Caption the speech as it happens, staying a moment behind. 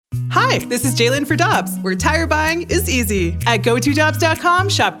Hi, this is Jalen for Dobbs, where tire buying is easy. At GoToDobbs.com,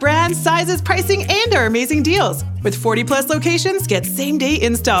 shop brands, sizes, pricing, and our amazing deals. With 40-plus locations, get same-day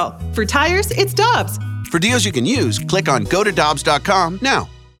install. For tires, it's Dobbs. For deals you can use, click on GoToDobbs.com now.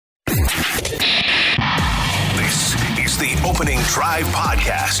 This is the Opening Drive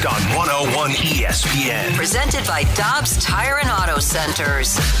Podcast on 101 ESPN. Presented by Dobbs Tire and Auto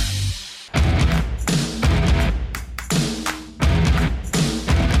Centers.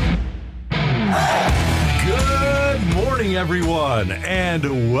 Good morning, everyone,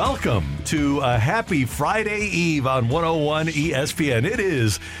 and welcome to a happy Friday Eve on 101 ESPN. It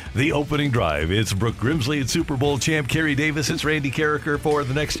is the Opening Drive. It's Brooke Grimsley, it's Super Bowl champ Kerry Davis, it's Randy Carricker for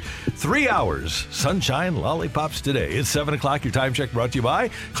the next 3 hours. Sunshine lollipops today. It's 7 o'clock. Your time check brought to you by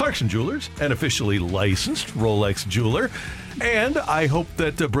Clarkson Jewelers, an officially licensed Rolex jeweler. And I hope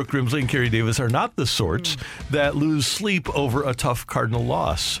that Brooke Grimsley and Kerry Davis are not the sorts that lose sleep over a tough Cardinal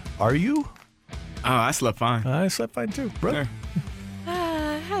loss. Are you? Oh, I slept fine. I slept fine too, brother.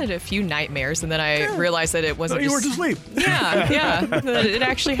 I had a few nightmares, and then I realized that it wasn't. You weren't asleep. Yeah. That it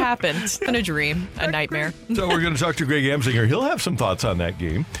actually happened. In a dream, a nightmare. So we're going to talk to Greg Amsinger. He'll have some thoughts on that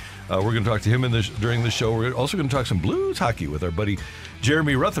game. We're going to talk to him during the show. We're also going to talk some Blues hockey with our buddy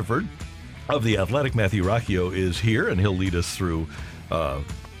Jeremy Rutherford of The Athletic. Matthew Rocchio is here, and he'll lead us through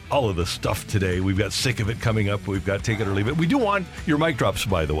all of the stuff today. We've got Sick of It coming up. We've got Take It or Leave It. We do want your mic drops,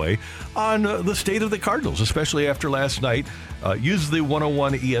 by the way, on the state of the Cardinals, especially after last night. Use the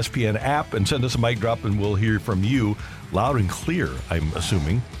 101 ESPN app and send us a mic drop, and we'll hear from you loud and clear, I'm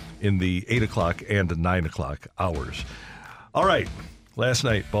assuming, in the 8 o'clock and 9 o'clock hours. All right. Last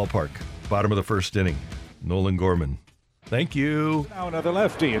night, ballpark, bottom of the first inning, Nolan Gorman. Thank you. Now another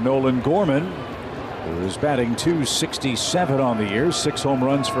lefty, Nolan Gorman, who is batting .267 on the year. 6 home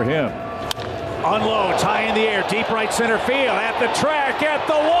runs for him. Unloads high in the air, deep right center field, at the track, at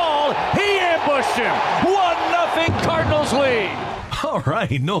the wall. He ambushed him. 1-0 Cardinals lead. All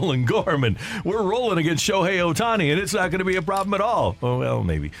right, Nolan Gorman. We're rolling against Shohei Ohtani, and it's not going to be a problem at all. Oh, well,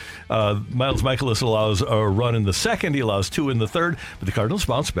 maybe. Miles Mikolas allows a run in the second. He allows 2 in the third. But the Cardinals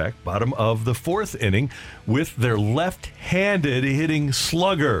bounce back, bottom of the fourth inning, with their left-handed hitting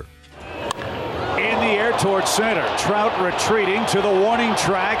slugger. In the air towards center. Trout retreating to the warning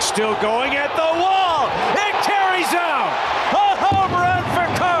track. Still going at the wall. It carries out. A home run for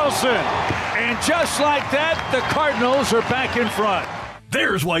Carlson. And just like that, the Cardinals are back in front.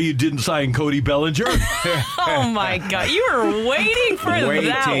 There's why you didn't sign Cody Bellinger. Oh, my God. You were waiting for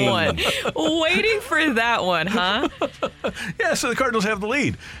that one. Waiting for that one, huh? Yeah, so the Cardinals have the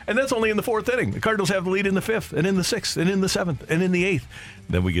lead. And that's only in the fourth inning. The Cardinals have the lead in the fifth, and in the sixth, and in the seventh, and in the eighth.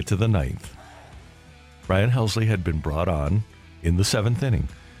 Then we get to the ninth. Ryan Helsley had been brought on in the seventh inning.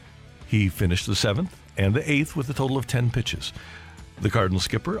 He finished the seventh and the eighth with a total of 10 pitches. The Cardinals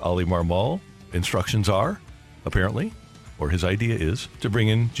skipper, Oli Marmol, instructions are, apparently, or his idea is, to bring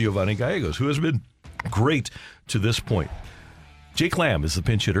in Giovanni Gallegos, who has been great to this point. Jake Lamb is the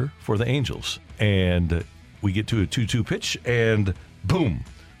pinch hitter for the Angels. And we get to a 2-2 pitch, and boom,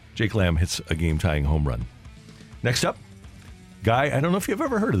 Jake Lamb hits a game-tying home run. Next up, guy, I don't know if you've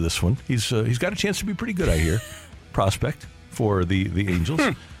ever heard of this one. He's got a chance to be pretty good, I hear. Prospect for the Angels.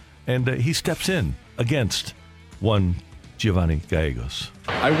 And he steps in against one Giovanni Gallegos.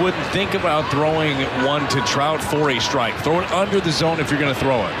 I wouldn't think about throwing one to Trout for a strike. Throw it under the zone if you're going to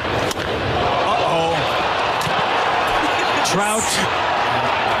throw it. Uh-oh. Trout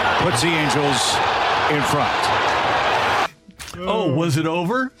puts the Angels in front. Oh, was it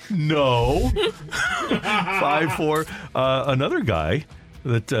over? No. 5-4. Another guy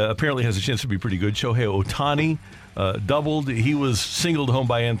that apparently has a chance to be pretty good, Shohei Ohtani, doubled. He was singled home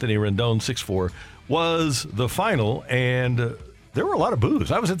by Anthony Rendon. 6-4 was the final, and there were a lot of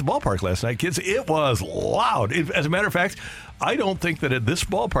boos. I was at the ballpark last night, kids. It was loud. As a matter of fact, I don't think that at this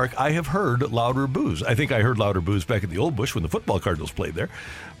ballpark I have heard louder boos. I think I heard louder boos back at the Old Busch when the football Cardinals played there,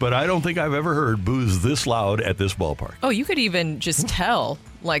 but I don't think I've ever heard boos this loud at this ballpark. Oh, you could even just tell,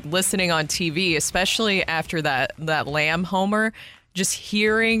 like listening on TV, especially after that Lamb homer, just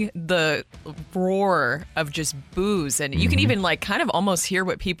hearing the roar of just boos. And you can even like kind of almost hear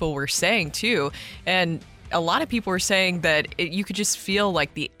what people were saying too. And a lot of people were saying that you could just feel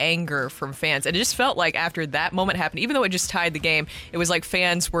like the anger from fans. And it just felt like after that moment happened, even though it just tied the game, it was like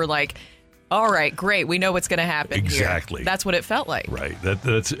fans were like, all right, great, we know what's going to happen. Exactly. Here. That's what it felt like. Right.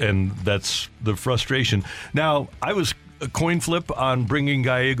 That's the frustration. Now, I was a coin flip on bringing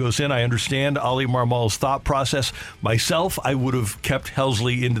Gallegos in. I understand Oli Marmol's thought process. Myself, I would have kept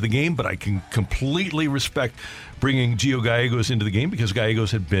Helsley into the game, but I can completely respect bringing Gio Gallegos into the game because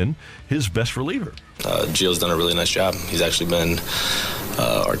Gallegos had been his best reliever. Gio's done a really nice job. He's actually been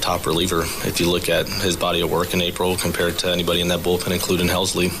our top reliever. If you look at his body of work in April compared to anybody in that bullpen, including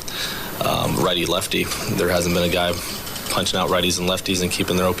Helsley, righty-lefty, there hasn't been a guy punching out righties and lefties and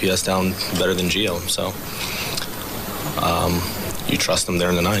keeping their OPS down better than Gio. So you trust them there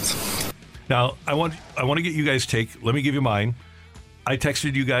in the ninth. Now, I want to get you guys' take. Let me give you mine. I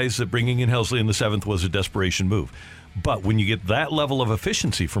texted you guys that bringing in Helsley in the 7th was a desperation move. But when you get that level of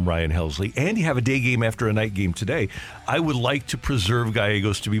efficiency from Ryan Helsley and you have a day game after a night game today, I would like to preserve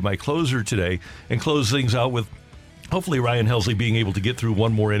Gallegos to be my closer today and close things out with hopefully Ryan Helsley being able to get through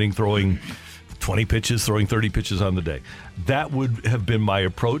one more inning throwing 20 pitches, throwing 30 pitches on the day. That would have been my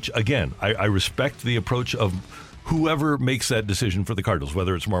approach. Again, I respect the approach of whoever makes that decision for the Cardinals,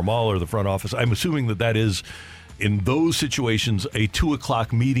 whether it's Marmol or the front office. I'm assuming that is, in those situations, a 2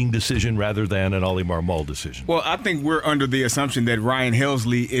 o'clock meeting decision rather than an Oli Marmol decision. Well, I think we're under the assumption that Ryan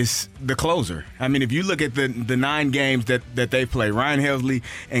Helsley is the closer. I mean, if you look at the 9 games that they play, Ryan Helsley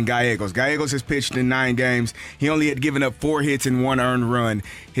and Gallegos. Gallegos has pitched in 9 games. He only had given up 4 hits and 1 earned run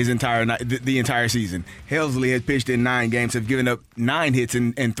the entire season. Helsley has pitched in 9 games, have given up 9 hits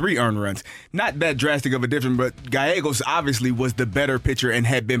and 3 earned runs. Not that drastic of a difference, but Gallegos obviously was the better pitcher and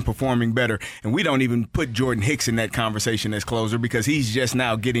had been performing better. And we don't even put Jordan Hicks in that conversation as closer because he's just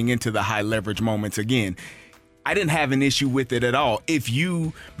now getting into the high leverage moments again. I didn't have an issue with it at all. If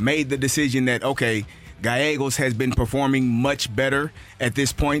you made the decision that, okay, Gallegos has been performing much better at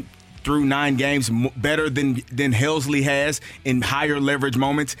this point through 9 games, better than Helsley has in higher leverage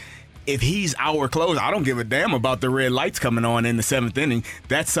moments. If he's our closer, I don't give a damn about the red lights coming on in the 7th inning.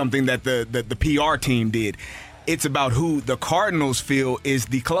 That's something that the PR team did. It's about who the Cardinals feel is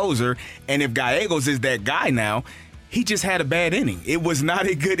the closer, and if Gallegos is that guy now, he just had a bad inning. It was not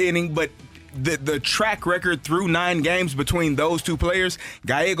a good inning, but the track record through 9 games between those 2 players,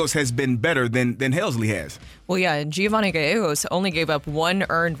 Gallegos has been better than Helsley has. Well, yeah, Giovanni Gallegos only gave up 1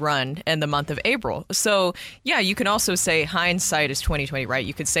 earned run in the month of April. So, yeah, you can also say hindsight is 20/20, right?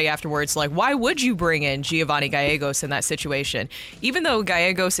 You could say afterwards, like, why would you bring in Giovanni Gallegos in that situation? Even though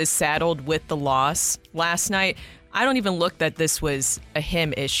Gallegos is saddled with the loss last night, I don't even look that this was a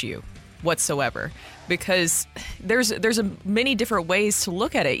him issue whatsoever. Because there's many different ways to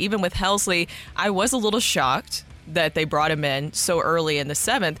look at it. Even with Helsley, I was a little shocked that they brought him in so early in the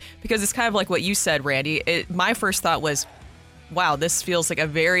 7th because it's kind of like what you said, Randy. My first thought was, wow, this feels like a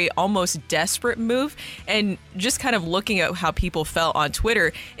very almost desperate move. And just kind of looking at how people felt on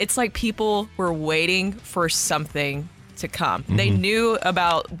Twitter, it's like people were waiting for something to come. Mm-hmm. They knew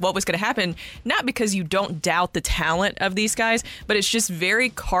about what was going to happen, not because you don't doubt the talent of these guys, but it's just very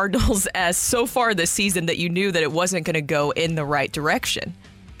Cardinals-esque so far this season that you knew that it wasn't going to go in the right direction.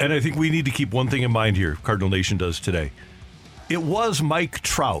 And I think we need to keep one thing in mind here, Cardinal Nation does today. It was Mike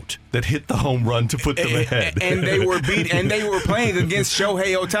Trout that hit the home run to put them ahead. And they were playing against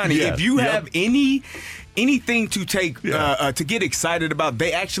Shohei Ohtani. Yeah. If you have anything to take to get excited about,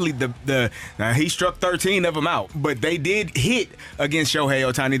 they actually now he struck 13 of them out, but they did hit against Shohei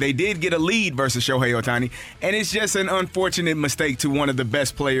Ohtani. They did get a lead versus Shohei Ohtani, and it's just an unfortunate mistake to one of the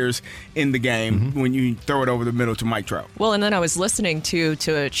best players in the game when you throw it over the middle to Mike Trout. Well, and then I was listening to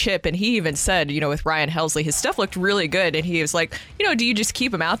Chip, and he even said, with Ryan Helsley, his stuff looked really good, and he was like, do you just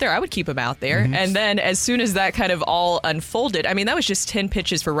keep him out there? I would keep him out there. Mm-hmm. And then as soon as that kind of all unfolded, I mean, that was just 10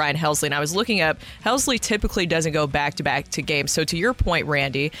 pitches for Ryan Helsley, and I was looking up, Helsley typically doesn't go back-to-back to games. So to your point,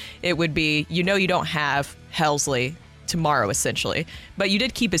 Randy, it would be, you don't have Helsley tomorrow, essentially. But you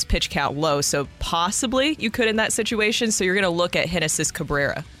did keep his pitch count low, so possibly you could in that situation. So you're going to look at Genesis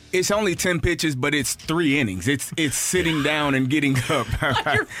Cabrera. It's only 10 pitches, but it's 3 innings. It's sitting down and getting up.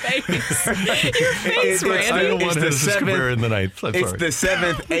 Your face. Your face, Randy. I don't want Genesis Cabrera in the 9th. It's the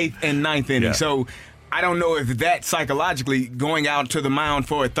 7th, 8th, and 9th inning. Yeah. So I don't know if that psychologically going out to the mound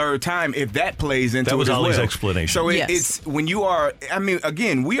for a 3rd time, if that plays into it as well. That was Ollie's explanation. So it's when you are,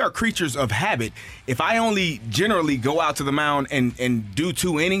 again, we are creatures of habit. If I only generally go out to the mound and do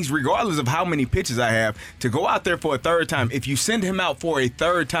 2 innings, regardless of how many pitches I have, to go out there for a 3rd time, if you send him out for a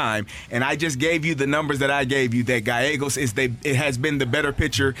 3rd time, and I just gave you the numbers that I gave you, that Gallegos it has been the better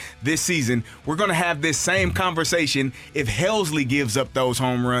pitcher this season, we're going to have this same conversation if Helsley gives up those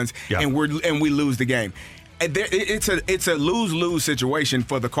home runs and we lose the game. It's a lose-lose situation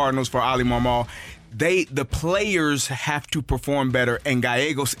for the Cardinals, for Oli Marmol. The players have to perform better, and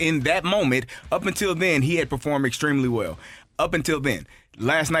Gallegos in that moment, up until then, he had performed extremely well. Up until then.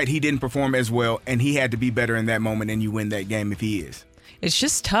 Last night he didn't perform as well, and he had to be better in that moment, and you win that game if he is. It's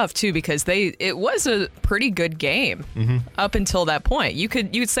just tough too because it was a pretty good game up until that point. You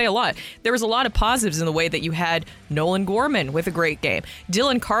could say a lot. There was a lot of positives in the way that you had Nolan Gorman with a great game.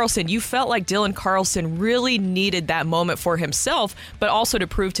 Dylan Carlson, you felt like Dylan Carlson really needed that moment for himself, but also to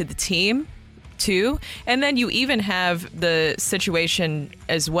prove to the team too. And then you even have the situation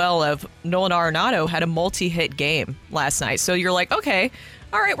as well of Nolan Arenado had a multi-hit game last night. So you're like, okay,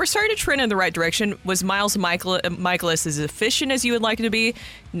 all right, we're starting to trend in the right direction. Was Miles Mikolas as efficient as you would like it to be?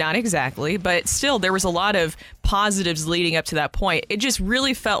 Not exactly, but still, there was a lot of positives leading up to that point. It just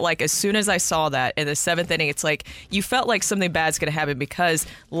really felt like as soon as I saw that in the 7th inning, it's like you felt like something bad's going to happen because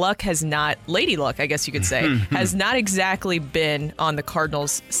luck has not, Lady Luck, I guess you could say, has not exactly been on the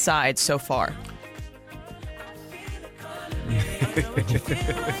Cardinals' side so far.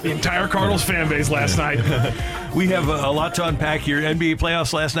 The entire Cardinals fan base last night. We have a lot to unpack here. NBA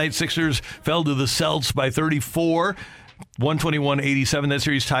playoffs last night. Sixers fell to the Celtics by 34, 121-87. That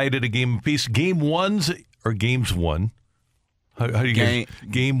series tied at a game apiece. Game ones or games won? How do you get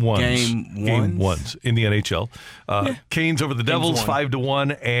game ones? Game ones in the NHL. Canes over the Devils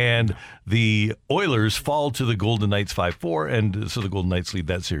 5-1, and the Oilers fall to the Golden Knights 5-4, and so the Golden Knights lead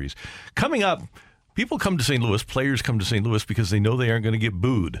that series. Coming up, people come to St. Louis, players come to St. Louis because they know they aren't going to get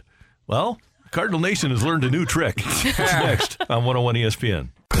booed. Well, Cardinal Nation has learned a new trick. What's next on 101 ESPN?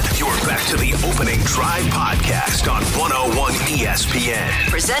 You're back to the Opening Drive podcast on 101 ESPN.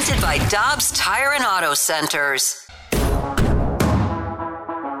 Presented by Dobbs Tire and Auto Centers.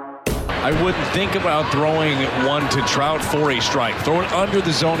 I wouldn't think about throwing one to Trout for a strike. Throw it under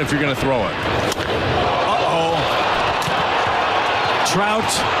the zone if you're going to throw it. Uh-oh. Trout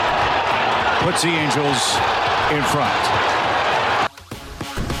puts the Angels in front.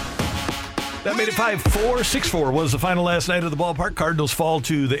 That made it 5-4. 6-4 was the final last night of the ballpark. Cardinals fall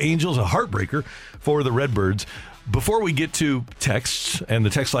to the Angels, a heartbreaker for the Redbirds. Before we get to texts, and the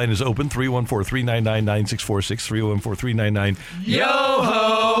text line is open, 314-399-9646,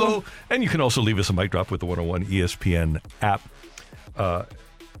 314-399-YO-HO! And you can also leave us a mic drop with the 101 ESPN app.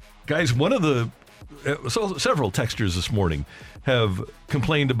 Guys, several texters this morning have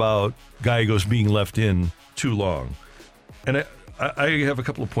complained about Gallegos being left in too long. And I have a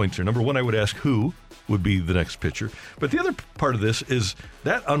couple of points here. Number one, I would ask who would be the next pitcher. But the other part of this is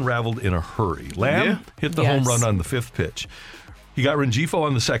that unraveled in a hurry. Lamb hit the home run on the 5th pitch. He got Rengifo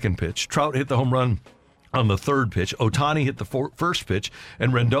on the 2nd pitch. Trout hit the home run on the 3rd pitch. Ohtani hit the 1st pitch,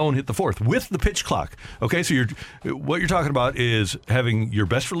 and Rendon hit the 4th with the pitch clock. Okay, so what you're talking about is having your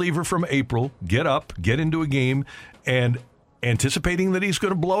best reliever from April get up, get into a game, and anticipating that he's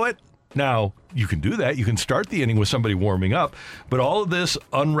going to blow it. Now, you can do that. You can start the inning with somebody warming up, but all of this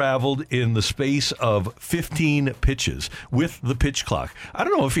unraveled in the space of 15 pitches with the pitch clock. I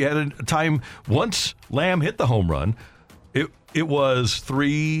don't know if you had a time once Lamb hit the home run. It was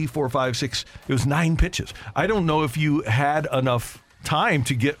 3, 4, 5, 6. It was 9 pitches. I don't know if you had enough time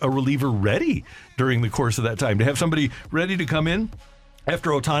to get a reliever ready during the course of that time. To have somebody ready to come in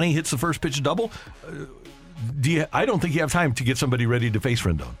after Ohtani hits the first pitch double, I don't think you have time to get somebody ready to face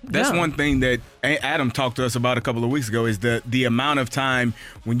Rendon. That's one thing that Adam talked to us about a couple of weeks ago is the amount of time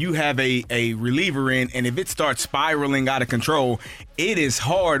when you have a reliever in, and if it starts spiraling out of control, it is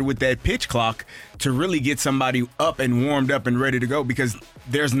hard with that pitch clock to really get somebody up and warmed up and ready to go because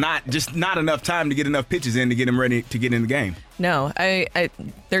there's not enough time to get enough pitches in to get them ready to get in the game. No,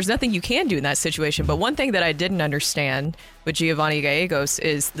 there's nothing you can do in that situation. But one thing that I didn't understand with Giovanni Gallegos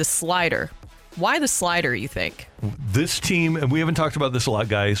is the slider. Why the slider, you think? This team, and we haven't talked about this a lot,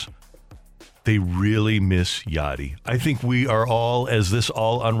 guys, they really miss Yadi. I think we are all, as this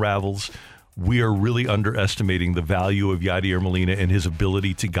all unravels, we are really underestimating the value of Yadier Molina and his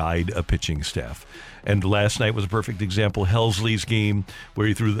ability to guide a pitching staff. And last night was a perfect example. Helsley's game where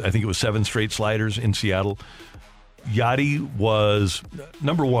he threw, I think it was 7 straight sliders in Seattle. Yadi was,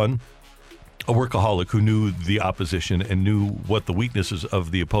 number one, a workaholic who knew the opposition and knew what the weaknesses of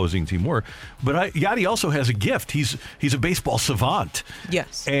the opposing team were. But Yadi also has a gift. He's a baseball savant.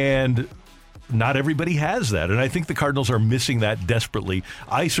 Yes. And not everybody has that. And I think the Cardinals are missing that desperately.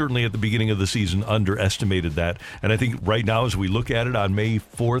 I certainly at the beginning of the season underestimated that. And I think right now as we look at it on May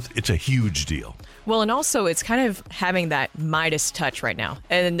 4th, it's a huge deal. Well, and also it's kind of having that Midas touch right now.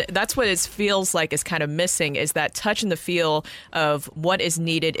 And that's what it feels like is kind of missing is that touch in the feel of what is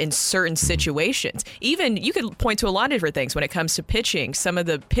needed in certain situations. Even you could point to a lot of different things when it comes to pitching, some of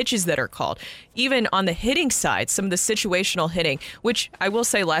the pitches that are called. Even on the hitting side, some of the situational hitting, which I will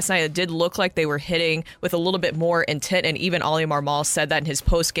say last night it did look like they were hitting with a little bit more intent. And even Oli Marmol said that in his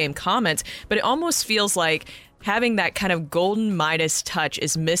post-game comments. But it almost feels like having that kind of golden Midas touch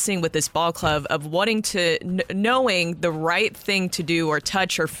is missing with this ball club of wanting to, knowing the right thing to do or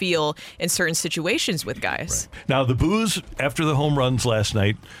touch or feel in certain situations with guys. Right. Now, the boos after the home runs last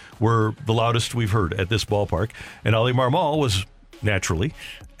night were the loudest we've heard at this ballpark, and Oli Marmol was naturally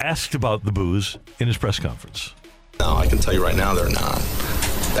asked about the boos in his press conference. No, I can tell you right now they're not.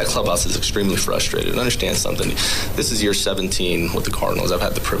 That clubhouse is extremely frustrated. Understand something. This is year 17 with the Cardinals. I've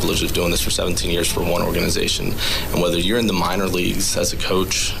had the privilege of doing this for 17 years for one organization. And whether you're in the minor leagues as a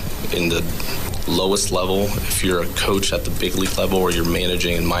coach, in the lowest level, if you're a coach at the big league level or you're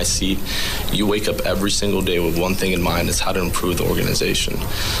managing in my seat, you wake up every single day with one thing in mind: is how to improve the organization.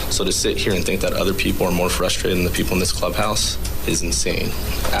 So to sit here and think that other people are more frustrated than the people in this clubhouse is insane.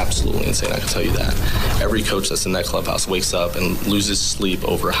 Absolutely insane, I can tell you that. Every coach that's in that clubhouse wakes up and loses sleep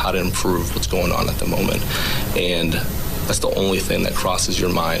over how to improve what's going on at the moment. And that's the only thing that crosses your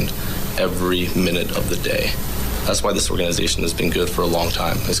mind every minute of the day. That's why this organization has been good for a long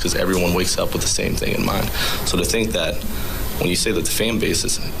time. It's because everyone wakes up with the same thing in mind. So to think that when you say that the fan base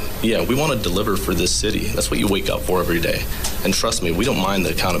is, yeah, we want to deliver for this city. That's what you wake up for every day. And trust me, we don't mind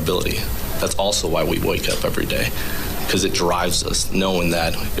the accountability. That's also why we wake up every day, because it drives us, knowing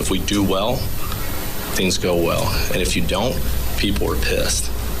that if we do well, things go well. And if you don't, people are pissed.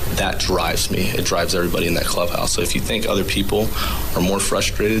 That drives me. It drives everybody in that clubhouse. So if you think other people are more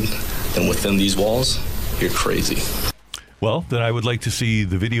frustrated than within these walls, you're crazy. Well, then I would like to see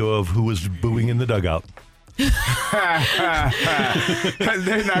the video of who was booing in the dugout. They're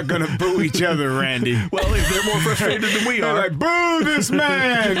not going to boo each other, Randy. Well, if they're more frustrated than we are. They're like, boo this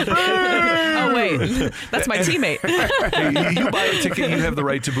man! Boo! Oh, wait. That's my teammate. Hey, you buy a ticket, you have the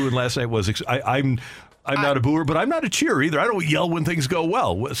right to boo, and last night was... I'm not a booer, but I'm not a cheerer either. I don't yell when things go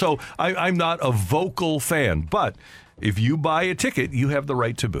well. So I'm not a vocal fan. But if you buy a ticket, you have the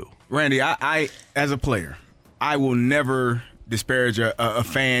right to boo. Randy, I as a player, I will never disparage a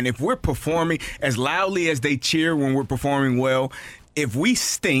fan. If we're performing as loudly as they cheer when we're performing well, if we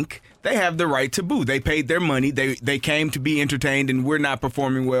stink, they have the right to boo. They paid their money. They came to be entertained, and we're not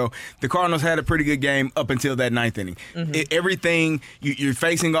performing well. The Cardinals had a pretty good game up until that ninth inning. Mm-hmm. Everything you're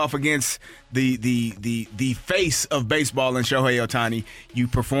facing off against the face of baseball in Shohei Ohtani. You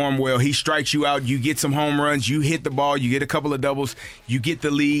perform well. He strikes you out. You get some home runs. You hit the ball. You get a couple of doubles. You get the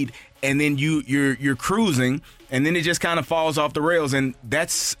lead, and then you're cruising, and then it just kind of falls off the rails, and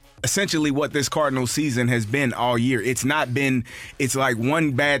that's essentially what this Cardinals season has been all year. It's like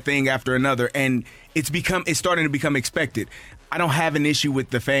one bad thing after another, and it's starting to become expected. I don't have an issue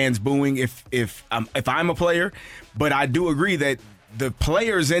with the fans booing if I'm a player, but I do agree that the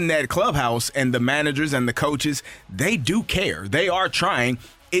players in that clubhouse and the managers and the coaches, they do care. They are trying.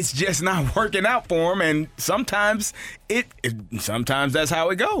 It's just not working out for them, and sometimes sometimes that's how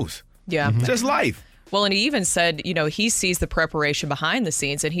it goes. Yeah. Just life. Well, and he even said, he sees the preparation behind the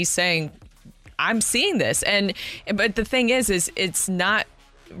scenes, and he's saying, I'm seeing this. But the thing is it's not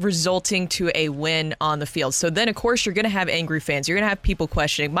resulting to a win on the field. So then, of course, you're going to have angry fans. You're going to have people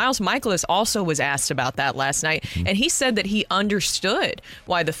questioning. Miles Mikolas also was asked about that last night, and he said that he understood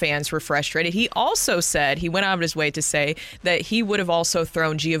why the fans were frustrated. He also said, he went out of his way to say that he would have also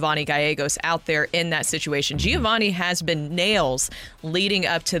thrown Giovanni Gallegos out there in that situation. Giovanni has been nails leading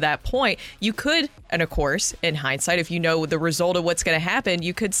up to that point. You could, and of course, in hindsight, if you know the result of what's going to happen,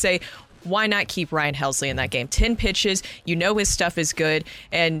 you could say, why not keep Ryan Helsley in that game? 10 pitches, his stuff is good.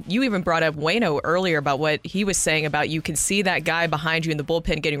 And you even brought up Waino earlier about what he was saying about you can see that guy behind you in the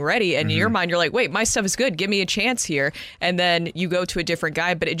bullpen getting ready. And in your mind, you're like, wait, my stuff is good. Give me a chance here. And then you go to a different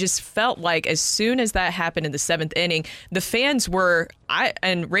guy. But it just felt like as soon as that happened in the seventh inning, the fans were,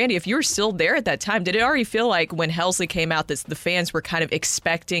 and Randy, if you were still there at that time, did it already feel like when Helsley came out, the fans were kind of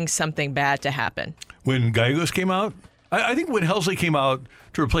expecting something bad to happen? When Gallegos came out? I think when Helsley came out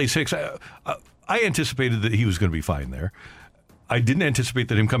to replace Hicks, I anticipated that he was going to be fine there. I didn't anticipate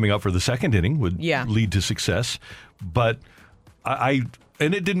that him coming out for the second inning would lead to success. But and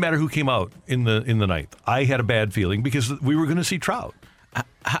it didn't matter who came out in the ninth. I had a bad feeling because we were going to see Trout.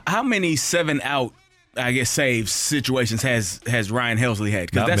 How many 7-out, I guess, saves situations has Ryan Helsley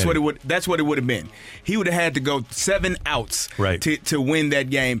had? Because that's what it would have been. He would have had to go 7 outs to win that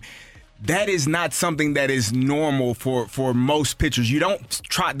game. That is not something that is normal for most pitchers. You don't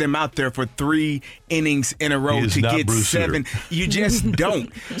trot them out there for 3 innings in a row to get 7. You just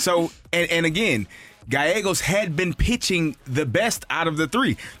don't. So, and again, Gallegos had been pitching the best out of the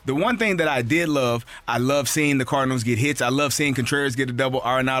three. The one thing that I did love, I love seeing the Cardinals get hits. I love seeing Contreras get a double,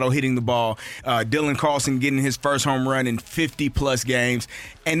 Arenado hitting the ball, Dylan Carlson getting his first home run in 50-plus games.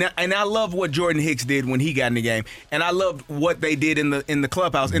 And I love what Jordan Hicks did when he got in the game. And I loved what they did in the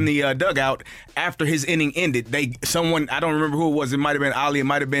clubhouse, in the dugout after his inning ended. Someone, I don't remember who it was, it might have been Ali, it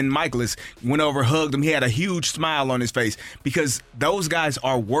might have been Michaelis, went over, hugged him. He had a huge smile on his face because those guys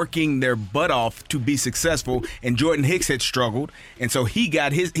are working their butt off to be successful, and Jordan Hicks had struggled, and so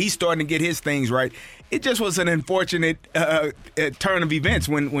he's starting to get his things right. It just was an unfortunate turn of events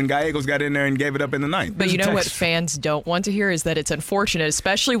when Gallegos got in there and gave it up in the ninth. But you know what fans don't want to hear is that it's unfortunate,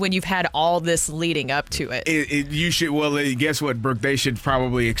 especially when you've had all this leading up to it. You should, well, guess what, Brooke? They should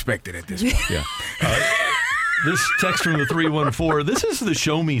probably expect it at this point. Yeah. This text from the 314, this is the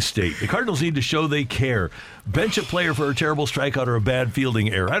show me state. The Cardinals need to show they care. Bench a player for a terrible strikeout or a bad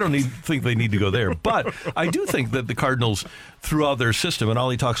fielding error. I don't think they need to go there. But I do think that the Cardinals, throughout their system, and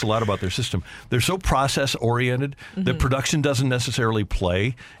Ollie talks a lot about their system, they're so process-oriented that production doesn't necessarily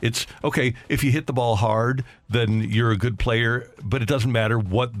play. It's, okay, if you hit the ball hard, then you're a good player, but it doesn't matter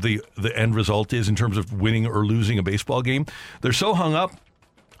what the end result is in terms of winning or losing a baseball game. They're so hung up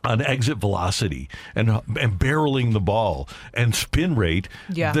on exit velocity and barreling the ball and spin rate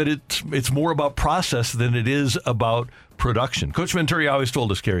that it's more about process than it is about production. Coach Venturi always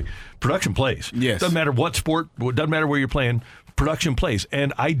told us, Kerry, production plays. Yes. Doesn't matter what sport, doesn't matter where you're playing, production plays.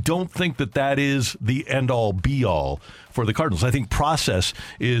 And I don't think that is the end-all, be-all for the Cardinals. I think process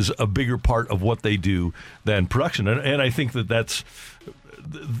is a bigger part of what they do than production. And I think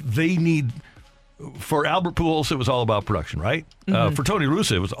they need... For Albert Pujols, it was all about production, right? For Tony La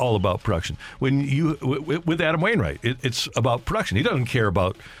Russa, it was all about production. With Adam Wainwright, it's about production. He doesn't care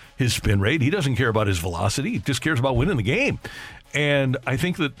about his spin rate. He doesn't care about his velocity. He just cares about winning the game. And I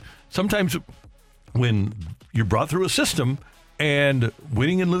think that sometimes when you're brought through a system and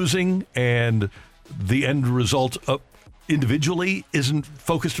winning and losing and the end result individually isn't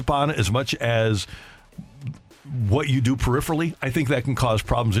focused upon as much as what you do peripherally, I think that can cause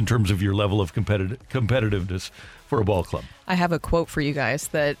problems in terms of your level of competitiveness for a ball club. I have a quote for you guys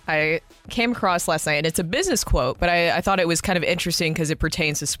that I came across last night, and it's a business quote, but I thought it was kind of interesting because it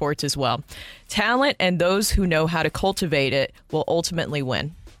pertains to sports as well. Talent and those who know how to cultivate it will ultimately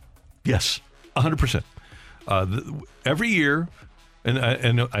win. Yes, 100%. Every year, and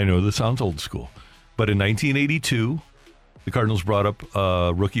I know this sounds old school, but in 1982, the Cardinals brought up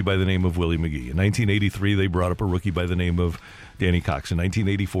a rookie by the name of Willie McGee. In 1983, they brought up a rookie by the name of Danny Cox. In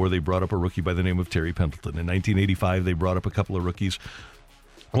 1984, they brought up a rookie by the name of Terry Pendleton. In 1985, they brought up a couple of rookies,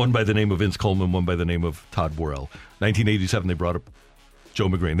 one by the name of Vince Coleman, one by the name of Todd Worrell. 1987, they brought up Joe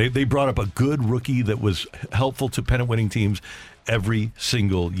McGrain. They brought up a good rookie that was helpful to pennant-winning teams every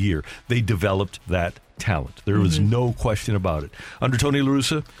single year. They developed that talent. There was no question about it. Under Tony La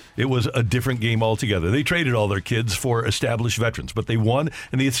Russa, it was a different game altogether. They traded all their kids for established veterans, but they won,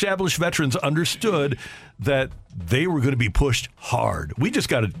 and the established veterans understood that they were going to be pushed hard. We just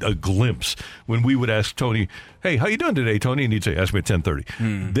got a glimpse when we would ask Tony, hey, how you doing today, Tony? And he'd say, ask me at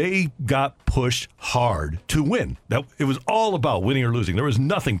 10:30. They got pushed hard to win. It was all about winning or losing. There was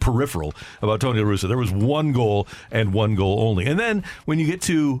nothing peripheral about Tony La Russa. There was one goal and one goal only. And then when you get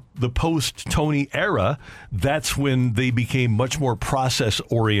to the post-Tony era, that's when they became much more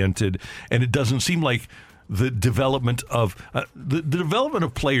process-oriented, and it doesn't seem like the development of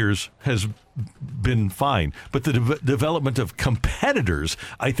players has been fine, but the development of competitors,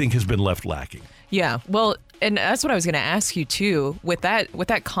 I think, has been left lacking. Yeah, well, and that's what I was going to ask you too. With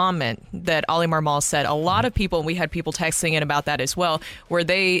that comment that Ollie Marmol said, a lot of people, and we had people texting in about that as well, where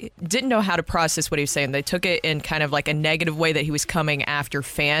they didn't know how to process what he was saying. They took it in kind of like a negative way that he was coming after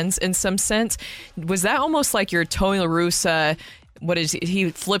fans in some sense. Was that almost like your Tony La Russa?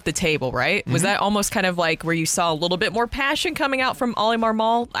 He flipped the table, right? Was that almost kind of like where you saw a little bit more passion coming out from Ollie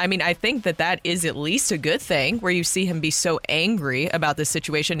Marmol? I mean, I think that is at least a good thing, where you see him be so angry about this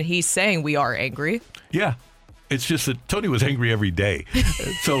situation. He's saying we are angry. Yeah. It's just that Tony was angry every day.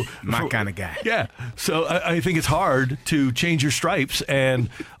 So my kind of guy. Yeah. So I think it's hard to change your stripes, and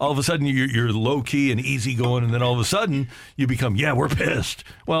all of a sudden you're low key and easy going, and then all of a sudden you become, we're pissed.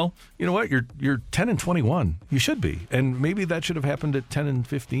 Well, you know what? You're 10-21. You should be, and maybe that should have happened at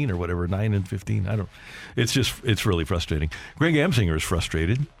 10-15 or whatever, 9-15. It's really frustrating. Greg Amsinger is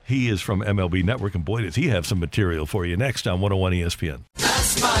frustrated. He is from MLB Network, and boy, does he have some material for you next on 101 ESPN. The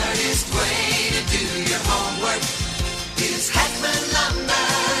smartest way to do your homework is Heckman Lumber.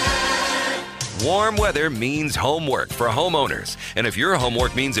 Warm weather means homework for homeowners. And if your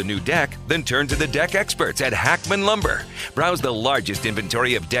homework means a new deck, then turn to the deck experts at Hackman Lumber. Browse the largest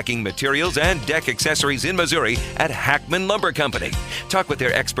inventory of decking materials and deck accessories in Missouri at Hackman Lumber Company. Talk with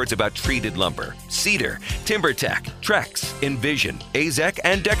their experts about treated lumber, cedar, TimberTech, Trex, Envision, AZEK,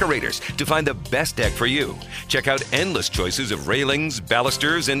 and Decorators to find the best deck for you. Check out endless choices of railings,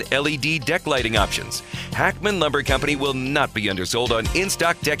 balusters, and LED deck lighting options. Hackman Lumber Company will not be undersold on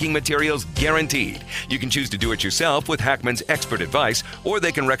in-stock decking materials guaranteed. You can choose to do it yourself with Hackman's expert advice, or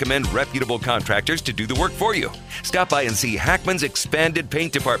they can recommend reputable contractors to do the work for you. Stop by and see Hackman's expanded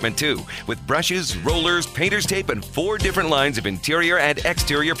paint department too, with brushes, rollers, painter's tape, and 4 different lines of interior and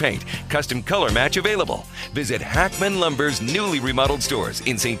exterior paint. Custom color match available. Visit Hackman Lumber's newly remodeled stores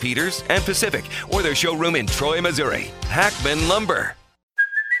in St. Peters and Pacific, or their showroom in Troy, Missouri. Hackman Lumber.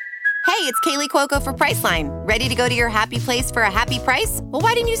 Hey, it's Kaylee Cuoco for Priceline. Ready to go to your happy place for a happy price? Well,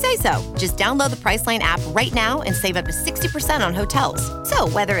 why didn't you say so? Just download the Priceline app right now and save up to 60% on hotels. So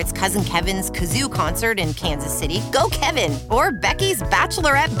whether it's Cousin Kevin's Kazoo Concert in Kansas City, go Kevin, or Becky's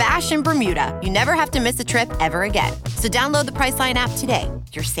Bachelorette Bash in Bermuda, you never have to miss a trip ever again. So download the Priceline app today.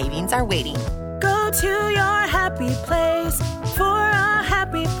 Your savings are waiting. Go to your happy place for a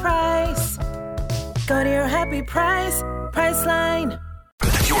happy price. Go to your happy price, Priceline.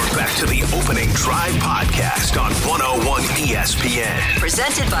 You're back to the Opening Drive podcast on 101 ESPN.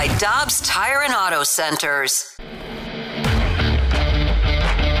 Presented by Dobbs Tire and Auto Centers.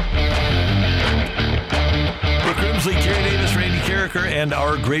 Brooke Grimsley, Kerry Davis, Randy Carricker, and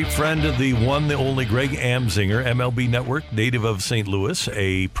our great friend, the one, the only Greg Amsinger, MLB Network, native of St. Louis,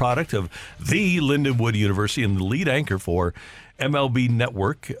 a product of the Lindenwood University and the lead anchor for MLB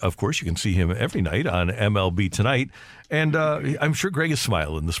Network. Of course, you can see him every night on MLB Tonight. And I'm sure Greg is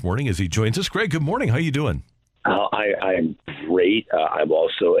smiling this morning as he joins us. Greg, good morning. How you doing? I'm great. I'm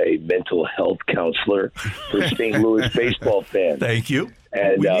also a mental health counselor for St. Louis baseball fans. Thank you.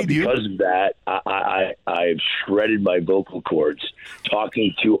 And because of that, I've shredded my vocal cords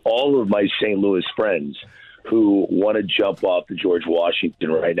talking to all of my St. Louis friends who want to jump off the George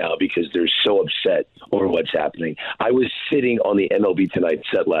Washington right now because they're so upset over what's happening. I was sitting on the MLB Tonight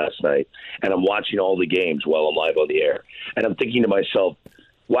set last night, and I'm watching all the games while I'm live on the air. And I'm thinking to myself,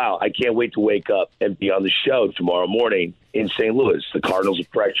 wow, I can't wait to wake up and be on the show tomorrow morning in St. Louis. The Cardinals are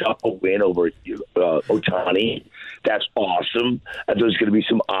fresh off a win over Ohtani. That's awesome. There's going to be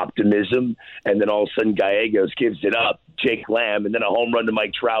some optimism. And then all of a sudden, Gallegos gives it up, Jake Lamb, and then a home run to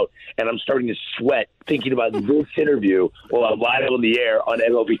Mike Trout. And I'm starting to sweat thinking about this interview while I'm live on the air on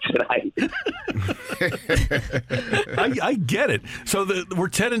MLB Tonight. I get it. So we're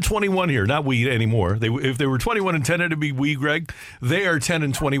 10-21 here, not we anymore. If they were 21-10, it'd be we, Greg. They are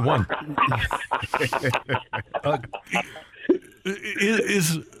 10-21.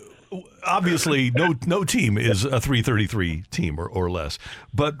 Is obviously no team is a 333 team or less.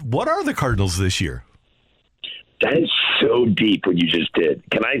 But what are the Cardinals this year? That is so deep what you just did.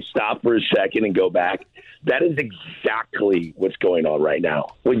 Can I stop for a second and go back? That is exactly what's going on right now,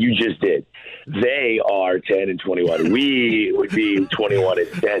 what you just did. They are 10-21. We would be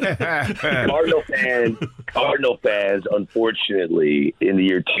 21-10. Cardinal fans, unfortunately, in the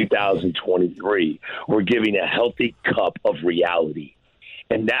year 2023, were giving a healthy cup of reality.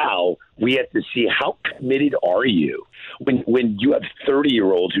 And now we have to see, how committed are you when you have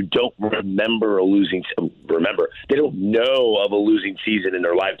 30-year-olds who don't remember they don't know of a losing season in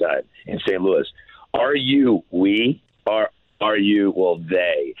their lifetime in St. Louis. Are you are you? Well,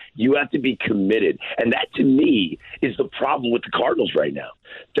 they. You have to be committed. And that, to me, is the problem with the Cardinals right now.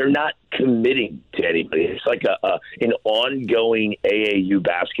 They're not committing to anybody. It's like an ongoing AAU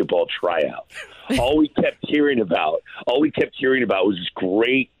basketball tryout. All we kept hearing about was this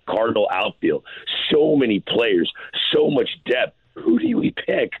great Cardinal outfield. So many players, so much depth. Who do we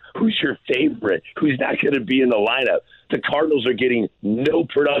pick? Who's your favorite? Who's not going to be in the lineup? The Cardinals are getting no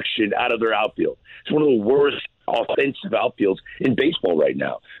production out of their outfield. It's one of the worst offensive outfields in baseball right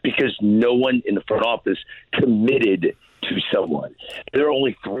now because no one in the front office committed to someone. There are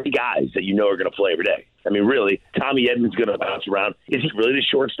only 3 guys that you know are going to play every day. I mean, really, Tommy Edman's going to bounce around. Is he really the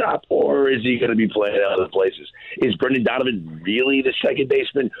shortstop, or is he going to be playing at other places? Is Brendan Donovan really the second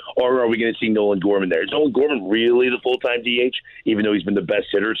baseman, or are we going to see Nolan Gorman there? Is Nolan Gorman really the full-time DH, even though he's been the best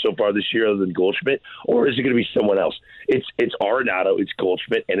hitter so far this year other than Goldschmidt, or is it going to be someone else? It's Arenado, it's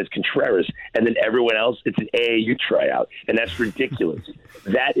Goldschmidt, and it's Contreras, and then everyone else, it's an AAU tryout, and that's ridiculous.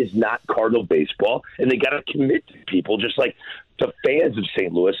 That is not Cardinal baseball, and they got to commit to people, just like the fans of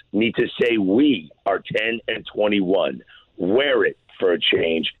St. Louis need to say we are 10-21. Wear it for a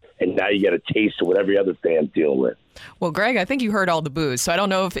change, and now you got a taste of what every other fan's dealing with. Well, Greg, I think you heard all the boos, so I don't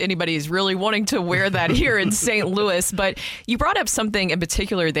know if anybody's really wanting to wear that here in St. Louis, but you brought up something in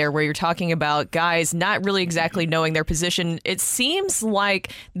particular there where you're talking about guys not really exactly knowing their position. It seems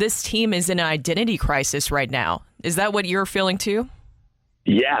like this team is in an identity crisis right now. Is that what you're feeling too?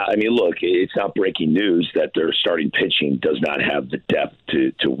 Yeah, I mean, look, it's not breaking news that their starting pitching does not have the depth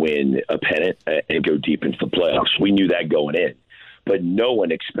to win a pennant and go deep into the playoffs. We knew that going in, but no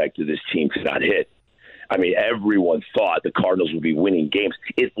one expected this team to not hit. I mean, everyone thought the Cardinals would be winning games.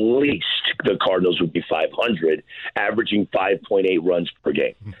 At least the Cardinals would be 500, averaging 5.8 runs per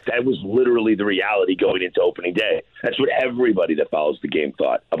game. That was literally the reality going into opening day. That's what everybody that follows the game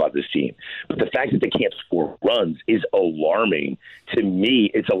thought about this team. But the fact that they can't score runs is alarming. To me,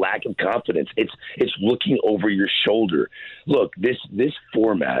 it's a lack of confidence. It's looking over your shoulder. Look, this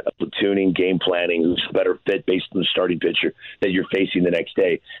format of platooning, game planning, who's a better fit based on the starting pitcher that you're facing the next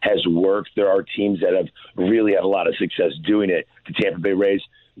day has worked. There are teams that have really had a lot of success doing it. The Tampa Bay Rays,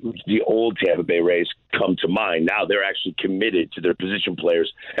 the old Tampa Bay Rays come to mind. Now they're actually committed to their position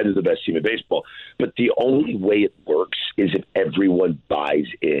players and they're the best team in baseball. But the only way it works is if everyone buys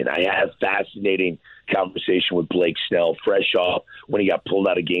in. I had a fascinating conversation with Blake Snell, fresh off when he got pulled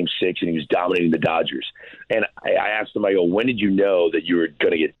out of Game 6 and he was dominating the Dodgers. And I asked him, I go, when did you know that you were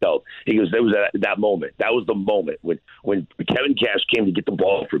going to get dealt? He goes, that was that moment. That was the moment when Kevin Cash came to get the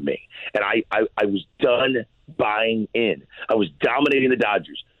ball from me. And I was done buying in. I was dominating the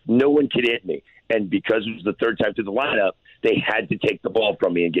Dodgers. No one could hit me. And because it was the third time through the lineup, they had to take the ball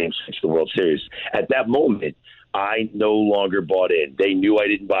from me in Game 6 of the World Series. At that moment, I no longer bought in. They knew I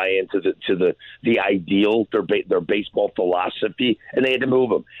didn't buy into the ideal, their baseball philosophy, and they had to move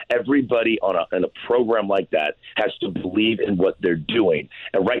them. Everybody in a program like that has to believe in what they're doing.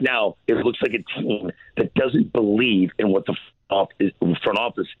 And right now, it looks like a team that doesn't believe in what the front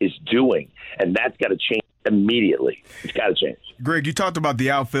office is doing, and that's got to change immediately. It's got to change. Greg, you talked about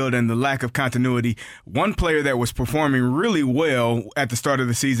the outfield and the lack of continuity. One player that was performing really well at the start of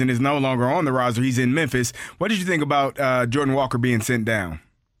the season is no longer on the roster. He's in Memphis. What did you think about Jordan Walker being sent down?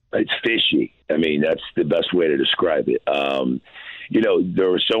 It's fishy. I mean, that's the best way to describe it. There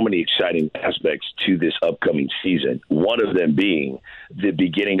were so many exciting aspects to this upcoming season, one of them being the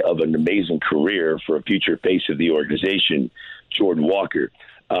beginning of an amazing career for a future face of the organization, Jordan Walker.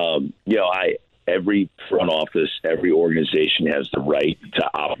 Every front office, every organization has the right to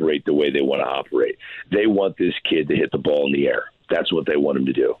operate the way they want to operate. They want this kid to hit the ball in the air. That's what they want him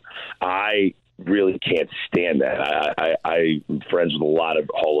to do. I really can't stand that. I'm friends with a lot of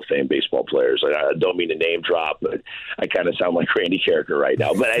Hall of Fame baseball players. I don't mean to name drop, but I kind of sound like Randy Carricker right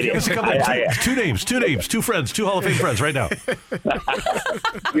now. But two names, two friends, two Hall of Fame friends right now.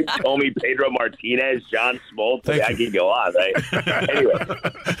 You told me Pedro Martinez, John Smoltz. I can go on, right? Anyway,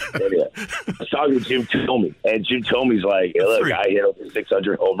 I was talking to Jim Thome, and Jim Thome's like, hey, look, I hit over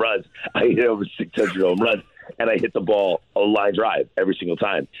 600 home runs. And I hit the ball a line drive every single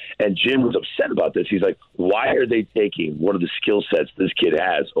time. And Jim was upset about this. He's like, why are they taking one of the skill sets this kid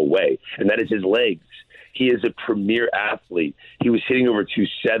has away? And that is his legs. He is a premier athlete. He was hitting over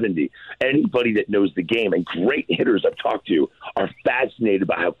 270. Anybody that knows the game, and great hitters I've talked to, are fascinated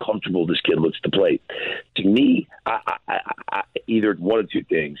by how comfortable this kid looks to play. To me, I either one of two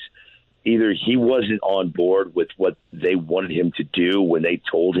things. Either he wasn't on board with what they wanted him to do when they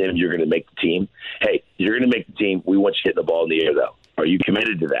told him, you're going to make the team. Hey, you're going to make the team. We want you hitting the ball in the air, though. Are you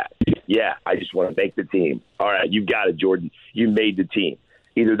committed to that? Yeah, I just want to make the team. All right, you got it, Jordan. You made the team.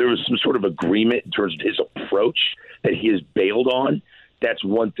 Either there was some sort of agreement in terms of his approach that he has bailed on. That's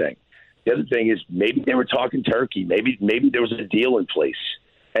one thing. The other thing is maybe they were talking turkey. Maybe there was a deal in place,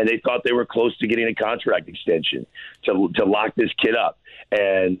 and they thought they were close to getting a contract extension to lock this kid up.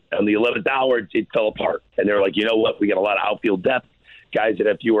 And on the 11th hour, it fell apart. And they were like, you know what? We got a lot of outfield depth, guys that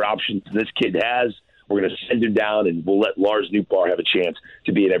have fewer options than this kid has. We're going to send him down, and we'll let Lars Nootbaar have a chance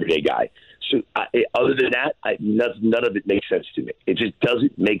to be an everyday guy. So other than that, none of it makes sense to me. It just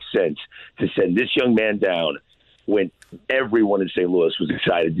doesn't make sense to send this young man down when everyone in St. Louis was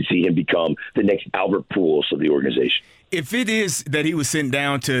excited to see him become the next Albert Pujols of the organization. If it is that he was sent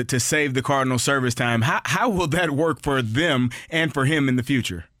down to save the Cardinal service time, how will that work for them and for him in the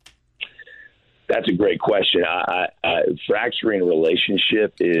future? That's a great question. Fracturing a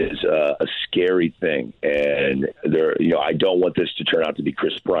relationship is a scary thing, and I don't want this to turn out to be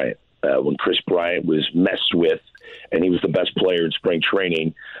Chris Bryant. When Chris Bryant was messed with, and he was the best player in spring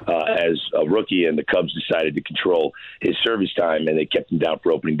training as a rookie, and the Cubs decided to control his service time, and they kept him down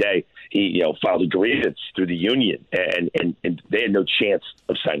for opening day. He, filed a grievance through the union, and they had no chance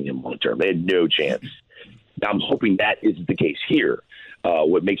of signing him long term. They had no chance. Now, I'm hoping that isn't the case here.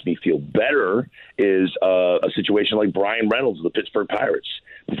 What makes me feel better is a situation like Brian Reynolds of the Pittsburgh Pirates.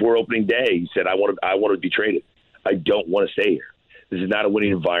 Before opening day, he said, I want to be traded. I don't want to stay here. This is not a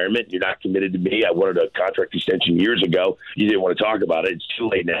winning environment. You're not committed to me. I wanted a contract extension years ago. You didn't want to talk about it. It's too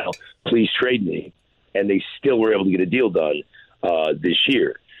late now. Please trade me. And they still were able to get a deal done this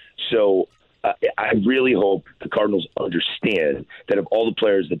year. So I really hope the Cardinals understand that of all the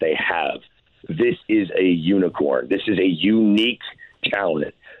players that they have, this is a unicorn. This is a unique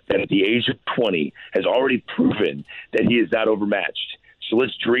talent that at the age of 20 has already proven that he is not overmatched. So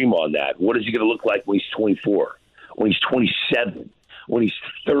let's dream on that. What is he going to look like when he's 24, when he's 27, when he's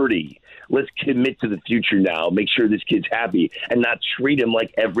 30? Let's commit to the future now, make sure this kid's happy, and not treat him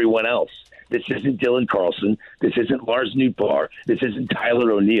like everyone else. This isn't Dylan Carlson. This isn't Lars Nootbaar. This isn't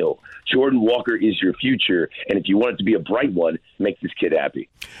Tyler O'Neill. Jordan Walker is your future, and if you want it to be a bright one, make this kid happy.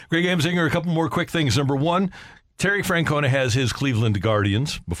 Greg Amsinger, a couple more quick things. Number one, Terry Francona has his Cleveland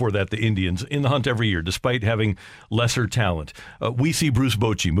Guardians, before that the Indians, in the hunt every year, despite having lesser talent. We see Bruce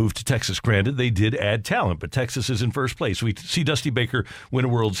Bochy move to Texas. Granted, they did add talent, but Texas is in first place. We see Dusty Baker win a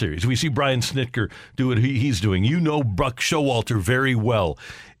World Series. We see Brian Snitker do what he's doing. You know Buck Showalter very well.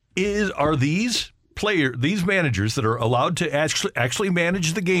 Are these managers that are allowed to actually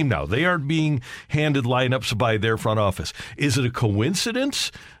manage the game now? They aren't being handed lineups by their front office. Is it a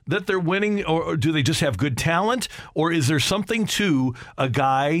coincidence that they're winning, or do they just have good talent, or is there something to a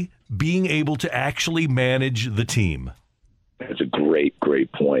guy being able to actually manage the team? That's a great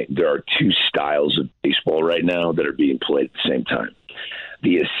point. There are two styles of baseball right now that are being played at the same time.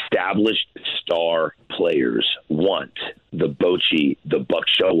 The established star players want the Bochy, the Buck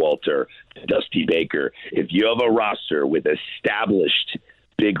Showalter, the Dusty Baker. If you have a roster with established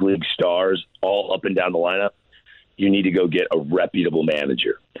big league stars all up and down the lineup, you need to go get a reputable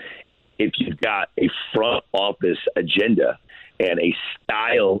manager. If you've got a front office agenda and a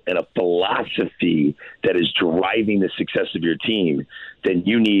style and a philosophy that is driving the success of your team, then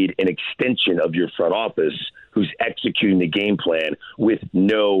you need an extension of your front office who's executing the game plan with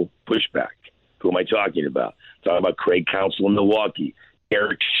no pushback. Who am I talking about? I'm talking about Craig Counsell in Milwaukee,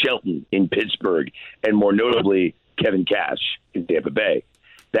 Eric Shelton in Pittsburgh, and more notably, Kevin Cash in Tampa Bay.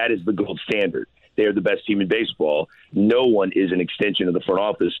 That is the gold standard. They are the best team in baseball. No one is an extension of the front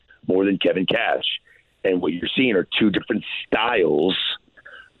office more than Kevin Cash. And what you're seeing are two different styles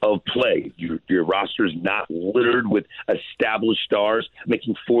of play. Your roster is not littered with established stars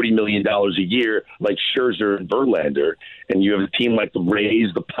making $40 million a year like Scherzer and Verlander, and you have a team like the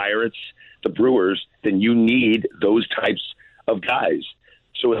Rays, the Pirates, the Brewers, then you need those types of guys.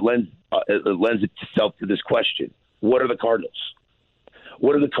 So it lends itself to this question. What are the Cardinals?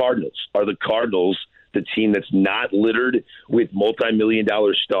 What are the Cardinals? Are the Cardinals the team that's not littered with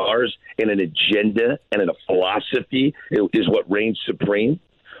multi-million-dollar stars and an agenda and a philosophy is what reigns supreme?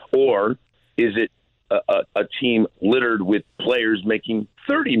 Or is it a team littered with players making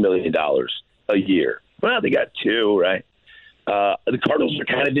 $30 million a year? Well, they got two, right? The Cardinals are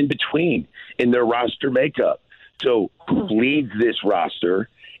kind of in between in their roster makeup. So who leads this roster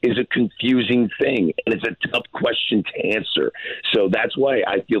is a confusing thing, and it's a tough question to answer. So that's why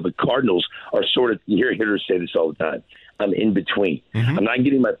I feel the Cardinals are sort of – you hear hitters say this all the time. I'm in between. Mm-hmm. I'm not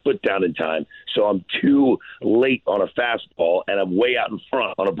getting my foot down in time, so I'm too late on a fastball, and I'm way out in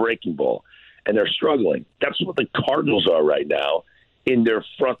front on a breaking ball. And they're struggling. That's what the Cardinals are right now in their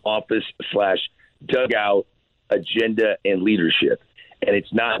front office / dugout agenda and leadership. And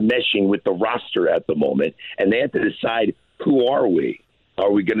it's not meshing with the roster at the moment. And they have to decide, who are we? Are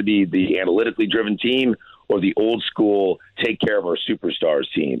we going to be the analytically driven team or the old school take care of our superstars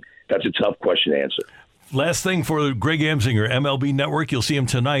team? That's a tough question to answer. Last thing for Greg Amsinger, MLB Network. You'll see him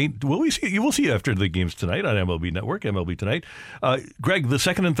tonight. You will see after the games tonight on MLB Network, MLB Tonight. Greg, the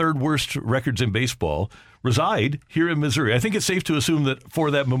second and third worst records in baseball reside here in Missouri. I think it's safe to assume that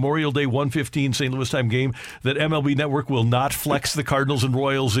for that Memorial Day 1:15 St. Louis time game, that MLB Network will not flex the Cardinals and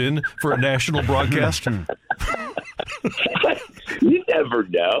Royals in for a national broadcast. You never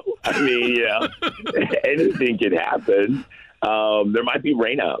know. I mean, anything can happen. There might be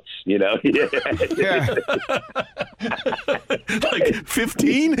rainouts, Yeah. Like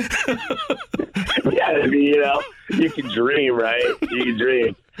 15? Yeah, I mean, you can dream, right? You can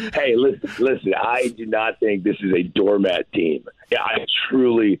dream. Hey, listen, I do not think this is a doormat team. Yeah, I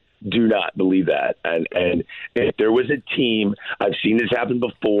truly do not believe that. And if there was a team, I've seen this happen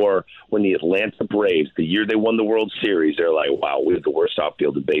before, when the Atlanta Braves, the year they won the World Series, they're like, wow, we have the worst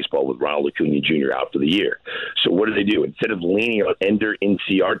outfield in baseball with Ronald Acuna Jr. out for the year. So what do? Instead of leaning on Ender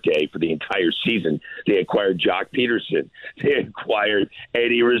Inciarte for the entire season, they acquired Jock Peterson. They acquired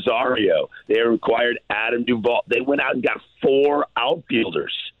Eddie Rosario. They acquired Adam Duvall. They went out and got 4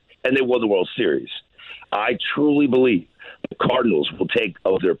 outfielders, and they won the World Series. I truly believe the Cardinals will take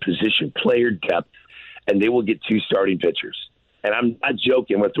of their position player depth, and they will get 2 starting pitchers. And I'm not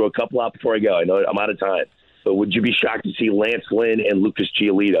joking. I'm going to throw a couple out before I go. I know I'm out of time. But would you be shocked to see Lance Lynn and Lucas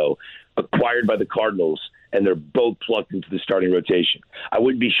Giolito acquired by the Cardinals, and they're both plugged into the starting rotation? I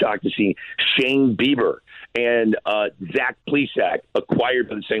wouldn't be shocked to see Shane Bieber and Zach Plesac acquired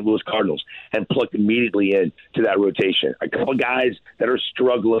by the St. Louis Cardinals and plugged immediately into that rotation. A couple guys that are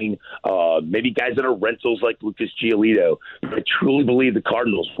struggling, maybe guys that are rentals like Lucas Giolito. But I truly believe the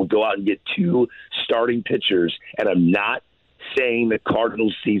Cardinals will go out and get 2 starting pitchers, and I'm not saying the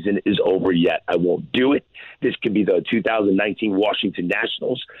Cardinals season is over yet. I won't do it. This could be the 2019 Washington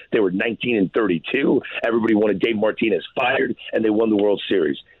Nationals. They were 19-32. Everybody wanted Dave Martinez fired, and they won the World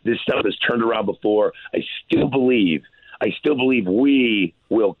Series. This stuff has turned around before. I still believe we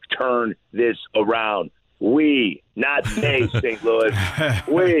will turn this around. We, not they, St. Louis.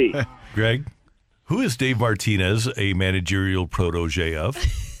 We. Greg, who is Dave Martinez a managerial protege of?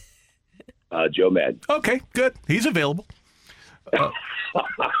 Joe Madden. Okay, good. He's available. Come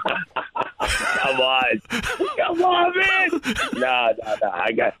on, man. No.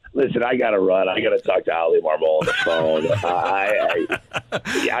 I got to run. I got to talk to Ali Marmol on the phone.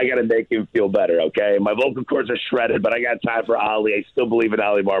 I got to make him feel better, okay? My vocal cords are shredded, but I got time for Ali. I still believe in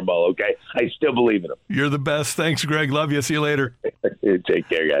Ali Marmol, okay? I still believe in him. You're the best. Thanks, Greg. Love you. See you later. Take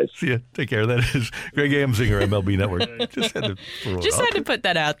care, guys. See you. Take care. That is Greg Amsinger, MLB Network. Just had to put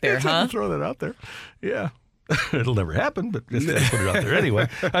that out there, huh? Throw that out there. Yeah. It'll never happen, but just put it out there anyway.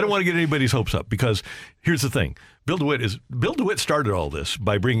 I don't want to get anybody's hopes up, because here's the thing. Bill DeWitt started all this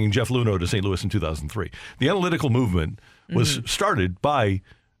by bringing Jeff Luhnow to St. Louis in 2003. The analytical movement was started by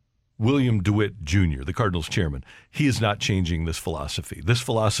William DeWitt Jr., the Cardinals chairman. He is not changing this philosophy. This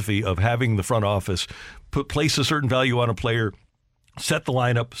philosophy of having the front office place a certain value on a player, set the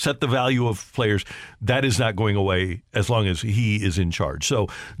lineup, set the value of players, that is not going away as long as he is in charge. So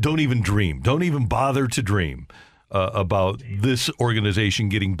don't even dream. Don't even bother to dream about this organization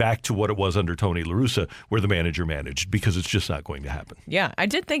getting back to what it was under Tony La Russa, where the manager managed, because it's just not going to happen. Yeah, I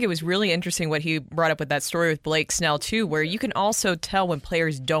did think it was really interesting what he brought up with that story with Blake Snell, too, where you can also tell when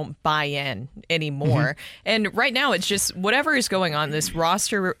players don't buy in anymore. And right now, it's just whatever is going on, this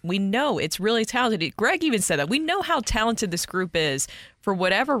roster, we know it's really talented. Greg even said that. We know how talented this group is. For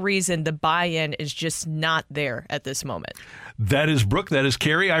whatever reason, the buy-in is just not there at this moment. That is Brooke. That is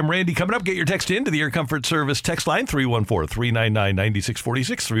Carrie. I'm Randy. Coming up, get your text into the Air Comfort Service text line,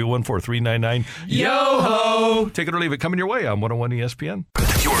 314-399-9646, 314-399-YO-HO. Take it or leave it. Coming your way on 101 ESPN.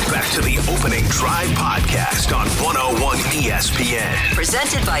 You're back to the Opening Drive podcast on 101 ESPN.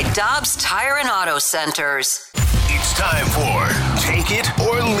 Presented by Dobbs Tire and Auto Centers. It's time for Take It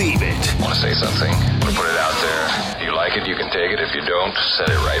or Leave It. Want to say something? Want to put it out there? If you like it, you can take it. If you don't, send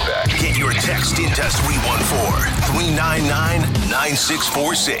it right back. Get your text into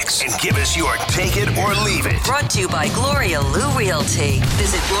 314-399-9646 and give us your Take It or Leave It. Brought to you by Gloria Lou Realty.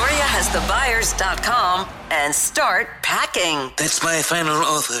 Visit GloriaHasTheBuyers.com and start packing. That's my final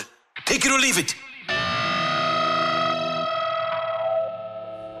offer. Take it or leave it.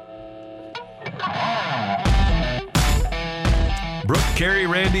 Brooke, Carrie,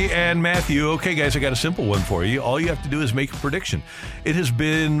 Randy, and Matthew. Okay, guys, I got a simple one for you. All you have to do is make a prediction. It has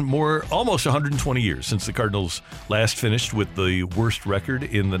been almost 120 years since the Cardinals last finished with the worst record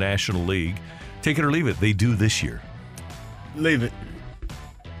in the National League. Take it or leave it. They do this year. Leave it.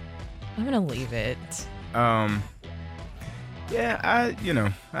 I'm going to leave it. Yeah,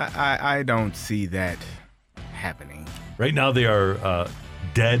 I don't see that happening. Right now they are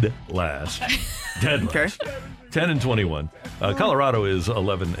dead last. Dead last. 10-21. Colorado is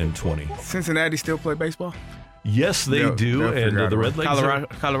 11-20. Cincinnati still play baseball? Yes, they do. And the Red Legs.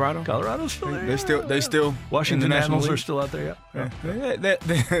 Colorado's still there. They still. Washington Nationals are still out there. Yeah.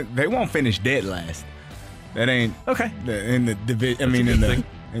 They won't finish dead last. That ain't okay. In the division.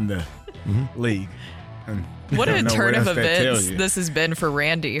 In the league. And what a turn of events this has been for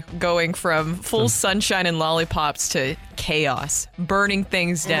Randy, going from full sunshine and lollipops to chaos, burning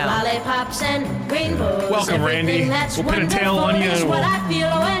things down. Lollipops and rainbows. Welcome, Randy. We'll put a tail on you and we'll be a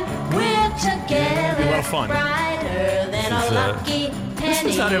lot of fun. This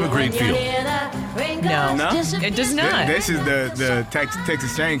does not have a great feel. No, it does not. This is the Texas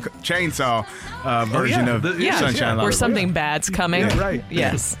Chainsaw version of Sunshine Law. Where something bad's coming. Yeah, right.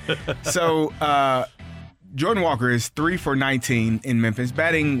 Yes. So Jordan Walker is 3 for 19 in Memphis,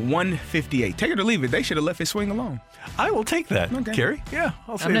 batting 158. Take it or leave it. They should have left his swing alone. I will take that, Carrie. Yeah,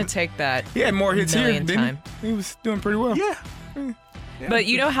 I'm going to take that. He had more hits here, didn't he? He was doing pretty well. Yeah. But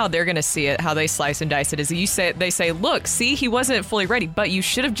you know how they're going to see it, how they slice and dice it, is they say, look, see, he wasn't fully ready, but you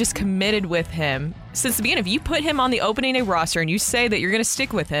should have just committed with him since the beginning. If you put him on the opening day roster and you say that you're going to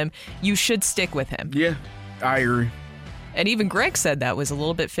stick with him, you should stick with him. Yeah, I agree. And even Greg said that was a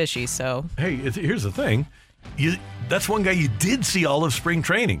little bit fishy, so. Hey, here's the thing. That's one guy you did see all of spring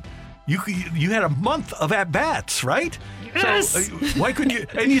training. You had a month of at-bats, right? Yes. So, why couldn't you?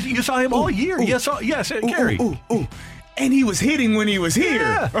 And you saw him all year. Yes, Gary. Ooh. And he was hitting when he was here.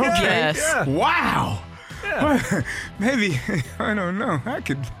 Yeah, okay. Yes. Yeah. Wow. Yeah. Well, maybe, I don't know. I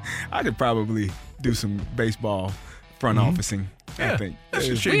could probably do some baseball front officing. Yeah. I think.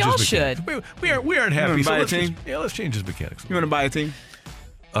 We all should. We aren't happy. You wanna buy So a team? let's change his mechanics. You want to buy a team?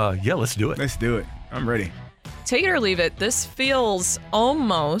 Yeah, let's do it. Let's do it. I'm ready. Take it or leave it. This feels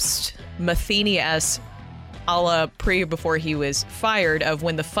almost Matheny-esque a la before he was fired, of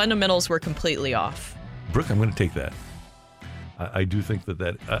when the fundamentals were completely off. Brooke, I'm going to take that. I do think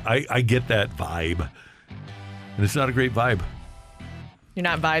that I get that vibe. And it's not a great vibe. You're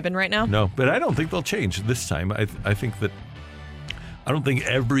not vibing right now? No, but I don't think they'll change this time. I think that I don't think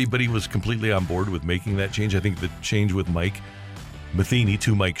everybody was completely on board with making that change. I think the change with Mike Matheny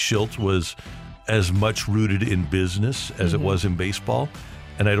to Mike Shildt was as much rooted in business as it was in baseball.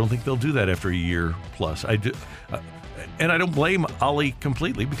 And I don't think they'll do that after a year plus. And I don't blame Ollie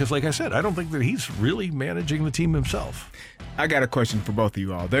completely because, like I said, I don't think that he's really managing the team himself. I got a question for both of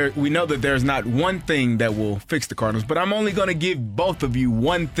you all. We know that there's not one thing that will fix the Cardinals, but I'm only going to give both of you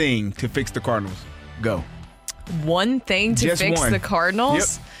one thing to fix the Cardinals. Go. One thing to Just fix one. the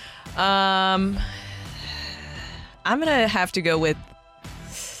Cardinals? Yep. I'm going to have to go with...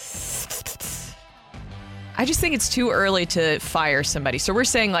 I just think it's too early to fire somebody. So we're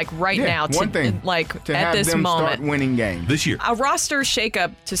saying right now, one thing, to at have this them moment, start winning games this year. A roster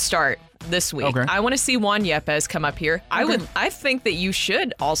shakeup to start this week. Okay. I want to see Juan Yepes come up here. I think that you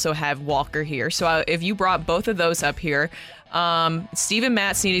should also have Walker here. So if you brought both of those up here, Steven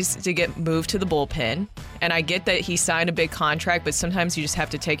Matz needs to get moved to the bullpen. And I get that he signed a big contract, but sometimes you just have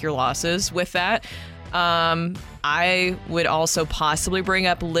to take your losses with that. I would also possibly bring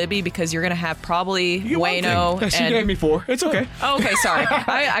up Libby because you're going to have probably Waino. She gave me 4. It's okay. Oh, okay, sorry.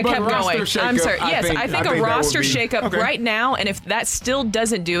 I kept going. I'm sorry. Yes, I think a roster shakeup right now, and if that still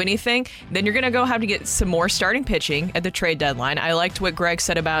doesn't do anything, then you're going to have to get some more starting pitching at the trade deadline. I liked what Greg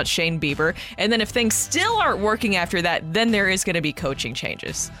said about Shane Bieber. And then if things still aren't working after that, then there is going to be coaching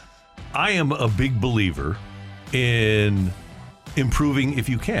changes. I am a big believer in improving if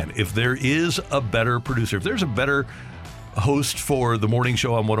you can. If there is a better producer, if there's a better host for the morning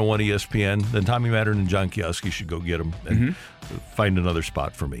show on 101 ESPN, then Tommy Mattern and John Kioski should go get him and find another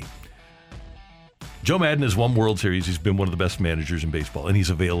spot for me. Joe Maddon has won World Series. He's been one of the best managers in baseball, and he's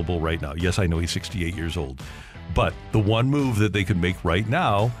available right now. Yes, I know he's 68 years old. But the one move that they could make right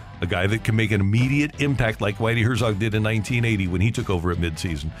now, a guy that can make an immediate impact like Whitey Herzog did in 1980 when he took over at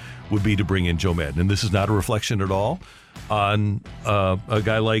midseason, would be to bring in Joe Maddon. And this is not a reflection at all on a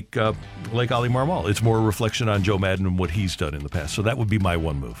guy like Ollie Marmol. It's more a reflection on Joe Maddon and what he's done in the past. So that would be my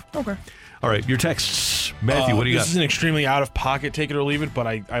one move. Okay. All right, your texts. Matthew, what do you got? This is an extremely out-of-pocket take it or leave it, but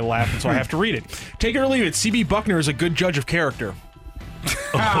I laughed, and so I have to read it. Take it or leave it. C.B. Buckner is a good judge of character.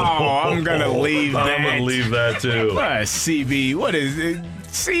 I'm going to leave that. I'm going to leave that, too. What, CB? What is it?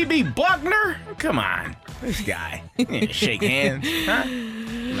 CB Buckner? Come on. This guy. Shake hands. Huh?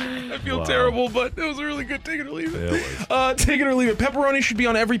 I feel terrible, but it was a really good take it or leave it. Yeah, take it or leave it. Pepperoni should be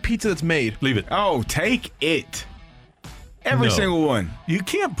on every pizza that's made. Leave it. Oh, take it. Every single one. You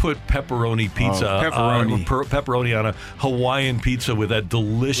can't put pepperoni pizza pepperoni on a Hawaiian pizza with that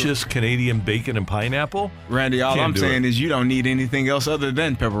delicious Canadian bacon and pineapple. Randy, all I'm saying is you don't need anything else other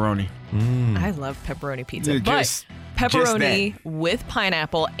than pepperoni. I love pepperoni pizza, but pepperoni with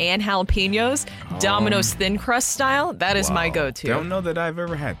pineapple and jalapenos, Domino's thin crust style, that is my go-to. Don't know that I've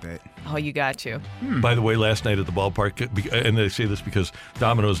ever had that. Oh, you got to. By the way, last night at the ballpark, and they say this because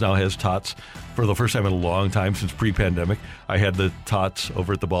Domino's now has tots for the first time in a long time since pre-pandemic. I had the tots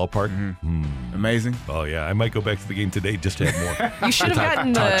over at the ballpark. Amazing. Oh, yeah. I might go back to the game today just to have more. You should have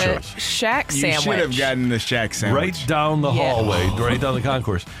gotten the Shack sandwich. You should have gotten the Shack sandwich. Right down the hallway, right down the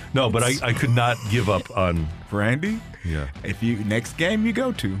concourse. No, but I could not give up on... Randy? Yeah. If you next game you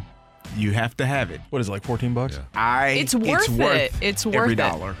go to, You have to have it. What is it, like $14? It's worth it. It's worth every it.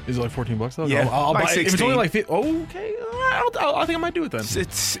 $1. Is it like $14 though? Yeah, I'll like buy it. If it's only 16. like okay, I think I might do it then.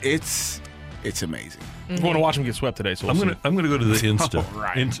 It's amazing. I want to watch him get swept today. So I'm gonna go to the Insta. All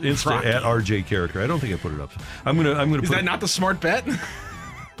right. Insta Rocky. at RJ Character. I don't think I put it up. I'm gonna. Is that not the smart bet?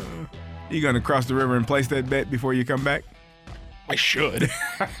 You gonna cross the river and place that bet before you come back? I should.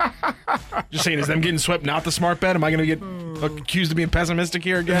 Just saying, is them getting swept not the smart bet? Am I going to get accused of being pessimistic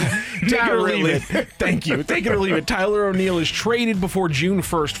here again? Take it or leave it. Thank you. Take it or leave it. Tyler O'Neill is traded before June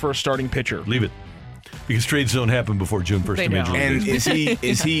 1st for a starting pitcher. Leave it. Because trades don't happen before June 1st. They in Major don't. League And Baseball.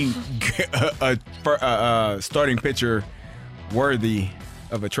 is he a starting pitcher worthy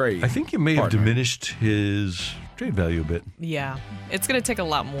of a trade? I think you may have diminished his trade value a bit. Yeah. It's going to take a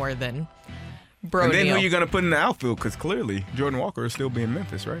lot more than And then who O'Neill. are you going to put in the outfield? Because clearly Jordan Walker is still being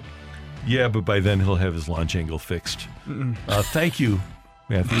Memphis, right? Yeah, but by then he'll have his launch angle fixed. Thank you,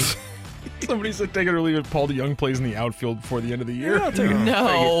 Matthew. Somebody said take it or leave it. Paul DeYoung plays in the outfield before the end of the year. Yeah, I'll take it.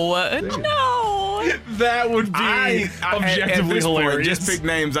 No. That would be objectively at this point, hilarious. just pick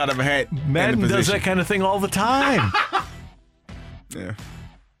names out of a hat. Madden does that kind of thing all the time. Yeah.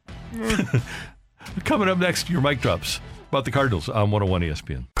 Coming up next, your mic drops about the Cardinals on 101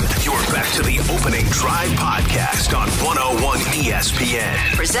 ESPN. You're back to the Opening Drive podcast on 101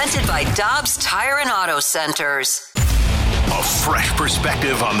 ESPN. Presented by Dobbs Tire and Auto Centers. A fresh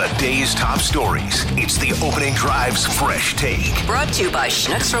perspective on the day's top stories. It's the Opening Drive's Fresh Take. Brought to you by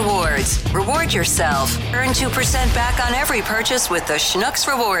Schnucks Rewards. Reward yourself. Earn 2% back on every purchase with the Schnucks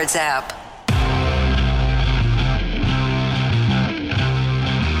Rewards app.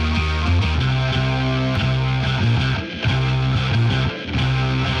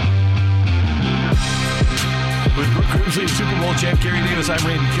 With Brooke Grimsley, Super Bowl champ Gary Davis, I'm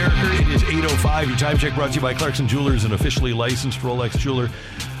Randy Carricker. It is 8:05. Your time check brought to you by Clarkson Jewelers, an officially licensed Rolex jeweler.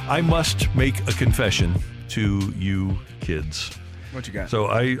 I must make a confession to you kids. What you got? So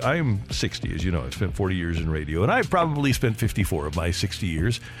I'm 60, as you know. I've spent 40 years in radio, and I've probably spent 54 of my 60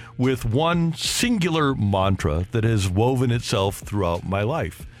 years with one singular mantra that has woven itself throughout my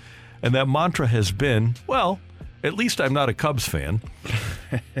life. And that mantra has been, well, at least I'm not a Cubs fan.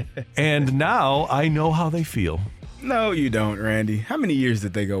 And now I know how they feel. No, you don't, Randy. How many years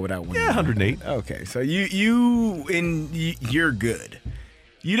did they go without winning? Yeah, 108. Okay, so you're good.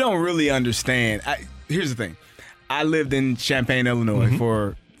 You don't really understand. Here's the thing. I lived in Champaign, Illinois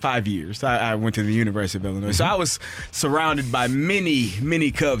for 5 years. I went to the University of Illinois. So I was surrounded by many, many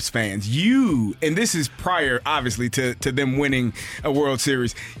Cubs fans. And this is prior, obviously, to them winning a World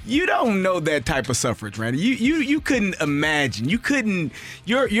Series. You don't know that type of suffrage, Randy. You couldn't imagine. You couldn't,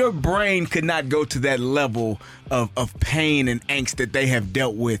 your brain could not go to that level of pain and angst that they have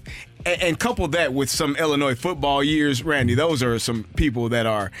dealt with. And couple that with some Illinois football years, Randy. Those are some people that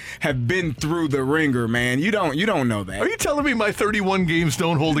have been through the ringer, man. You don't know that. Are you telling me my 31 games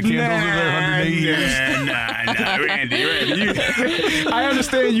don't hold a candle to their 108 years? Nah, Randy. I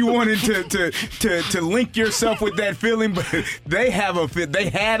understand you wanted to link yourself with that feeling, but they had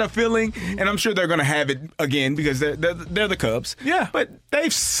a feeling, and I'm sure they're going to have it again because they're the Cubs. Yeah, but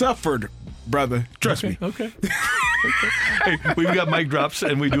they've suffered, brother. Trust me. Okay. Hey, we've got mic drops,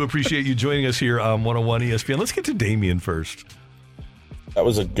 and we do appreciate you joining us here on 101 ESPN. Let's get to Damien first. That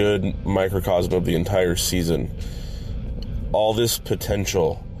was a good microcosm of the entire season. All this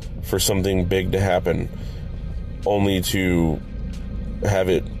potential for something big to happen, only to have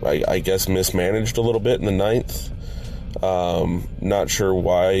it, I guess, mismanaged a little bit in the ninth. Not sure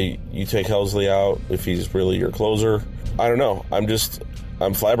why you take Helsley out if he's really your closer. I don't know. I'm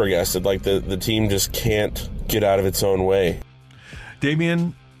flabbergasted. Like the team just can't get out of its own way.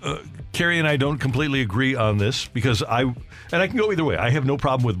 Damien, Carrie and I don't completely agree on this because I can go either way. I have no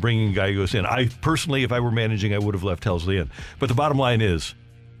problem with bringing Gallegos in. I personally, if I were managing, I would have left Helsley in. But the bottom line is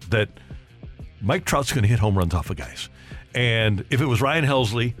that Mike Trout's going to hit home runs off of guys. And if it was Ryan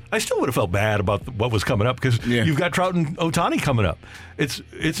Helsley, I still would have felt bad about what was coming up because you've got Trout and Ohtani coming up.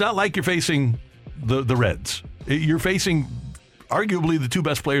 It's not like you're facing the Reds. You're facing arguably the two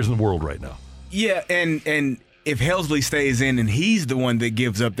best players in the world right now. Yeah, and if Helsley stays in and he's the one that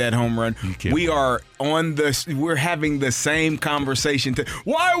gives up that home run, we're having the same conversation.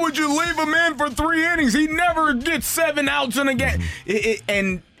 Why would you leave him in for 3 innings? He never gets 7 outs in a game.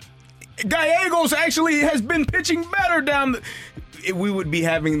 And Gallegos actually has been pitching better we would be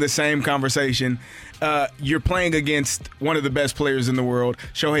having the same conversation. You're playing against one of the best players in the world.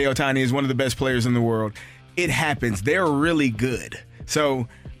 Shohei Ohtani is one of the best players in the world. It happens. They're really good. So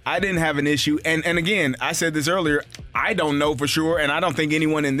I didn't have an issue. And again, I said this earlier, I don't know for sure, and I don't think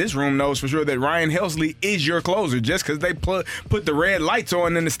anyone in this room knows for sure that Ryan Helsley is your closer. Just because they put the red lights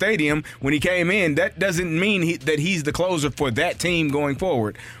on in the stadium when he came in, that doesn't mean that he's the closer for that team going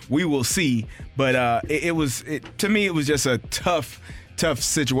forward. We will see. But to me, it was just a tough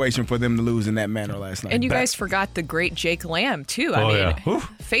situation for them to lose in that manner last night. And you guys forgot the great Jake Lamb, too.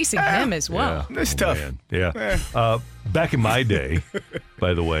 Facing him as well. Yeah. It's tough. Man. Yeah. Back in my day,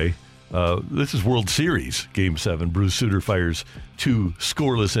 by the way, this is World Series, Game 7. Bruce Sutter fires 2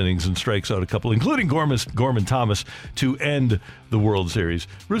 scoreless innings and strikes out a couple, including Gorman Thomas, to end the World Series.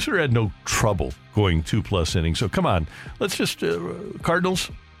 Bruce Sutter had no trouble going 2+ innings. So come on, let's just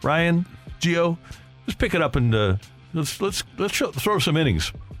Cardinals, Ryan, Gio, let's pick it up and let's throw some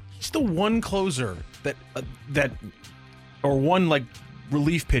innings. He's the one closer that or one like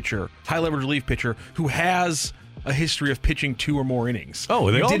relief pitcher, high leverage relief pitcher who has a history of pitching 2 or more innings. Oh,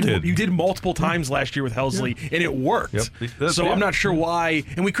 they all did. You did multiple times last year with Helsley, and it worked. Yep. So I'm not sure why,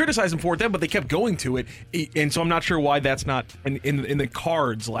 and we criticized him for it then, but they kept going to it, and so I'm not sure why that's not in the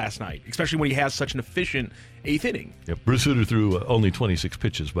cards last night, especially when he has such an efficient 8th inning. Yep. Bruce Sutter threw only 26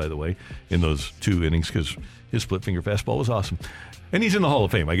 pitches, by the way, in those 2 innings because his split finger fastball was awesome. And he's in the Hall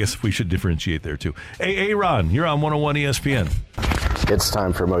of Fame. I guess we should differentiate there, too. Hey, Ron, you're on 101 ESPN. It's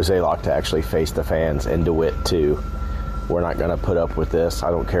time for Mosaic to actually face the fans, and DeWitt, too. We're not going to put up with this. I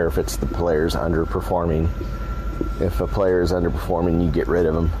don't care if it's the players underperforming. If a player is underperforming, you get rid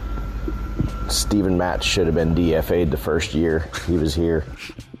of him. Steven Matz should have been DFA'd the first year he was here.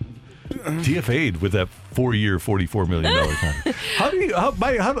 DFA'd with that 4-year, $44 million contract.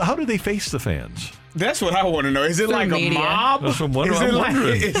 How do they face the fans? That's what I want to know. Is it like a mob? That's what I'm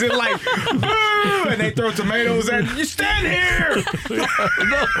wondering. Is it like, and they throw tomatoes at you? Stand here!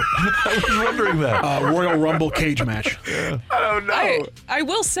 No, I was wondering that. Royal Rumble cage match. I don't know. I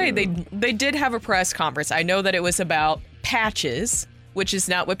will say they did have a press conference. I know that it was about patches, which is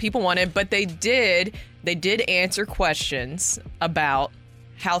not what people wanted, but they did answer questions about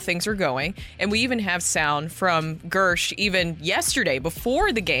how things are going. And we even have sound from Gersh even yesterday,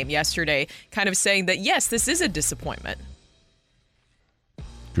 before the game yesterday, kind of saying that, yes, this is a disappointment.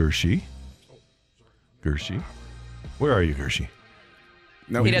 Gershie? Where are you, Gershie?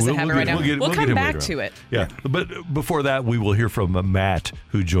 No, he doesn't have it right now. We'll come back to it. Yeah, but before that, we will hear from Matt,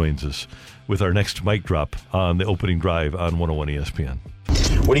 who joins us with our next mic drop on the opening drive on 101 ESPN.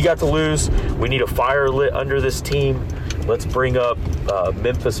 What do you got to lose? We need a fire lit under this team. Let's bring up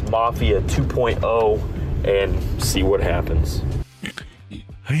Memphis Mafia 2.0 and see what happens.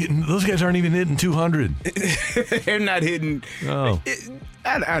 Those guys aren't even hitting 200. They're not hitting. Oh.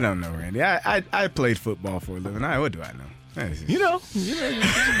 I don't know, Randy. I played football for a living. What do I know?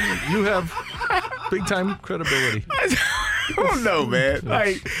 You have big time credibility. I don't know, man.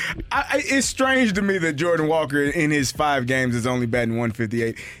 Like, it's strange to me that Jordan Walker in his 5 games is only batting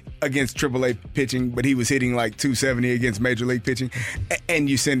 158 against AAA pitching, but he was hitting like 270 against Major League pitching, and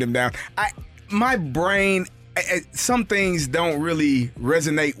you send him down. My brain, some things don't really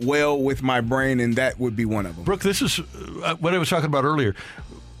resonate well with my brain, and that would be one of them. Brooke, this is what I was talking about earlier.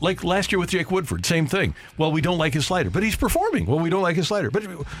 Like last year with Jake Woodford, same thing. Well, we don't like his slider, but he's performing. Well, we don't like his slider. But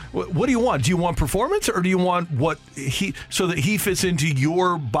what do you want? Do you want performance, or do you want so that he fits into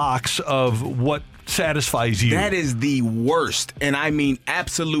your box of what satisfies you? That is the worst, and I mean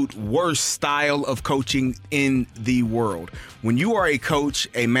absolute worst style of coaching in the world. When you are a coach,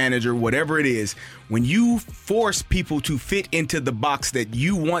 a manager, whatever it is, when you force people to fit into the box that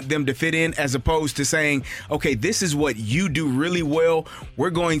you want them to fit in, as opposed to saying, okay, this is what you do really well,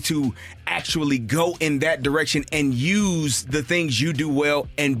 we're going to actually go in that direction and use the things you do well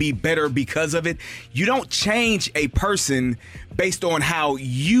and be better because of it. You don't change a person based on how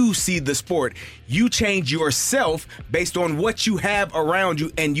you see the sport. You change yourself based on what you have around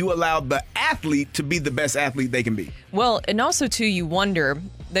you, and you allow the athlete to be the best athlete they can be. Well, and also, too, you wonder,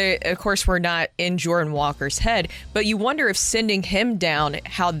 of course, we're not in Jordan Walker's head, but you wonder if sending him down,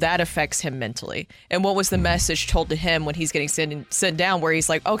 how that affects him mentally. And what was the message told to him when he's getting sent down, where he's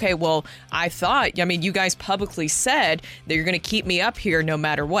like, okay, well, you guys publicly said that you're going to keep me up here no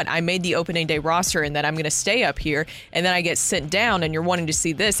matter what. I made the opening day roster and that I'm going to stay up here, and then I get sent down and you're wanting to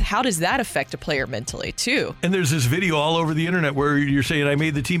see this. How does that affect a player mentally, too? And there's this video all over the internet where you're saying, I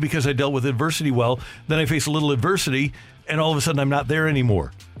made the team because I dealt with adversity well. Then I face a little adversity, and all of a sudden I'm not there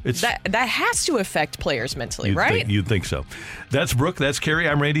anymore. That has to affect players mentally, right? You'd think so. That's Brooke. That's Carrie.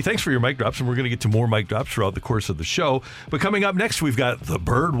 I'm Randy. Thanks for your mic drops, and we're going to get to more mic drops throughout the course of the show. But coming up next, we've got the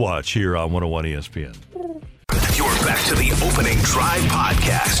Bird Watch here on 101 ESPN. You're back to the Opening Drive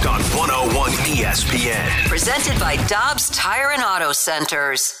podcast on 101 ESPN. Presented by Dobbs Tire and Auto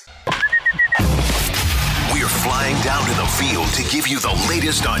Centers. We're flying down to the field to give you the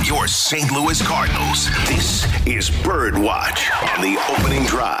latest on your St. Louis Cardinals. This is Bird Watch on the Opening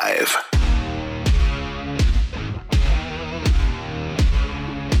Drive.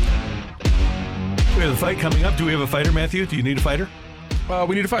 We have a fight coming up. Do we have a fighter, Matthew? Do you need a fighter?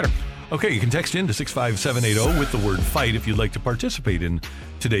 We need a fighter. Okay, you can text in to 65780 with the word fight if you'd like to participate in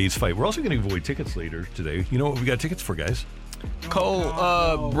today's fight. We're also going to give away tickets later today. You know what we got tickets for, guys?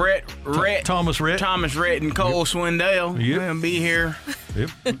 Cole, Brett, Thomas Rhett, and Cole Swindell. Yep. We'll be here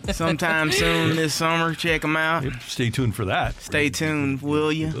sometime soon this summer. Check them out. Yep. Stay tuned for that. Stay tuned,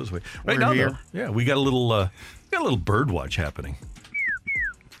 will you? Right now, though, yeah, we got a little bird watch happening.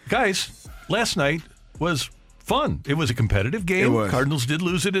 Guys, last night was fun. It was a competitive game. It was. Cardinals did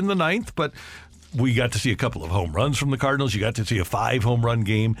lose it in the ninth, but we got to see a couple of home runs from the Cardinals. You got to see a 5-home run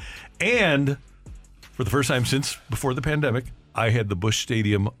game. And for the first time since before the pandemic, I had the Busch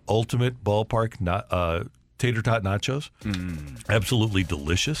Stadium Ultimate Ballpark tater tot nachos. Absolutely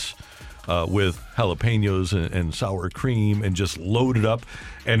delicious. With jalapenos and sour cream and just loaded up.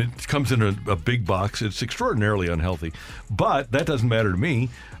 And it comes in a big box. It's extraordinarily unhealthy. But that doesn't matter to me.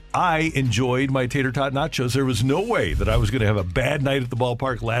 I enjoyed my tater tot nachos. There was no way that I was going to have a bad night at the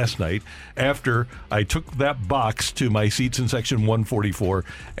ballpark last night after I took that box to my seats in section 144,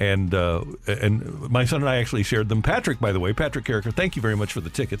 and my son and I actually shared them. Patrick, by the way, Patrick Carricker, thank you very much for the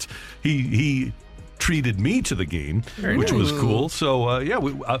tickets. He treated me to the game, which was cool. So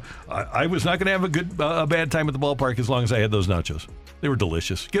I was not going to have a bad time at the ballpark as long as I had those nachos. They were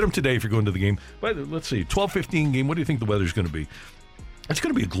delicious. Get them today if you're going to the game. But let's see, 12:15 game. What do you think the weather's going to be? It's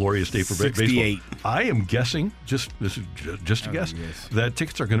going to be a glorious day for 68. baseball. I am guessing, just a guess, that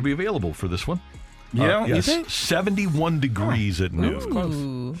tickets are going to be available for this one. Yeah, yes, you think? 71 degrees at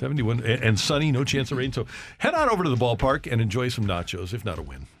noon. 71 and sunny, no chance of rain. So head on over to the ballpark and enjoy some nachos, if not a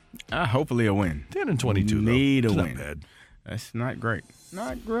win. Hopefully a win. 10-22. Need though. a It's win. Not bad. That's not great.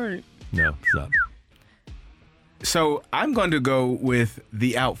 Not great. No, it's not. So I'm going to go with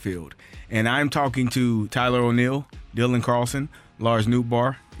the outfield, and I'm talking to Tyler O'Neill, Dylan Carlson, Lars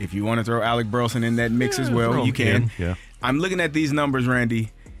Nootbaar. If you want to throw Alec Burleson in that mix as well, you can. Yeah. I'm looking at these numbers, Randy.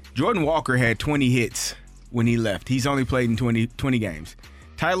 Jordan Walker had 20 hits when he left. He's only played in 20 games.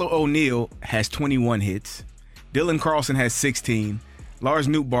 Tyler O'Neill has 21 hits. Dylan Carlson has 16. Lars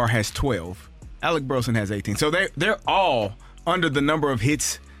Nootbaar has 12. Alec Burleson has 18. So they're all under the number of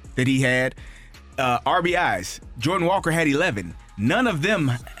hits that he had. RBIs. Jordan Walker had 11. None of them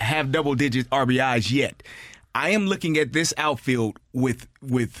have double-digit RBIs yet. I am looking at this outfield with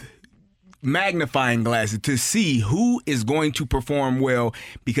magnifying glasses to see who is going to perform well,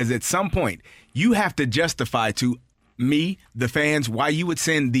 because at some point you have to justify to me, the fans, why you would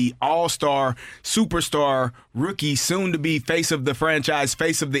send the all-star, superstar, rookie, soon-to-be face of the franchise,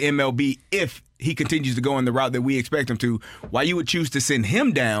 face of the MLB, if he continues to go in the route that we expect him to, why you would choose to send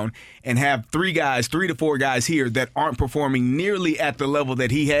him down and have 3 to 4 guys here that aren't performing nearly at the level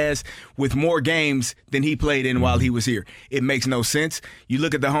that he has with more games than he played in while he was here. It makes no sense. You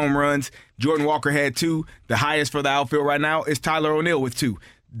look at the home runs, Jordan Walker had 2. The highest for the outfield right now is Tyler O'Neill with 2.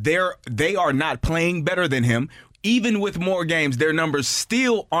 They are not playing better than him. Even with more games, their numbers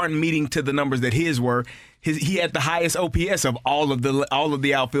still aren't meeting to the numbers that his were. He had the highest OPS of all of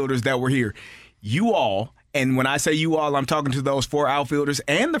the outfielders that were here. You all, and when I say you all, I'm talking to those 4 outfielders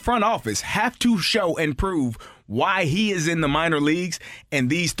and the front office, have to show and prove why he is in the minor leagues, and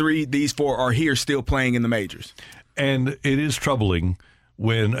these 4 are here still playing in the majors. And it is troubling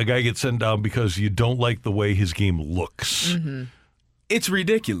when a guy gets sent down because you don't like the way his game looks. Mm-hmm. It's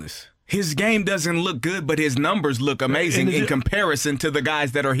ridiculous. His game doesn't look good, but his numbers look amazing in comparison to the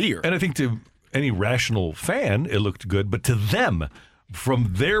guys that are here. And I think to any rational fan, it looked good, but to them,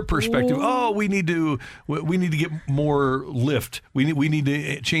 from their perspective, we need to get more lift. We need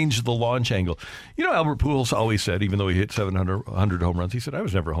to change the launch angle. You know, Albert Pujols always said, even though he hit 700 home runs, he said, I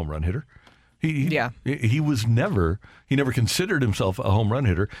was never a home run hitter. He never considered himself a home run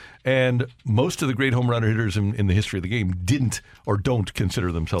hitter, and most of the great home run hitters in the history of the game didn't or don't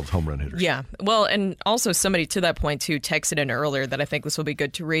consider themselves home run hitters. Yeah. Well, and also somebody to that point, too, texted in earlier that I think this will be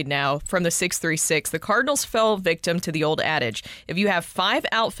good to read now from the 636. The Cardinals fell victim to the old adage. If you have 5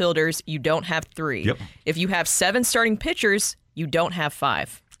 outfielders, you don't have 3. Yep. If you have 7 starting pitchers, you don't have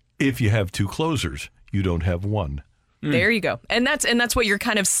 5. If you have 2 closers, you don't have 1. There you go. And that's what you're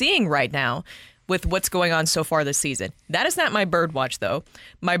kind of seeing right now with what's going on so far this season. That is not my bird watch, though.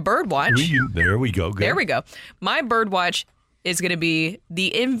 My bird watch... There we go. Good. There we go. My bird watch is going to be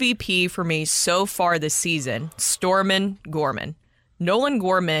the MVP for me so far this season, Stormin Gorman. Nolan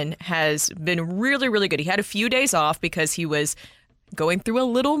Gorman has been really, really good. He had a few days off because he was going through a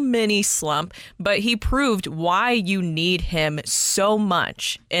little mini slump, but he proved why you need him so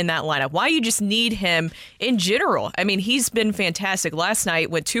much in that lineup, why you just need him in general. I mean, he's been fantastic. Last night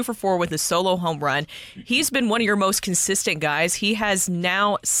went 2 for 4 with a solo home run. He's been one of your most consistent guys. He has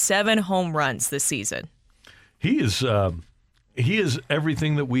now 7 home runs this season. He is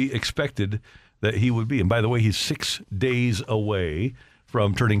everything that we expected that he would be. And by the way, he's 6 days away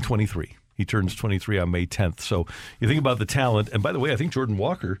from turning 23. He turns 23 on May 10th. So you think about the talent. And by the way, I think Jordan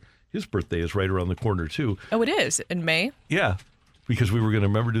Walker, his birthday is right around the corner, too. Oh, it is? In May? Yeah, because we were going to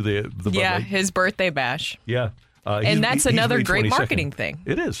remember to the Bud Light. His birthday bash. Yeah. And that's another May great 22nd. marketing thing.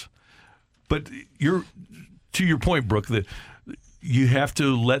 It is. But to your point, Brooke, that you have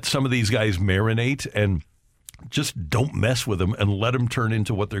to let some of these guys marinate and just don't mess with them and let them turn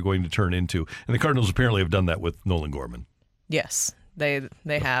into what they're going to turn into. And the Cardinals apparently have done that with Nolan Gorman. Yes, they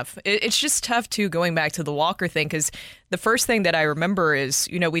have. It's just tough, too, going back to the Walker thing, because the first thing that I remember is,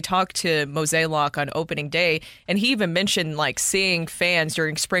 we talked to Mozeliak on opening day, and he even mentioned, seeing fans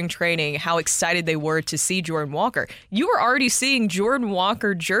during spring training, how excited they were to see Jordan Walker. You were already seeing Jordan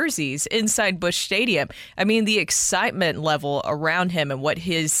Walker jerseys inside Busch Stadium. I mean, the excitement level around him and what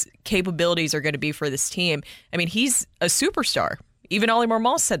his capabilities are going to be for this team. I mean, he's a superstar. Even Ollie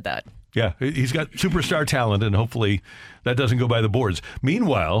Marmol said that. Yeah, he's got superstar talent, and hopefully that doesn't go by the boards.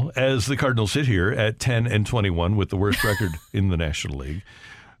 Meanwhile, as the Cardinals sit here at 10-21 with the worst record in the National League,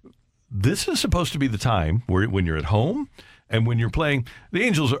 this is supposed to be the time where when you're at home and when you're playing. The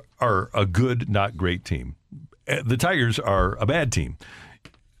Angels are a good, not great team. The Tigers are a bad team.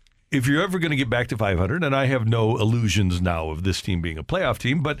 If you're ever going to get back to 500, and I have no illusions now of this team being a playoff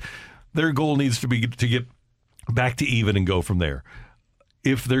team, but their goal needs to be to get back to even and go from there.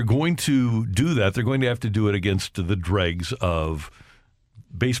 If they're going to do that, they're going to have to do it against the dregs of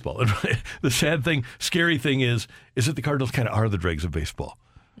baseball. And the sad thing, scary thing is that the Cardinals kind of are the dregs of baseball.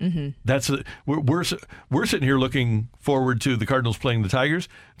 Mm-hmm. We're sitting here looking forward to the Cardinals playing the Tigers.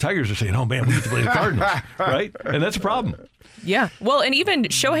 Tigers are saying, "Oh man, we get to play the Cardinals," right? And that's a problem. Yeah. Well, and even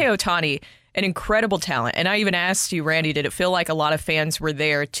Shohei Ohtani, an incredible talent. And I even asked you, Randy, did it feel like a lot of fans were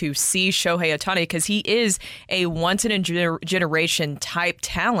there to see Shohei Ohtani? Because he is a once-in-a-generation type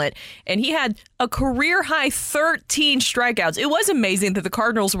talent. And he had a career-high 13 strikeouts. It was amazing that the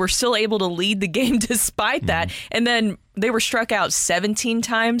Cardinals were still able to lead the game despite that. And then they were struck out 17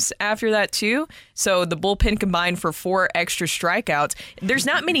 times after that, too. So the bullpen combined for 4 extra strikeouts. There's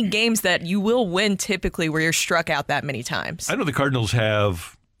not many games that you will win typically where you're struck out that many times. I know the Cardinals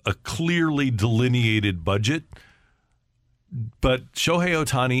have a clearly delineated budget, but Shohei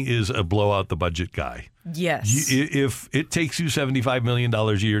Ohtani is a blow out the budget guy. Yes. If it takes you $75 million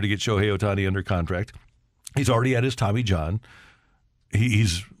a year to get Shohei Ohtani under contract, he's already at his Tommy John.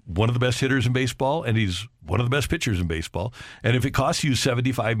 He's one of the best hitters in baseball, and he's one of the best pitchers in baseball. And if it costs you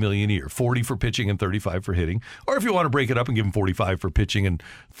 $75 million a year, 40 for pitching and 35 for hitting, or if you want to break it up and give him 45 for pitching and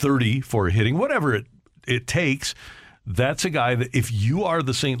 30 for hitting, whatever it takes, that's a guy that if you are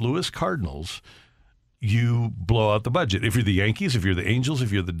the St. Louis Cardinals, you blow out the budget. If you're the Yankees, if you're the Angels,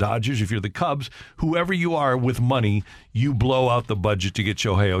 if you're the Dodgers, if you're the Cubs, whoever you are with money, you blow out the budget to get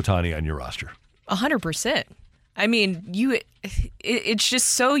Shohei Ohtani on your roster. 100%. I mean, it's just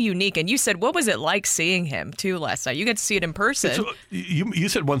so unique. And you said, what was it like seeing him, too, last night? You got to see it in person. You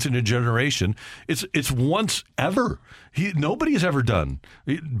said once in a generation. It's once ever. Nobody's ever done.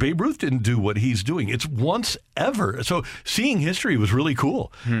 Babe Ruth didn't do what he's doing. It's once ever. So seeing history was really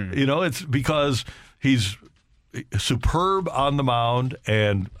cool. It's because he's superb on the mound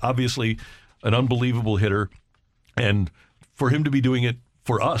and obviously an unbelievable hitter. And for him to be doing it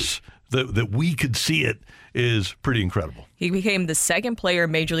for us, that we could see it, is pretty incredible. He became the second player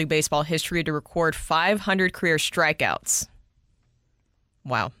in Major League Baseball history to record 500 career strikeouts.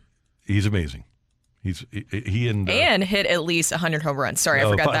 Wow. He's amazing. And hit at least 100 home runs. Sorry, I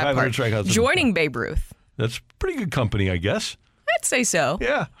forgot that part. Strikeouts. Joining Babe Ruth. That's pretty good company, I guess. I'd say so.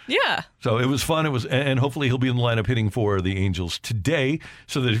 Yeah. Yeah. So it was fun. And hopefully he'll be in the lineup hitting for the Angels today,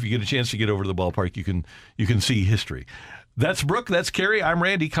 so that if you get a chance to get over to the ballpark, you can see history. That's Brooke. That's Carrie. I'm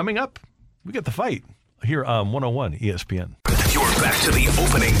Randy. Coming up, we got the fight here on 101 ESPN. You're back to the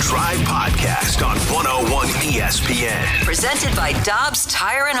Opening Drive podcast on 101 ESPN. Presented by Dobbs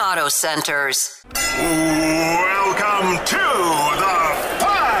Tire and Auto Centers. Welcome to the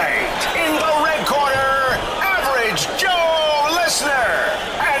fight. In the red corner, Average Joe Listener.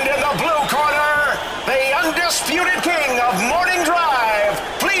 And in the blue corner, the undisputed king of Morning Drive.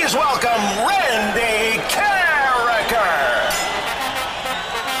 Please welcome Randy Carricker.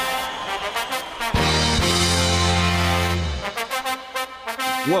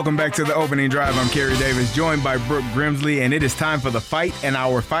 Welcome back to the opening drive. I'm Kerry Davis, joined by Brooke Grimsley, and it is time for the fight. And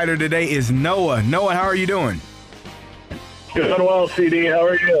our fighter today is Noah. Noah, how are you doing? Doing well, CD. How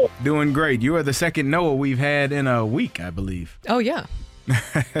are you? Doing great. You are the second Noah we've had in a week, I believe. Oh, yeah.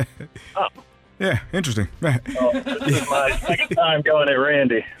 Yeah, interesting. This is my second time going at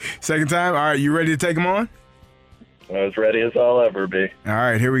Randy. Second time? All right, you ready to take him on? As ready as I'll ever be. All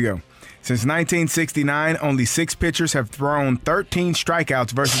right, here we go. Since 1969, only 6 pitchers have thrown 13 strikeouts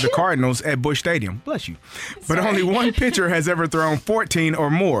versus the Cardinals at Busch Stadium. Bless you. But only 1 pitcher has ever thrown 14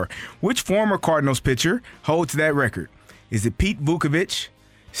 or more. Which former Cardinals pitcher holds that record? Is it Pete Vukovich,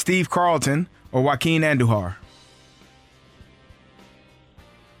 Steve Carlton, or Joaquin Andujar?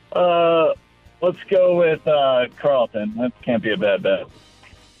 Let's go with Carlton. That can't be a bad bet.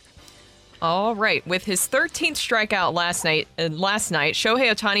 All right. With his 13th strikeout last night,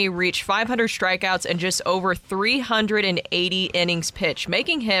 Shohei Ohtani reached 500 strikeouts and just over 380 innings pitched,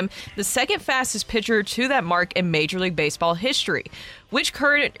 making him the second fastest pitcher to that mark in Major League Baseball history. Which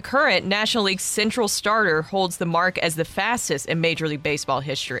current National League Central starter holds the mark as the fastest in Major League Baseball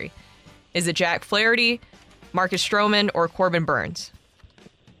history? Is it Jack Flaherty, Marcus Stroman, or Corbin Burns?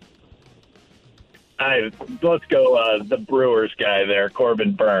 Let's go the Brewers guy there,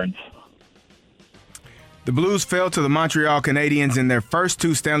 Corbin Burns. The Blues fell to the Montreal Canadiens in their first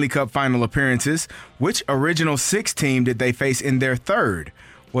 2 Stanley Cup final appearances. Which original 6 team did they face in their third?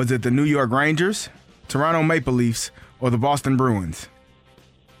 Was it the New York Rangers, Toronto Maple Leafs, or the Boston Bruins?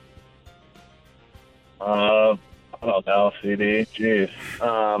 I don't know, CD. Jeez.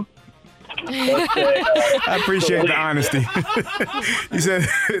 Let's say, I appreciate the honesty. You said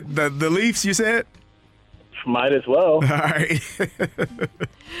the Leafs, you said? Might as well. All right.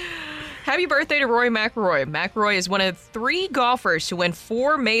 Happy birthday to Rory McIlroy. McIlroy is one of 3 golfers to win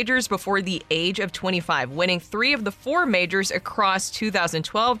 4 majors before the age of 25, winning 3 of the 4 majors across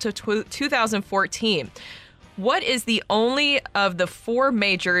 2012 to 2014. What is the only of the 4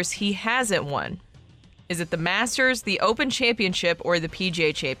 majors he hasn't won? Is it the Masters, the Open Championship, or the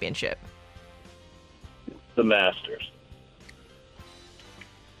PGA Championship? The Masters.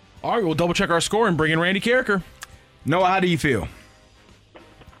 All right, we'll double check our score and bring in Randy Carricker. Noah, how do you feel?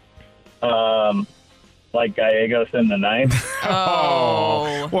 Like Gallegos in the 9th.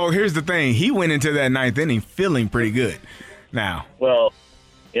 Oh. Well, here's the thing. He went into that 9th inning feeling pretty good. Now. Well,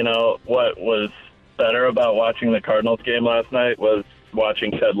 you know, what was better about watching the Cardinals game last night was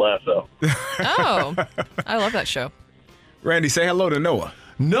watching Ted Lasso. Oh, I love that show. Randy, say hello to Noah.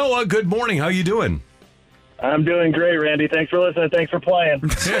 Noah, good morning. How you doing? I'm doing great, Randy. Thanks for listening. Thanks for playing.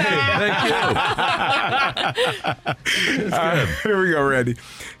 Thank you. Here we go, Randy.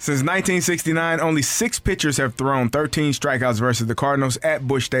 Since 1969, only 6 pitchers have thrown 13 strikeouts versus the Cardinals at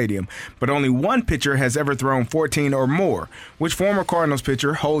Busch Stadium, but only 1 pitcher has ever thrown 14 or more. Which former Cardinals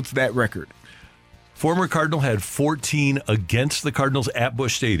pitcher holds that record? Former Cardinal had 14 against the Cardinals at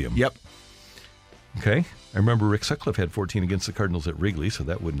Busch Stadium. Yep. Okay. I remember Rick Sutcliffe had 14 against the Cardinals at Wrigley, so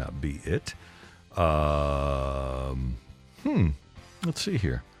that would not be it. Let's see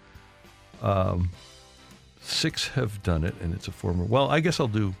here. 6 have done it, and it's a former. Well, I guess I'll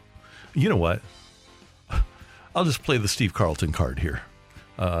do. You know what? I'll just play the Steve Carlton card here.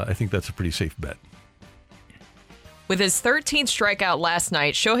 I think that's a pretty safe bet. With his 13th strikeout last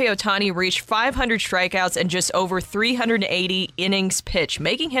night, Shohei Ohtani reached 500 strikeouts and just over 380 innings pitched,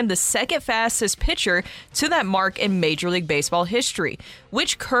 making him the second fastest pitcher to that mark in Major League Baseball history.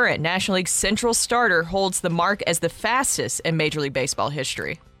 Which current National League Central starter holds the mark as the fastest in Major League Baseball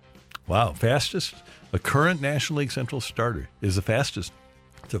history? Wow, fastest? A current National League Central starter is the fastest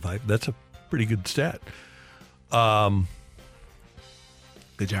to 5. That's a pretty good stat. Good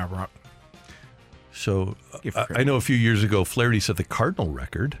job, Rock. So I know a few years ago, Flaherty set the Cardinal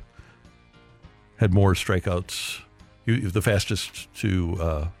record, had more strikeouts, the fastest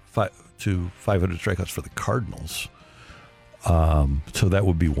to 500 strikeouts for the Cardinals. So that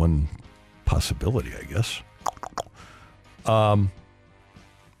would be one possibility, I guess.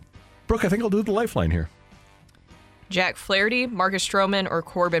 Brooke, I think I'll do the lifeline here. Jack Flaherty, Marcus Stroman, or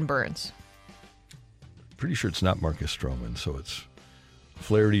Corbin Burns? Pretty sure it's not Marcus Stroman, so it's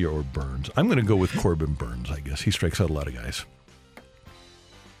Flaherty or Burns. I'm going to go with Corbin Burns, I guess. He strikes out a lot of guys.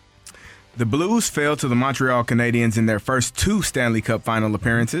 The Blues fell to the Montreal Canadiens in their first 2 Stanley Cup final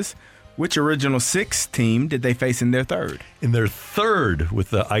appearances. Which original 6 team did they face in their third? In their third,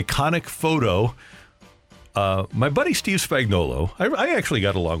 with the iconic photo My buddy Steve Spagnuolo, I actually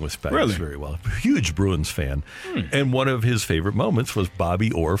got along with Spags very well. Huge Bruins fan. And one of his favorite moments was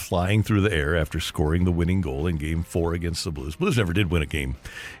Bobby Orr flying through the air after scoring the winning goal in Game 4 against the Blues. Blues never did win a game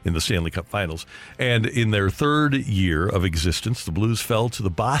in the Stanley Cup Finals. And in their third year of existence, the Blues fell to the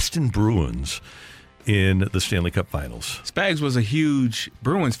Boston Bruins in the Stanley Cup Finals. Spags was a huge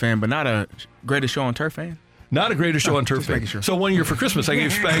Bruins fan, but not a Greatest Show on Turf fan. Not a Greatest Show on Turf fan. Sure. So one year for Christmas, I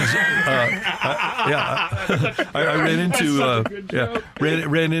gave Spags. I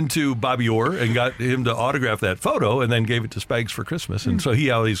ran into Bobby Orr and got him to autograph that photo, and then gave it to Spags for Christmas. And so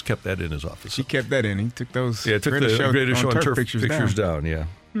he always kept that in his office. He kept that in. He took those. Yeah, took the Greatest Show on Turf pictures down. Yeah.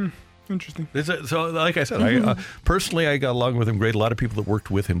 Interesting. So, like I said, I personally I got along with him great. A lot of people that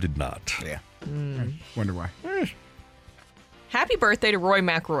worked with him did not. Yeah. Wonder why. Happy birthday to Roy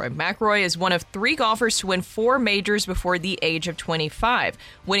McIlroy. McIlroy is one of 3 golfers to win 4 majors before the age of 25,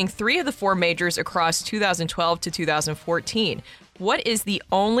 winning 3 of the 4 majors across 2012 to 2014. What is the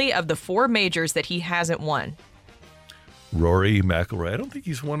only of the 4 majors that he hasn't won? Rory McIlroy. I don't think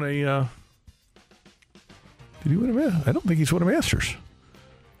he's won a... did he win a... I don't think he's won a Masters.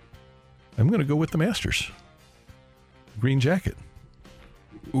 I'm going to go with the Masters. Green jacket.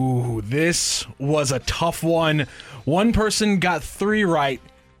 Ooh, this was a tough one. One person got 3 right,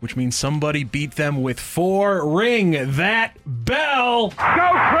 which means somebody beat them with 4. Ring that bell. Go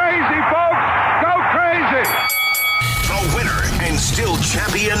crazy, folks! Go crazy! The winner and still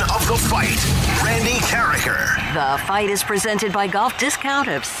champion of the fight, Randy Carricker. The Fight is presented by Golf Discount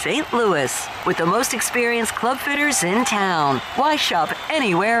of St. Louis, with the most experienced club fitters in town. Why shop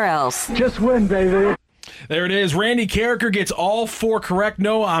anywhere else? Just win, baby. There it is. Randy Carricker gets all 4 correct.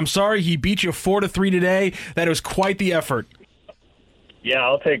 Noah, I'm sorry, he beat you 4-3 today. That was quite the effort. Yeah,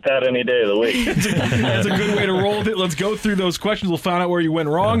 I'll take that any day of the week. That's a good way to roll with it. Let's go through those questions. We'll find out where you went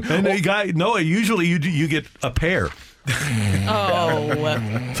wrong. And Noah, usually you get a pair.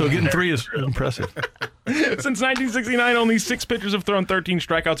 Oh. So getting 3 is impressive. Since 1969, only 6 pitchers have thrown 13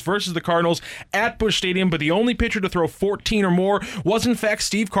 strikeouts versus the Cardinals at Busch Stadium, but the only pitcher to throw 14 or more was, in fact,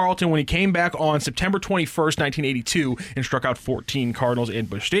 Steve Carlton when he came back on September 21st, 1982, and struck out 14 Cardinals in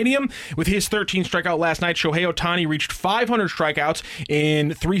Busch Stadium. With his 13 strikeout last night, Shohei Ohtani reached 500 strikeouts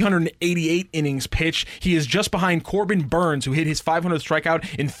in 388 innings pitched. He is just behind Corbin Burns, who hit his 500th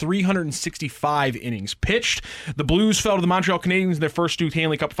strikeout in 365 innings pitched. The Blues fell to the Montreal Canadiens in their first 2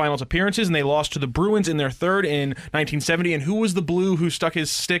 Stanley Cup Finals appearances, and they lost to the Bruins in their third in 1970. And who was the Blue who stuck his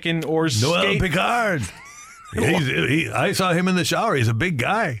stick in Orr's Noel skate? Picard. I saw him in the shower. He's a big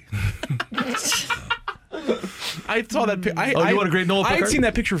guy. I saw that. You want a great Noel I Picard? had seen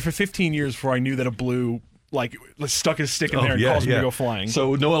that picture for 15 years before I knew that a Blue stuck his stick in there and caused him to go flying.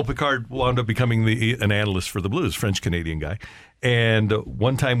 So Noel Picard wound up becoming an analyst for the Blues, French-Canadian guy. And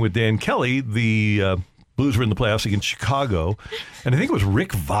one time with Dan Kelly, the Blues were in the playoffs against Chicago, and I think it was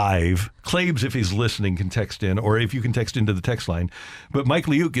Rick Vive. Claibs, if he's listening, can text in, or if you can text into the text line. But Mike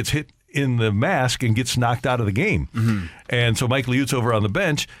Liut gets hit in the mask and gets knocked out of the game. Mm-hmm. And so Mike Liut's over on the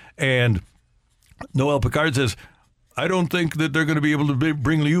bench, and Noel Picard says, I don't think that they're going to be able to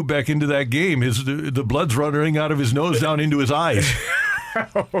bring Liut back into that game. The blood's running out of his nose down into his eyes.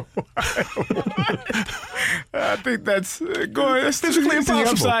 I think that's physically impossible.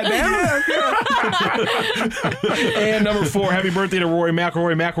 Upside down. And number 4, happy birthday to Rory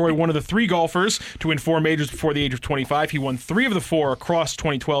McIlroy. McIlroy, one of the 3 golfers to win 4 majors before the age of 25. He won 3 of the 4 across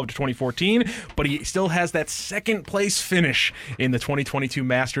 2012 to 2014, but he still has that second place finish in the 2022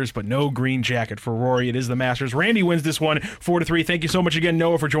 Masters, but no green jacket for Rory. It is the Masters. Randy wins this one 4-3. Thank you so much again,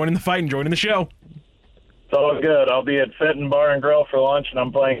 Noah, for joining the fight and joining the show. It's all good. I'll be at Fenton Bar and Grill for lunch, and I'm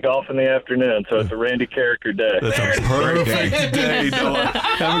playing golf in the afternoon, so it's a Randy Carricker day. That's a perfect day, Noah.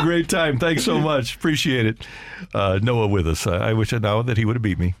 Have a great time. Thanks so much. Appreciate it. Noah with us. I wish I knew that he would have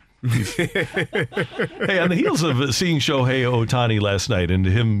beat me. Hey, on the heels of seeing Shohei Ohtani last night and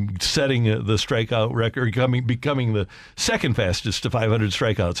him setting the strikeout record, becoming the second fastest to 500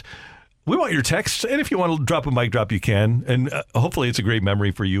 strikeouts, we want your texts, and if you want to drop a mic drop, you can. And hopefully it's a great memory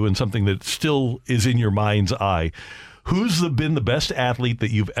for you and something that still is in your mind's eye. Who's been the best athlete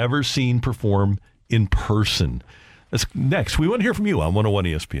that you've ever seen perform in person? That's next. We want to hear from you on 101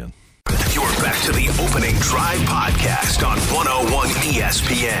 ESPN. You're back to the Opening Drive podcast on 101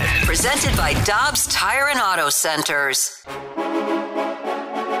 ESPN. Presented by Dobbs Tire and Auto Centers.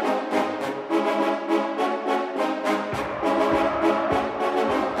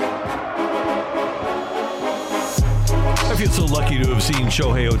 I feel so lucky to have seen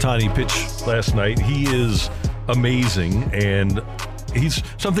Shohei Ohtani pitch last night. He is amazing, and he's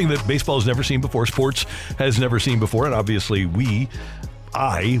something that baseball has never seen before, sports has never seen before, and obviously we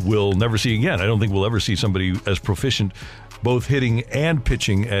I will never see again. I don't think we'll ever see somebody as proficient both hitting and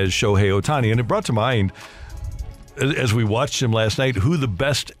pitching as Shohei Ohtani. And it brought to mind, as we watched him last night, who the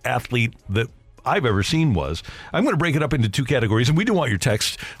best athlete that I've ever seen was. I'm going to break it up into two categories, and we do want your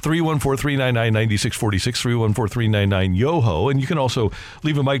text, 314-399-9646, 314-399-YOHO, and you can also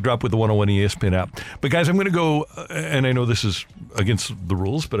leave a mic drop with the 101 ESPN app. But guys, I'm going to go, and I know this is against the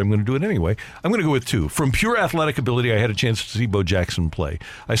rules, but I'm going to do it anyway. I'm going to go with two. From pure athletic ability, I had a chance to see Bo Jackson play.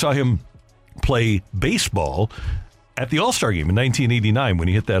 I saw him play baseball at the All-Star game in 1989 when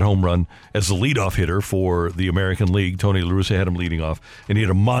he hit that home run as the leadoff hitter for the American League. Tony La Russa had him leading off, and he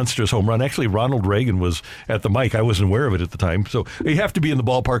had a monstrous home run. Actually, Ronald Reagan was at the mic. I wasn't aware of it at the time. So you have to be in the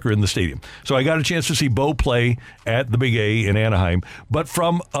ballpark or in the stadium. So I got a chance to see Bo play at the Big A in Anaheim. But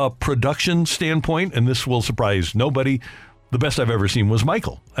from a production standpoint, and this will surprise nobody, the best I've ever seen was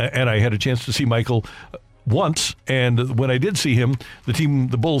Michael. And I had a chance to see Michael once, and when I did see him,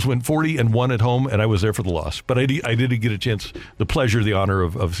 the Bulls went 40-1 at home, and I was there for the loss. But I did get a chance, the pleasure, the honor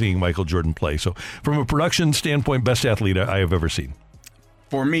of seeing Michael Jordan play. So from a production standpoint, best athlete I have ever seen.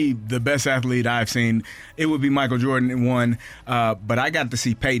 For me, the best athlete I've seen, it would be Michael Jordan in one, but I got to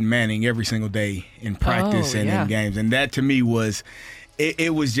see Peyton Manning every single day in practice and in games, and that to me was,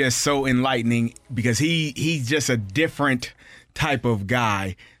 it was just so enlightening because he's just a different type of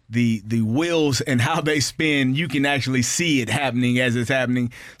guy. The wheels and how they spin, you can actually see it happening as it's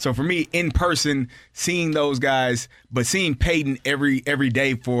happening. So for me, in person, seeing those guys, but seeing Peyton every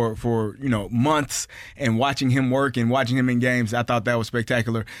day for months and watching him work and watching him in games, I thought that was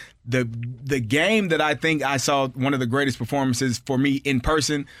spectacular. The game that I think I saw one of the greatest performances for me in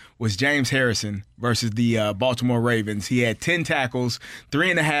person was James Harrison versus the Baltimore Ravens. He had 10 tackles,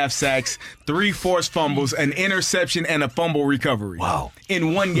 3.5 sacks, 3 forced fumbles, an interception, and a fumble recovery. Wow.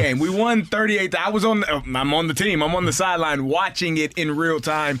 In one game. We won 38. I'm on the team. I'm on the sideline watching it in real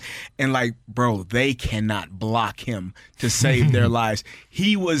time. And bro, they cannot block him to save their lives.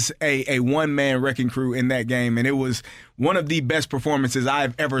 He was a one-man wrecking crew in that game, and it was one of the best performances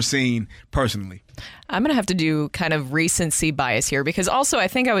I've ever seen personally. I'm going to have to do kind of recency bias here because also I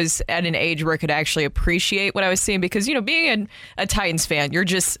think I was at an age where I could actually appreciate what I was seeing because, being a Titans fan,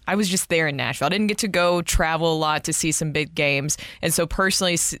 I was just there in Nashville. I didn't get to go travel a lot to see some big games. And so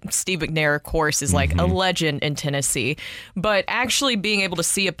personally, Steve McNair, of course, is like a legend in Tennessee. But actually being able to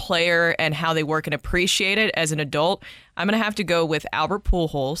see a player and how they work and appreciate it as an adult, I'm going to have to go with Albert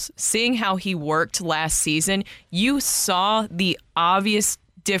Pujols. Seeing how he worked last season, you saw the obvious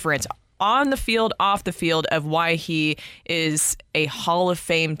difference on the field, off the field, of why he is a Hall of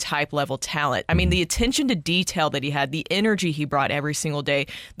Fame type level talent. I mean, the attention to detail that he had, the energy he brought every single day,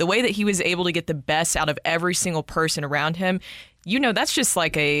 the way that he was able to get the best out of every single person around him, that's just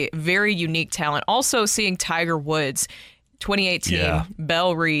like a very unique talent. Also seeing Tiger Woods, 2018,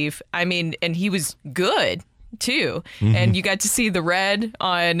 Belle Reve, and he was good too. And you got to see the red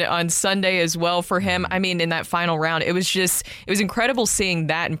on Sunday as well for him. In that final round, it was incredible seeing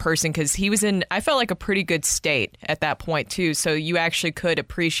that in person because he was I felt like a pretty good state at that point too. So you actually could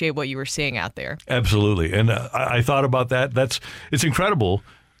appreciate what you were seeing out there. Absolutely. And I thought about that. It's incredible.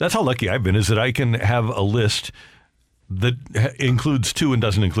 That's how lucky I've been, is that I can have a list that includes two and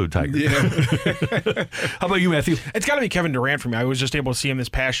doesn't include Tiger. Yeah. How about you, Matthew? It's got to be Kevin Durant for me. I was just able to see him this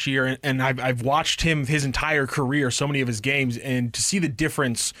past year, and I've watched him his entire career, so many of his games, and to see the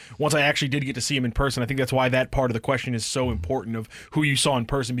difference once I actually did get to see him in person, I think that's why that part of the question is so important of who you saw in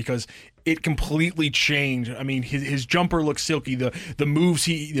person, because it completely changed. His jumper looks silky. The moves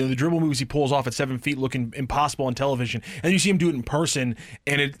the dribble moves he pulls off at 7 feet looking impossible on television, and you see him do it in person,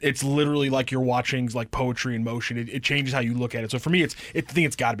 and it's literally like you're watching like poetry in motion. It changes how you look at it. So for me, I think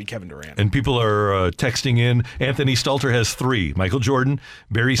it's got to be Kevin Durant. And people are texting in. Anthony Stelter has 3: Michael Jordan,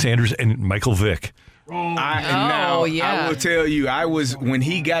 Barry Sanders, and Michael Vick. I will tell you, when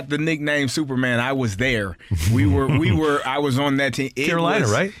he got the nickname Superman, I was there. I was on that team. Carolina,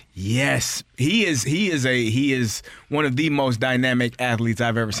 right? Yes. He is one of the most dynamic athletes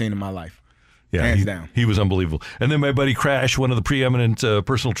I've ever seen in my life. Yeah, hands down. He was unbelievable. And then my buddy Crash, one of the preeminent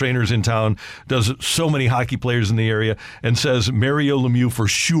personal trainers in town, does so many hockey players in the area, and says Mario Lemieux for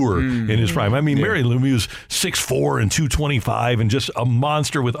sure in his prime. Mario Lemieux's 6'4" and 225 and just a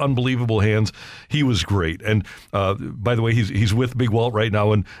monster with unbelievable hands. He was great. And by the way, he's with Big Walt right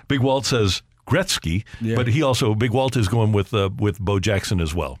now, and Big Walt says Gretzky, but Big Walt is going with Bo Jackson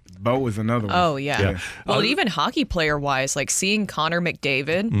as well. Bo was another one. Oh, yeah. Well, even hockey player-wise, like seeing Connor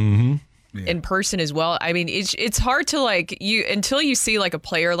McDavid, in person as well. I mean, it's hard to until you see like a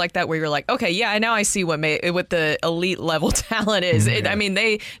player like that where you're like, okay, yeah, now I see what the elite level talent is. I mean,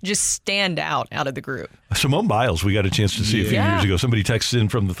 they just stand out of the group. Simone Biles, we got a chance to see a few years ago. Somebody texted in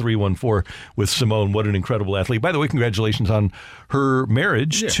from the 314 with Simone. What an incredible athlete. By the way, congratulations on her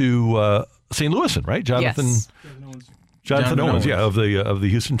marriage to St. Louisan, right? Jonathan Owens, of the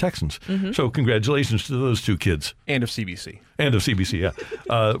Houston Texans. Mm-hmm. So congratulations to those two kids. And of CBC.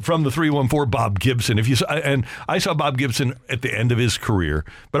 From the 314, Bob Gibson. I saw Bob Gibson at the end of his career,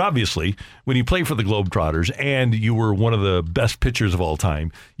 but obviously when you play for the Globetrotters and you were one of the best pitchers of all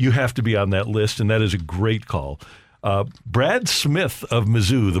time, you have to be on that list, and that is a great call. Brad Smith of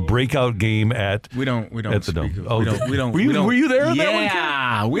Mizzou, the breakout game at we don't at the Dome. Were you there on that one?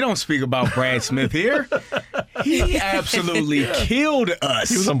 Yeah, we don't speak about Brad Smith here. He absolutely killed us.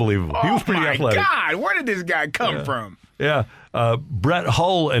 He was unbelievable. He was pretty athletic. God, where did this guy come from? Yeah, Brett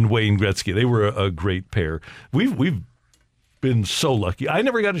Hull and Wayne Gretzky. They were a great pair. We've been so lucky. I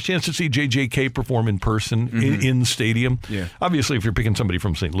never got a chance to see JJK perform in person in the stadium. Yeah. Obviously, if you're picking somebody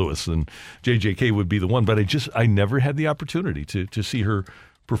from St. Louis, then JJK would be the one. But I never had the opportunity to see her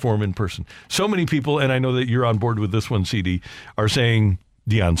perform in person. So many people, and I know that you're on board with this one, CD, are saying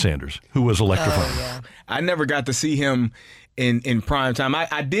Deion Sanders, who was electrifying. Yeah. I never got to see him in prime time.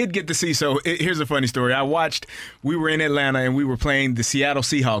 I did get to see, here's a funny story. We were in Atlanta and we were playing the Seattle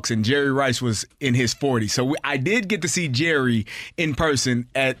Seahawks, and Jerry Rice was in his 40s. So I did get to see Jerry in person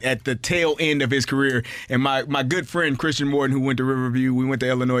at the tail end of his career. And my good friend Christian Morton, who went to Riverview, we went to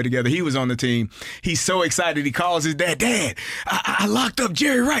Illinois together, he was on the team. He's so excited. He calls his dad, I locked up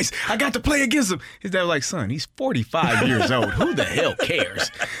Jerry Rice. I got to play against him. His dad was like, son, he's 45 years old. Who the hell cares?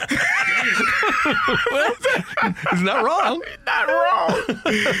 He's not wrong. Not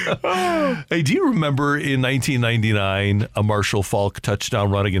wrong. Hey, do you remember in 1999 a Marshall Faulk touchdown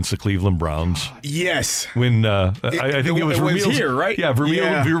run against the Cleveland Browns? Yes. When I think it was Vermeil here, right? Yeah,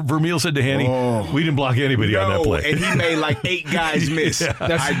 Vermeil said to Hanny, "We didn't block anybody on that play." And he made like 8 guys miss.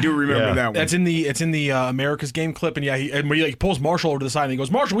 I do remember that one. It's in the America's Game clip, and he pulls Marshall over to the side and he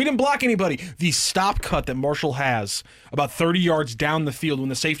goes, "Marshall, we didn't block anybody." The stop cut that Marshall has about 30 yards down the field when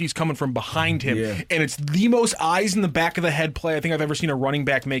the safety's coming from behind him, and it's the most eyes in the back of the head play I think I've ever seen a running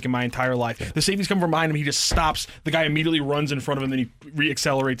back make in my entire life. The safety's coming from behind him, he just stops. The guy immediately runs in front of him, then he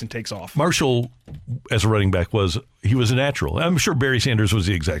re-accelerates and takes off. Marshall, as a running back, was a natural. I'm sure Barry Sanders was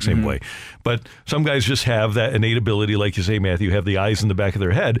the exact same way. But some guys just have that innate ability, like you say, Matthew, have the eyes in the back of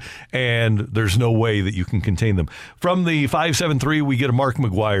their head, and there's no way that you can contain them. From the 5.73, we get a Mark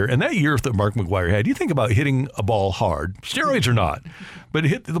McGwire. And that year that Mark McGwire had, you think about hitting a ball hard, steroids or not, but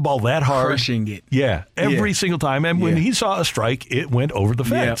hit the ball that hard. Crushing it. Yeah, every single time. And when he saw a strike, it went over the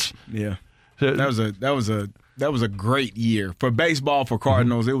fence. Yeah. So, that was a great year for baseball, for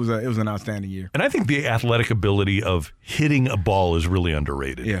Cardinals. It was an outstanding year. And I think the athletic ability of hitting a ball is really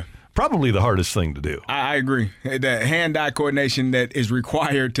underrated. Yeah. Probably the hardest thing to do. I agree. The hand-eye coordination that is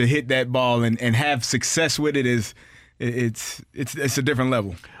required to hit that ball and have success with it it's a different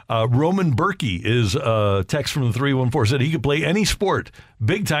level. Roman Berkey is a text from the 314, said he could play any sport.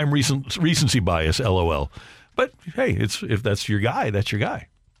 Big time recency bias, LOL. But hey, if that's your guy, that's your guy.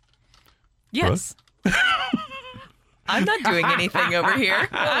 Yes. I'm not doing anything over here.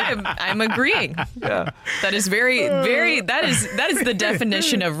 I'm agreeing. Yeah. That is very, very. That is the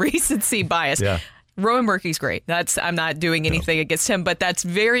definition of recency bias. Yeah. Rowan Berkey's great. I'm not doing anything against him, but that's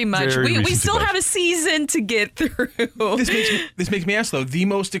very much. We still have a season to get through. This makes me ask though. The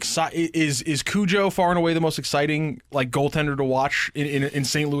most is Cujo far and away the most exciting goaltender to watch in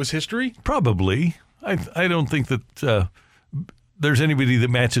St. Louis history? Probably. I don't think that there's anybody that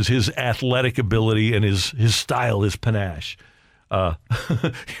matches his athletic ability and his style, his panache.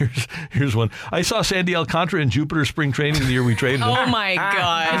 Here's one. I saw Sandy Alcantara in Jupiter spring training the year we traded him. Oh my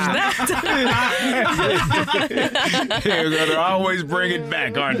gosh! They're gonna always bring it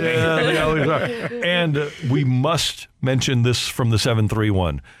back, aren't they? Yeah, they always are. And we must mention this from the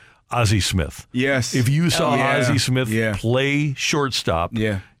 731. Ozzie Smith. Yes. If you saw Ozzie Smith play shortstop,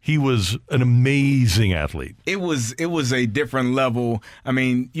 he was an amazing athlete. It was a different level. I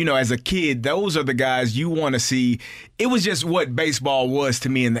mean, as a kid, those are the guys you want to see. It was just what baseball was to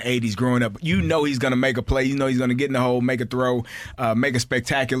me in the 80s growing up. He's going to make a play. He's going to get in the hole, make a throw, make a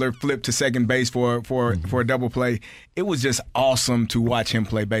spectacular flip to second base for a double play. It was just awesome to watch him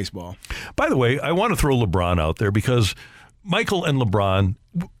play baseball. By the way, I want to throw LeBron out there because Michael and LeBron,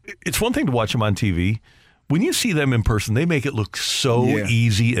 it's one thing to watch them on TV. When you see them in person, they make it look so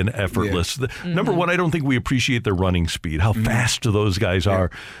easy and effortless. Number one, I don't think we appreciate their running speed, how fast those guys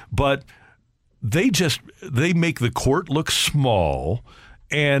are. But they make the court look small,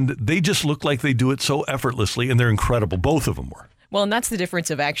 And they just look like they do it so effortlessly, and they're incredible. Both of them were. Well, and that's the difference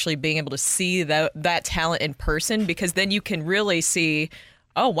of actually being able to see that talent in person, because then you can really see,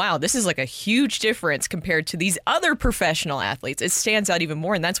 oh, wow, this is like a huge difference compared to these other professional athletes. It stands out even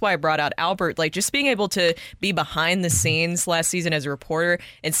more. And that's why I brought out Albert, like just being able to be behind the scenes last season as a reporter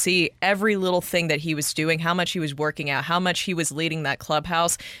and see every little thing that he was doing, how much he was working out, how much he was leading that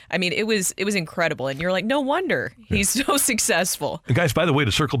clubhouse. I mean, it was incredible. And you're like, no wonder he's so successful. And guys, by the way,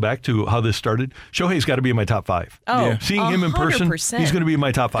 to circle back to how this started, Shohei's got to be in my top 5. Oh, yeah. Seeing him in person, 100%. he's going to be in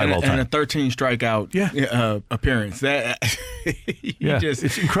my top 5 all time. And a 13 strikeout appearance. That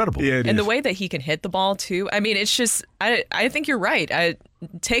it's incredible. Yeah, and the way that he can hit the ball too. I mean, it's just I think you're right. I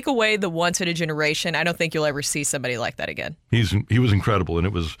take away the once in a generation. I don't think you'll ever see somebody like that again. He was incredible, and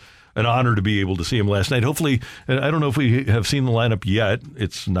it was an honor to be able to see him last night. Hopefully, and I don't know if we have seen the lineup yet.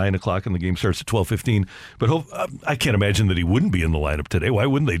 It's 9:00 and the game starts at 12:15. But I can't imagine that he wouldn't be in the lineup today. Why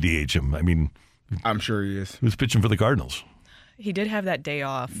wouldn't they DH him? I mean, I'm sure he is. Who's pitching for the Cardinals? He did have that day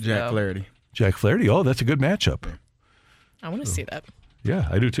off. Jack Flaherty. Jack Flaherty. Oh, that's a good matchup. I want to see that. Yeah,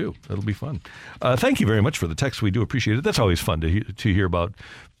 I do too. That'll be fun. Thank you very much for the text. We do appreciate it. That's always fun to hear about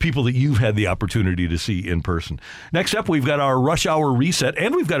people that you've had the opportunity to see in person. Next up, we've got our rush hour reset,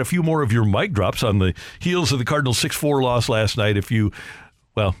 and we've got a few more of your mic drops on the heels of the Cardinals' 6-4 loss last night. It was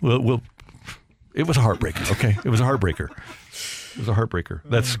a heartbreaker, okay? It was a heartbreaker. It was a heartbreaker.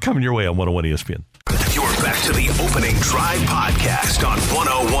 That's coming your way on 101 ESPN. You're back to the Opening Drive podcast on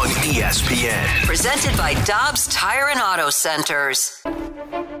 101 ESPN. Presented by Dobbs Tire and Auto Centers.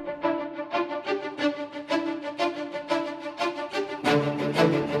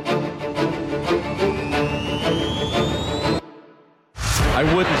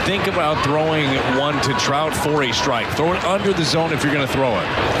 I wouldn't think about throwing one to Trout for a strike. Throw it under the zone if you're going to throw it.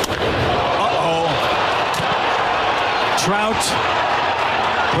 Uh-oh. Trout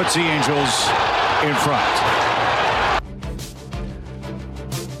puts the Angels in front.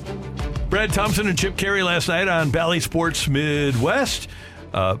 Brad Thompson and Chip Carey last night on Bally Sports Midwest.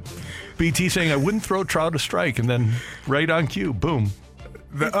 BT saying I wouldn't throw Trout a strike, and then right on cue, boom.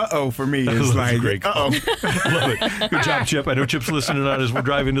 The for me is like great. Love it. Good job, Chip. I know Chip's listening on as we're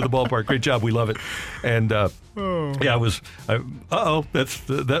driving to the ballpark. Great job. We love it. And That's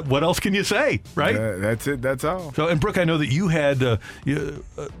that. What else can you say, right? That's it. That's all. So, and Brooke, I know that you had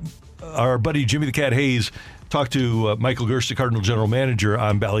our buddy Jimmy the Cat Hayes talked to Michael Gersh, the Cardinal general manager,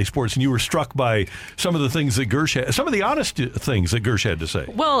 on Bally Sports, and you were struck by some of the things that Gersh had, some of the honest things that Gersh had to say.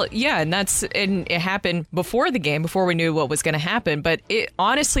 Well, yeah, and it happened before the game, before we knew what was going to happen, but it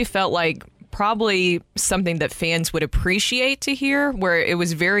honestly felt like probably something that fans would appreciate to hear, where it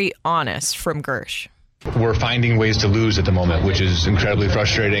was very honest from Gersh. We're finding ways to lose at the moment, which is incredibly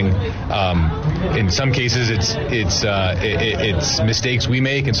frustrating. In some cases, it's mistakes we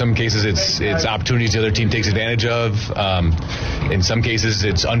make. In some cases, it's opportunities the other team takes advantage of. In some cases,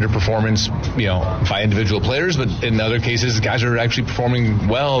 it's underperformance, by individual players. But in other cases, guys are actually performing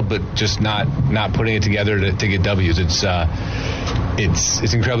well, but just not putting it together to get W's.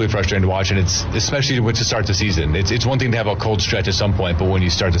 It's incredibly frustrating to watch, and it's especially to start the season. It's one thing to have a cold stretch at some point, but when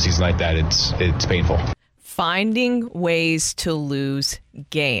you start the season like that, it's painful. Finding ways to lose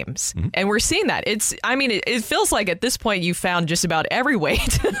games. Mm-hmm. And we're seeing that. It feels like at this point you found just about every way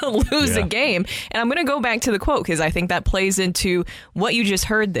to lose a game. And I'm going to go back to the quote because I think that plays into what you just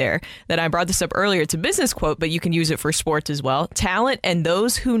heard there, that I brought this up earlier. It's a business quote, but you can use it for sports as well. Talent and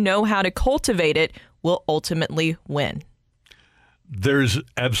those who know how to cultivate it will ultimately win. There's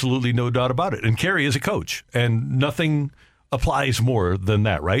absolutely no doubt about it. And Carey is a coach, and nothing applies more than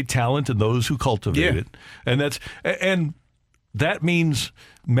that, right? Talent and those who cultivate it. And that means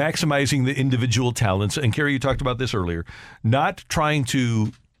maximizing the individual talents. And Carey, you talked about this earlier, not trying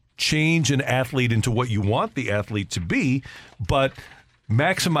to change an athlete into what you want the athlete to be, but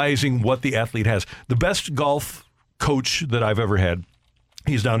maximizing what the athlete has. The best golf coach that I've ever had,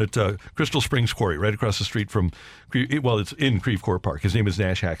 he's down at Crystal Springs Quarry, right across the street from, it's in Creve Coeur Park. His name is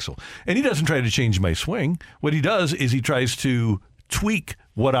Nash Haxel. And he doesn't try to change my swing. What he does is he tries to tweak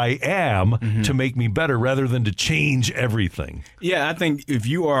what I am to make me better rather than to change everything. Yeah, I think if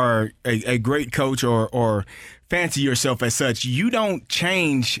you are a great coach or fancy yourself as such, you don't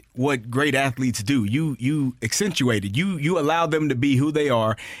change what great athletes do. You accentuate it. You allow them to be who they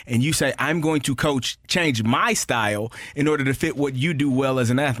are, and you say, I'm going to change my style in order to fit what you do well as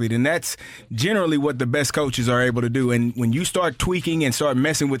an athlete. And that's generally what the best coaches are able to do. And when you start tweaking and start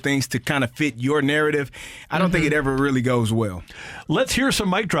messing with things to kind of fit your narrative, I don't think it ever really goes well. Let's hear some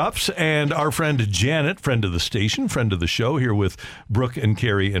mic drops. And our friend Janet, friend of the station, friend of the show, here with Brooke and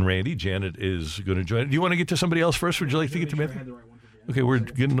Carey and Randy. Janet is going to join. Do you want to get to somebody else first? Would you like to get to Matthew? Okay, we're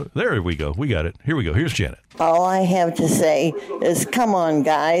getting there. We go. We got it. Here we go. Here's Janet. All I have to say is, come on,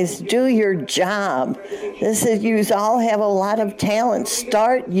 guys, do your job. You all have a lot of talent.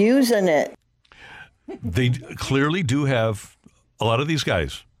 Start using it. They clearly do have a lot of these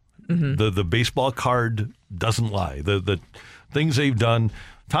guys. Mm-hmm. The baseball card doesn't lie. The things they've done.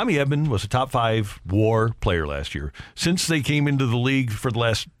 Tommy Edman was a top 5 WAR player last year. Since they came into the league for the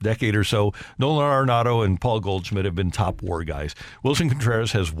last decade or so, Nolan Arenado and Paul Goldschmidt have been top WAR guys. Wilson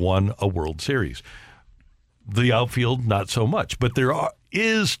Contreras has won a World Series. The outfield, not so much. But there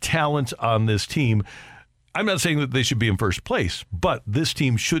is talent on this team. I'm not saying that they should be in first place, but this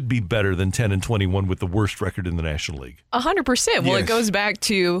team should be better than 10-21 with the worst record in the National League. 100%. Well, It goes back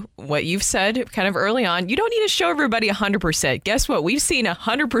to what you've said kind of early on. You don't need to show everybody 100%. Guess what? We've seen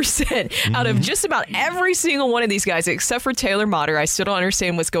 100% out of just about every single one of these guys, except for Taylor Motter. I still don't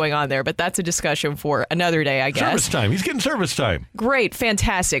understand what's going on there, but that's a discussion for another day, I guess. Service time. He's getting service time. Great.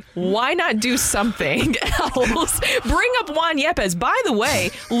 Fantastic. Why not do something else? Bring up Juan Yepes. By the way,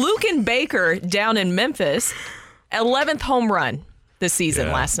 Luken Baker down in Memphis, 11th home run this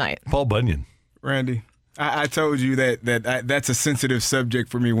season last night. Paul Bunyan. Randy, I told you that's a sensitive subject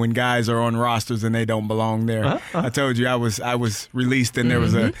for me when guys are on rosters and they don't belong there. I told you I was released and there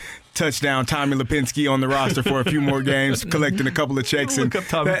was a touchdown Tommy Lipinski on the roster for a few more games, collecting a couple of checks. Look up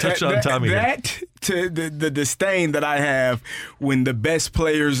Tommy, touchdown Tommy. That to the disdain that I have when the best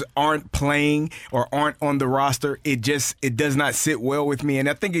players aren't playing or aren't on the roster, it does not sit well with me, and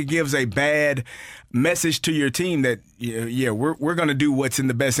I think it gives a bad message to your team that we're going to do what's in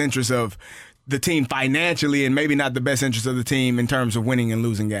the best interest of the team financially, and maybe not the best interest of the team in terms of winning and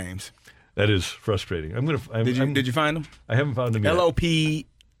losing games. That is frustrating. Did you find him? I haven't found him yet. LOPEI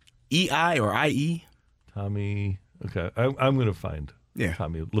or IE? Tommy. Okay, I'm going to find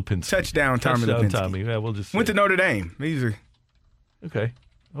Tommy Lipinski. Touchdown Lipinski. Tommy. Yeah, we'll just went to Notre Dame. Okay.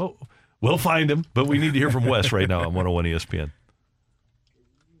 Oh, we'll find him, but we need to hear from Wes right now on 101 ESPN.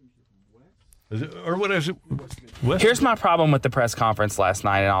 Here's my problem with the press conference last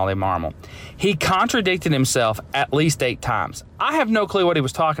night and Ollie Marmol. He contradicted himself at least 8 times. I have no clue what he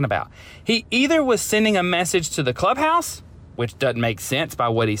was talking about. He either was sending a message to the clubhouse, which doesn't make sense by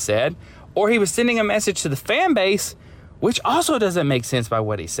what he said, or he was sending a message to the fan base, which also doesn't make sense by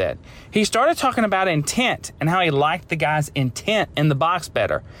what he said. He started talking about intent and how he liked the guy's intent in the box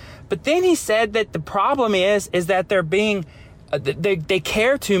better. But then he said that the problem is that they're being they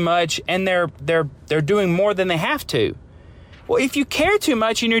care too much and they're doing more than they have to. Well, if you care too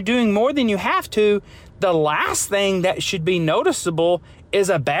much and you're doing more than you have to, the last thing that should be noticeable is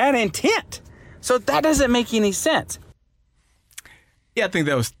a bad intent. So that doesn't make any sense. Yeah, I think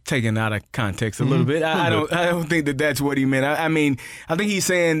that was taken out of context a little bit. I don't think that's what he meant. I mean, I think he's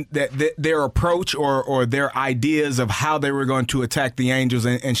saying that their approach or their ideas of how they were going to attack the Angels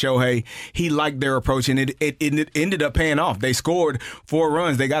and Shohei, he liked their approach, and it ended up paying off. They scored 4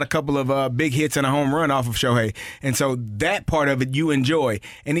 runs. They got a couple of big hits and a home run off of Shohei. And so that part of it you enjoy.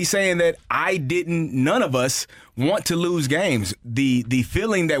 And he's saying that none of us want to lose games. The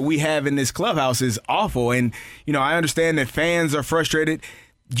feeling that we have in this clubhouse is awful. And, I understand that fans are frustrated.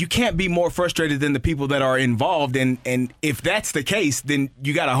 You can't be more frustrated than the people that are involved. And if that's the case, then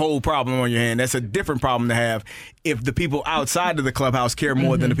you got a whole problem on your hand. That's a different problem to have if the people outside of the clubhouse care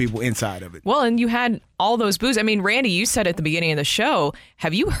more than the people inside of it. Well, and you had all those boos. I mean, Randy, you said at the beginning of the show,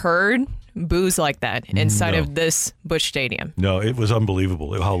 have you heard boos like that inside of this Busch Stadium? No, it was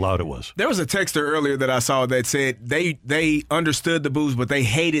unbelievable how loud it was. There was a texter earlier that I saw that said they understood the boos, but they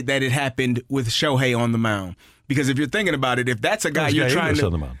hated that it happened with Shohei on the mound. Because if you're thinking about it, if that's a guy you're trying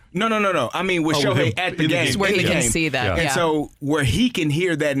to... No. I mean, with Shohei at the game. Where he can see that. And so where he can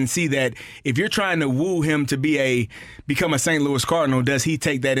hear that and see that, if you're trying to woo him to become a St. Louis Cardinal, does he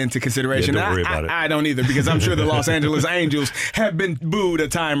take that into consideration? Yeah, don't worry about it. I don't either, because I'm sure the Los Angeles Angels have been booed a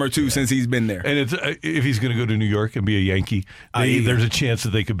time or two since he's been there. And if he's going to go to New York and be a Yankee, there's a chance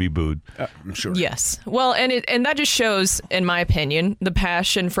that they could be booed. I'm sure. Yes. Well, and that just shows, in my opinion, the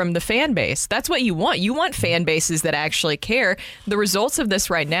passion from the fan base. That's what you want. You want fan bases that actually care. The results of this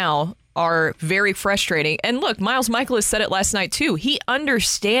right now are very frustrating. And look, Miles Michaelis said it last night too. He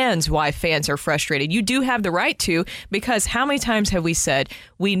understands why fans are frustrated. You do have the right to, because how many times have we said,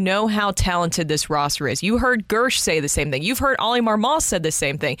 we know how talented this roster is. You heard Gersh say the same thing. You've heard Ollie Marmol said the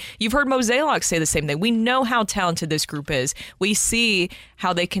same thing. You've heard Mozeliak say the same thing. We know how talented this group is. We see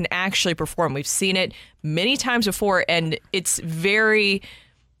how they can actually perform. We've seen it many times before, and it's very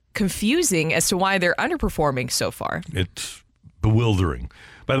confusing as to why they're underperforming so far. It's bewildering.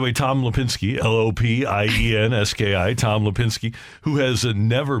 By the way, Tom Lipinski, Lopinski, Tom Lipinski, who has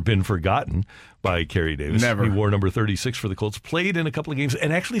never been forgotten by Kerry Davis. Never. He wore number 36 for the Colts, played in a couple of games,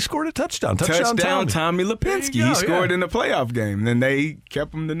 and actually scored a touchdown. Touchdown Tommy Lipinski. He scored in the playoff game. Then they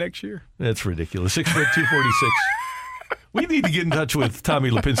kept him the next year. That's ridiculous. 6 foot 246. We need to get in touch with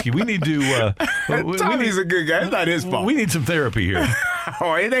Tommy Lipinski. We need to. Tommy's a good guy. It's not his fault. We need some therapy here.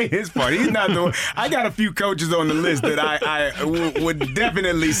 Oh, it ain't his fault. He's not the one. I got a few coaches on the list that I would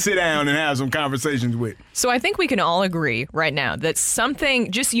definitely sit down and have some conversations with. So I think we can all agree right now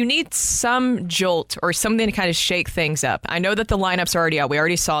that you need some jolt or something to kind of shake things up. I know that the lineup's already out. We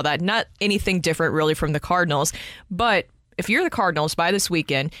already saw that. Not anything different really from the Cardinals, but if you're the Cardinals by this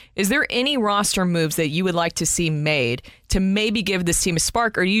weekend, is there any roster moves that you would like to see made to maybe give this team a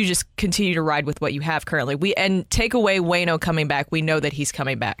spark, or do you just continue to ride with what you have currently? And take away Waino coming back. We know that he's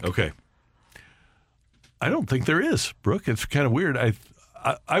coming back. Okay. I don't think there is, Brooke. It's kind of weird.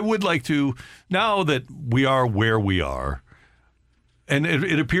 I would like to, now that we are where we are, and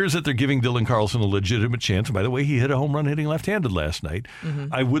it appears that they're giving Dylan Carlson a legitimate chance. And by the way, he hit a home run hitting left-handed last night.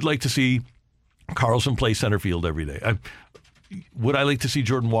 Mm-hmm. I would like to see Carlson play center field every day. Would I like to see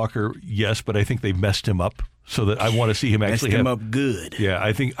Jordan Walker? Yes, but I think they've messed him up so that I want to see him actually messed him up good. Yeah,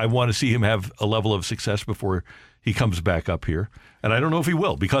 I think I want to see him have a level of success before he comes back up here. And I don't know if he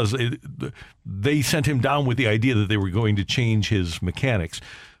will, because they sent him down with the idea that they were going to change his mechanics.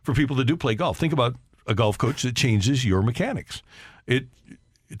 For people that do play golf, think about a golf coach that changes your mechanics. It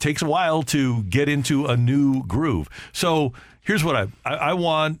takes a while to get into a new groove. So here's what I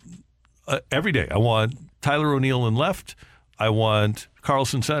want every day. I want Tyler O'Neill in left. I want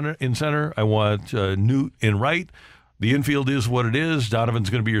Carlson in center. I want Newt in right. The infield is what it is. Donovan's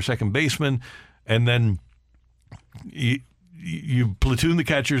going to be your second baseman. And then you platoon the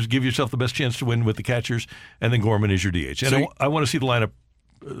catchers, give yourself the best chance to win with the catchers, and then Gorman is your DH. And I want to see the lineup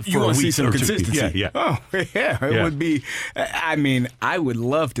for you want to see some consistency. Yeah. Oh, yeah. It would be, I mean, I would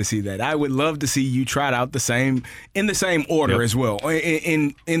love to see that. I would love to see you trot out in the same order as well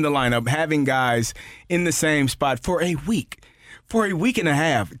in the lineup, having guys in the same spot for a week. For a week and a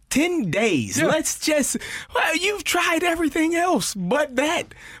half, 10 days. Yeah. You've tried everything else but that.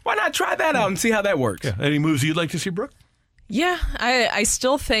 Why not try that out and see how that works? Yeah. Any moves you'd like to see, Brooke? Yeah, I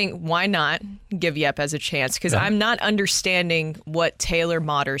still think why not give Yepez a chance, because I'm not understanding what Taylor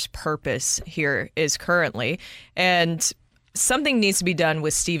Motter's purpose here is currently. And something needs to be done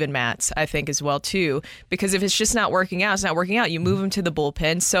with Steven Matz, I think, as well, too, because if it's just not working out, it's not working out. You move him to the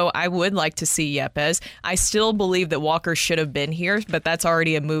bullpen. So I would like to see Yepez. I still believe that Walker should have been here, but that's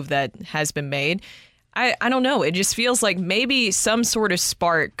already a move that has been made. I don't know. It just feels like maybe some sort of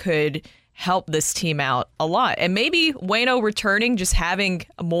spark could help this team out a lot. And maybe Waino returning, just having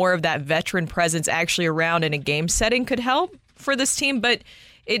more of that veteran presence actually around in a game setting could help for this team. But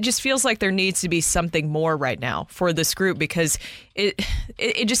it just feels like there needs to be something more right now for this group, because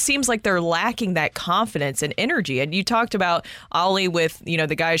it just seems like they're lacking that confidence and energy. And you talked about Ollie with,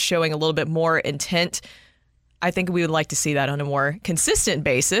 the guys showing a little bit more intent. I think we would like to see that on a more consistent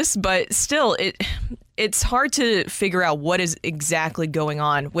basis, but still it's hard to figure out what is exactly going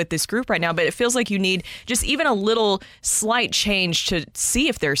on with this group right now. But it feels like you need just even a little slight change to see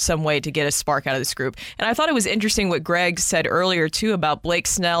if there's some way to get a spark out of this group. And I thought it was interesting what Greg said earlier, too, about Blake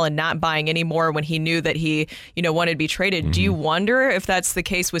Snell and not buying any more when he knew that he, wanted to be traded. Mm-hmm. Do you wonder if that's the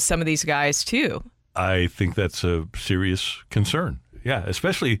case with some of these guys, too? I think that's a serious concern. Yeah,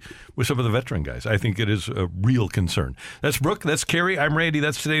 especially with some of the veteran guys. I think it is a real concern. That's Brooke. That's Kerry. I'm Randy.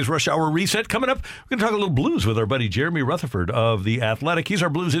 That's today's Rush Hour Reset. Coming up, we're going to talk a little blues with our buddy Jeremy Rutherford of The Athletic. He's our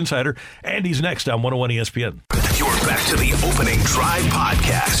blues insider, and he's next on 101 ESPN. You're back to the Opening Drive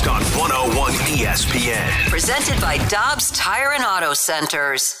podcast on 101 ESPN. Presented by Dobbs Tire and Auto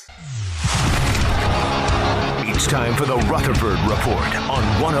Centers. It's time for the Rutherford Report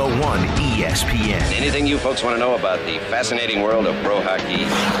on 101 ESPN. Anything you folks want to know about the fascinating world of pro hockey,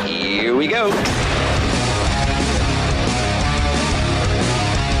 here we go.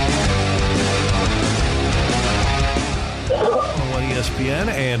 On ESPN,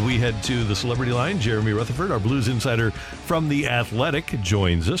 and we head to the celebrity line. Jeremy Rutherford, our blues insider from The Athletic,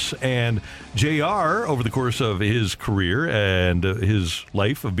 joins us. And JR, over the course of his career and his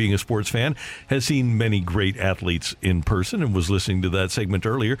life of being a sports fan, has seen many great athletes in person and was listening to that segment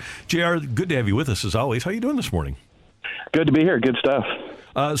earlier. JR, good to have you with us as always. How are you doing this morning? Good to be here. Good stuff.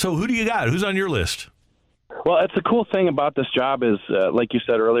 So who do you got? Who's on your list? Well, it's the cool thing about this job is, like you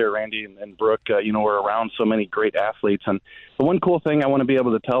said earlier, Randy and Brooke, we're around so many great athletes. And the one cool thing I want to be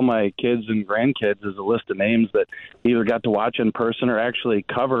able to tell my kids and grandkids is a list of names that either got to watch in person or actually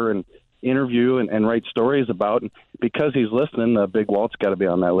cover and interview and write stories about. And because he's listening, Big Walt's got to be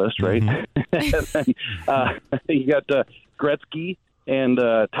on that list, right? And then, you got Gretzky and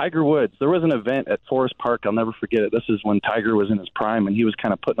Tiger Woods. There was an event at Forest Park. I'll never forget it. This is when Tiger was in his prime, and he was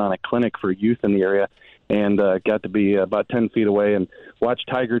kind of putting on a clinic for youth in the area, and got to be about 10 feet away and watch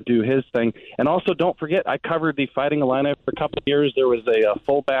Tiger do his thing. And also, don't forget, I covered the Fighting Illini for a couple of years. There was a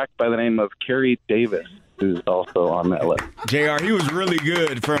fullback by the name of Kerry Davis, who's also on that list. JR, he was really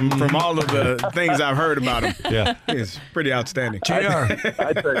good from all of the things I've heard about him. Yeah. He's pretty outstanding. JR,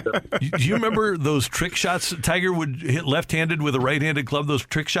 do you remember those trick shots Tiger would hit left-handed with a right-handed club, those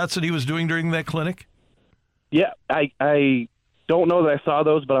trick shots that he was doing during that clinic? Yeah, I don't know that I saw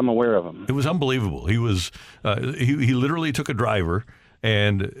those, but I'm aware of them. It was unbelievable. He was he literally took a driver,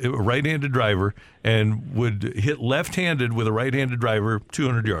 and a right-handed driver, and would hit left-handed with a right-handed driver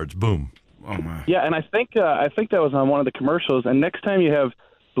 200 yards. Boom. Oh my! Yeah, and I think that was on one of the commercials. And next time you have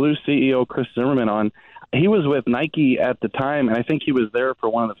Blues CEO Chris Zimmerman on, he was with Nike at the time, and I think he was there for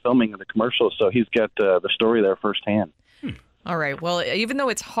one of the filming of the commercials. So he's got the story there firsthand. All right. Well, even though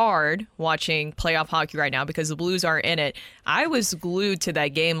it's hard watching playoff hockey right now because the Blues aren't in it, I was glued to that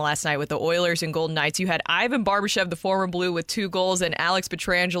game last night with the Oilers and Golden Knights. You had Ivan Barbashev, the former Blue, with 2 goals, and Alex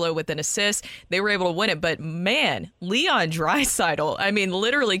Pietrangelo with an assist. They were able to win it. But, man, Leon Draisaitl, I mean,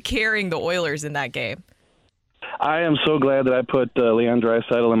 literally carrying the Oilers in that game. I am so glad that I put Leon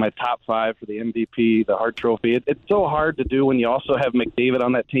Draisaitl in my top 5 for the MVP, the Hart Trophy. It's so hard to do when you also have McDavid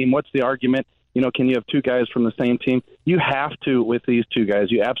on that team. What's the argument? You know, can you have 2 guys from the same team? You have to with these 2 guys.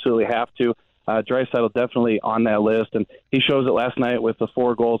 You absolutely have to. Draisaitl definitely on that list, and he shows it last night with the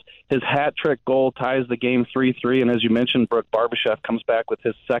 4 goals. His hat trick goal ties the game 3-3, and as you mentioned, Brooke Barbashev comes back with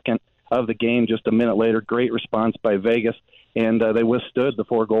his second of the game just a minute later. Great response by Vegas, and they withstood the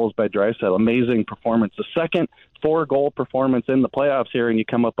 4 goals by Draisaitl. Amazing performance. The second 4-goal performance in the playoffs here, and you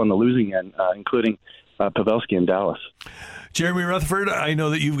come up on the losing end, including Pavelski in Dallas. Jeremy Rutherford, I know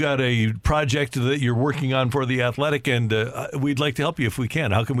that you've got a project that you're working on for The Athletic, and we'd like to help you if we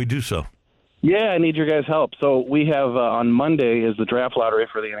can. How can we do so? Yeah, I need your guys' help. So we have on Monday is the draft lottery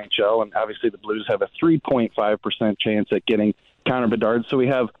for the NHL, and obviously the Blues have a 3.5% chance at getting Connor Bedard. So we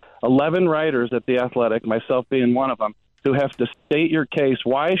have 11 writers at The Athletic, myself being one of them, who have to state your case.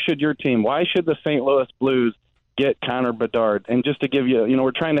 Why should your team, why should the St. Louis Blues get Connor Bedard? And just to give you,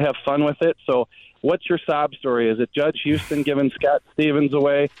 we're trying to have fun with it. So what's your sob story? Is it Judge Houston giving Scott Stevens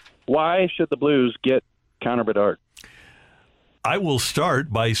away? Why should the Blues get Connor Bedard? I will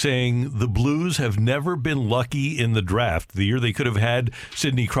start by saying the Blues have never been lucky in the draft. The year they could have had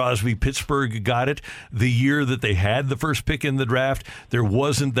Sidney Crosby, Pittsburgh got it. The year that they had the first pick in the draft, there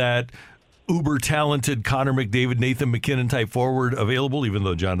wasn't that uber-talented Connor McDavid, Nathan McKinnon type forward available, even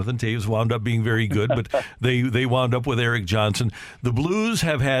though Jonathan Toews wound up being very good, but they wound up with Eric Johnson. The Blues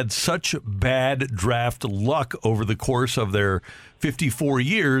have had such bad draft luck over the course of their 54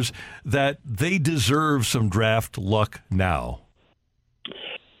 years that they deserve some draft luck now.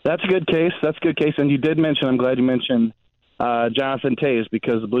 That's a good case. And you did mention, I'm glad you mentioned Jonathan Toews,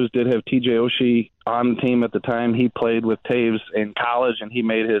 because the Blues did have TJ Oshie on the team at the time. He played with Toews in college, and he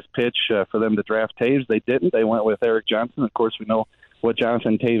made his pitch for them to draft Toews. They didn't. They went with Eric Johnson. Of course, we know what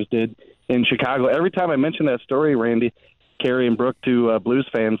Jonathan Toews did in Chicago. Every time I mention that story, Randy, Carrie, and Brooke, to Blues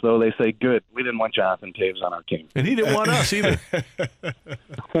fans, though, they say, good, we didn't want Jonathan Toews on our team. And he didn't want us either.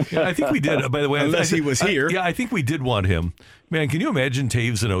 I think we did, by the way. Unless he was here. Yeah, I think we did want him. Man, can you imagine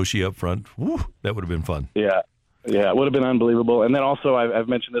Toews and Oshie up front? Woo, that would have been fun. Yeah, it would have been unbelievable. And then also, I've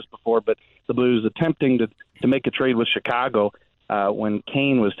mentioned this before, but the Blues attempting to make a trade with Chicago when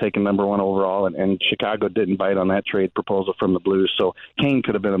Kane was taken number 1 overall, and Chicago didn't bite on that trade proposal from the Blues. So Kane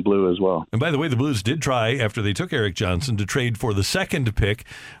could have been a Blue as well. And by the way, the Blues did try, after they took Eric Johnson, to trade for the second pick,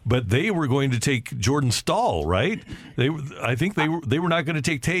 but they were going to take Jordan Staal, right? I think they were not going to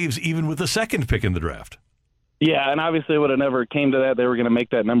take Toews even with the second pick in the draft. Yeah, and obviously it would have never came to that. They were going to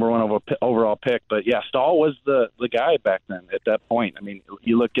make that number 1 overall pick. But, yeah, Staal was the guy back then at that point. I mean,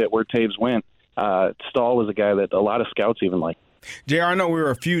 you look at where Toews went, Staal was a guy that a lot of scouts even liked. JR, I know we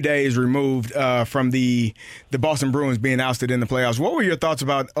were a few days removed from the Boston Bruins being ousted in the playoffs. What were your thoughts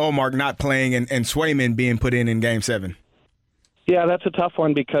about Ullmark not playing and Swayman being put in Game 7? Yeah, that's a tough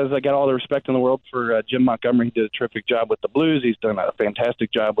one because I got all the respect in the world for Jim Montgomery. He did a terrific job with the Blues. He's done a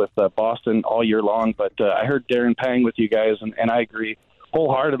fantastic job with Boston all year long. But I heard Darren Pang with you guys, and I agree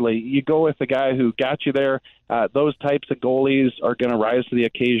wholeheartedly. You go with the guy who got you there. Those types of goalies are going to rise to the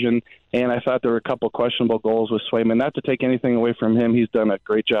occasion. And I thought there were a couple of questionable goals with Swayman. Not to take anything away from him. He's done a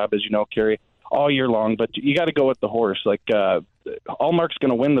great job, as you know, Kerry, all year long. But you got to go with the horse. Like, Ullmark's going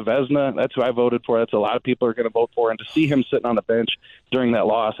to win the Vezina. That's who I voted for. That's a lot of people are going to vote for. And to see him sitting on the bench during that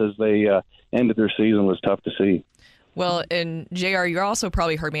loss as they ended their season was tough to see. Well, and JR, you also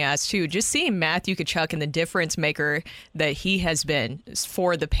probably heard me ask too, just seeing Matthew Tkachuk and the difference maker that he has been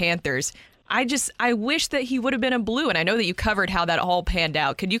for the Panthers. I wish that he would have been a Blue, and I know that you covered how that all panned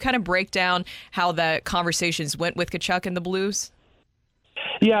out. Could you kind of break down how the conversations went with Tkachuk and the Blues?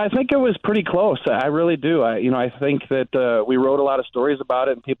 Yeah, I think it was pretty close. I really do. I think that we wrote a lot of stories about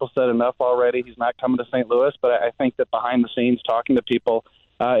it, and people said enough already. He's not coming to St. Louis, but I think that behind the scenes, talking to people,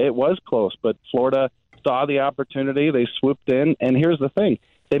 it was close. But Florida saw the opportunity. They swooped in, and here's the thing.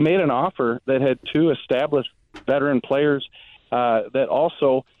 They made an offer that had two established veteran players that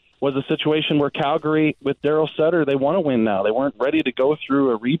also was a situation where Calgary, with Daryl Sutter, they want to win now. They weren't ready to go through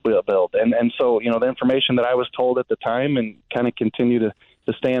a rebuild. And so, the information that I was told at the time and kind of continue to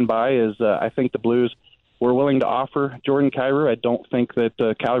stand by is I think the Blues were willing to offer Jordan Kyrou. I don't think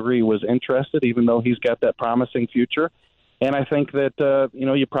that Calgary was interested, even though he's got that promising future. And I think that,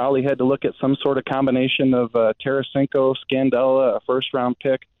 you probably had to look at some sort of combination of Tarasenko, Scandella, a first-round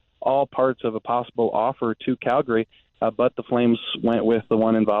pick, all parts of a possible offer to Calgary. But the Flames went with the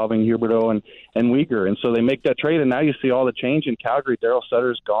one involving Huberdeau and Weegar. And so they make that trade, and now you see all the change in Calgary. Daryl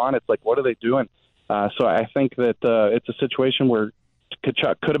Sutter's gone. It's like, what are they doing? So I think that it's a situation where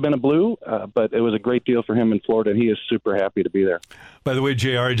Tkachuk could have been a Blue, but it was a great deal for him in Florida, and he is super happy to be there. By the way,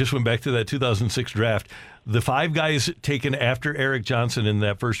 JR, I just went back to that 2006 draft. The 5 guys taken after Erik Johnson in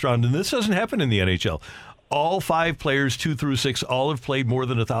that first round, and this doesn't happen in the NHL. All 5 players, 2 through 6, all have played more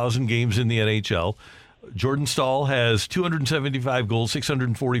than 1,000 games in the NHL. Jordan Staal has 275 goals,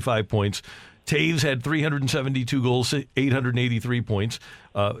 645 points. Taves had 372 goals, 883 points.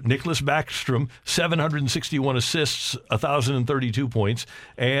 Nicholas Backstrom, 761 assists, 1,032 points.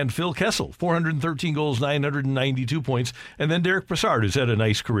 And Phil Kessel, 413 goals, 992 points. And then Derek Brassard, who's had a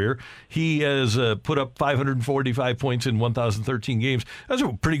nice career. He has put up 545 points in 1,013 games. That's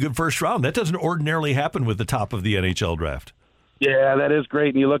a pretty good first round. That doesn't ordinarily happen with the top of the NHL draft. Yeah, that is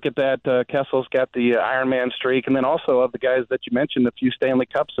great. And you look at that, Kessel's got the Ironman streak. And then also of the guys that you mentioned, a few Stanley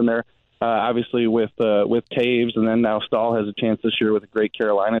Cups in there. Obviously with Taves, and then now Staal has a chance this year with a great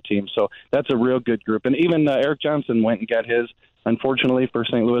Carolina team. So that's a real good group. And even Erik Johnson went and got his. Unfortunately for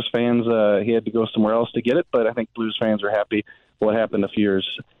St. Louis fans, he had to go somewhere else to get it. But I think Blues fans are happy what happened a few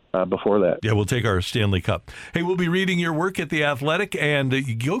years before that. Yeah, we'll take our Stanley Cup. Hey, we'll be reading your work at The Athletic, and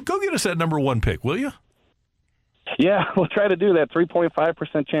go get us that number 1 pick, will you? Yeah, we'll try to do that.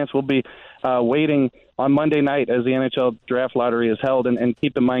 3.5% chance. We'll be waiting on Monday night as the NHL draft lottery is held. And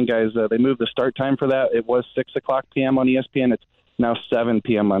keep in mind, guys, they moved the start time for that. It was 6 o'clock p.m. on ESPN. It's now 7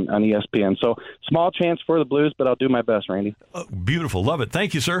 p.m. on ESPN. So small chance for the Blues, but I'll do my best, Randy. Beautiful. Love it.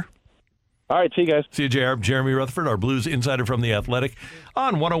 Thank you, sir. All right, see you guys. See you, JR. Jeremy Rutherford, our Blues insider from The Athletic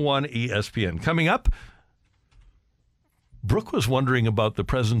on 101 ESPN. Coming up, Brooke was wondering about the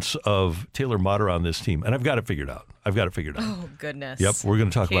presence of Taylor Motter on this team, and I've got it figured out. Oh, goodness. Yep, we're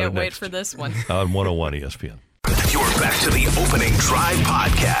going to talk about it next. Can't wait for this one. On 101 ESPN. You're back to the Opening Drive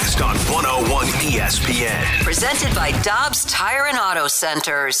podcast on 101 ESPN. Presented by Dobbs Tire and Auto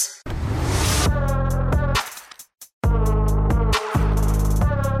Centers.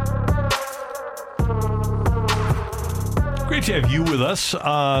 Great to have you with us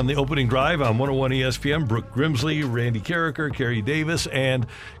on the Opening Drive on 101 ESPN. Brooke Grimsley, Randy Carricker, Kerry Davis, and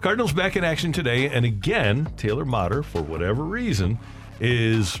Cardinals back in action today. And again, Taylor Motter, for whatever reason,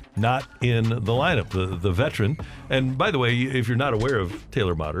 is not in the lineup, the veteran. And by the way, if you're not aware of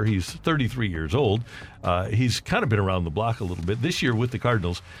Taylor Motter, he's 33 years old. He's kind of been around the block a little bit. This year with the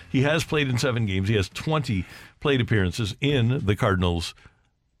Cardinals, he has played in 7 games. He has 20 plate appearances in the Cardinals'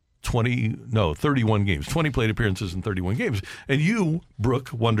 31 games, 20 plate appearances in 31 games. And you, Brooke,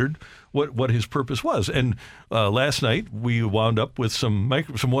 wondered what his purpose was. And last night we wound up with some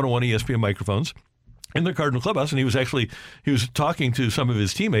 101 ESPN microphones in the Cardinal clubhouse, and he was talking to some of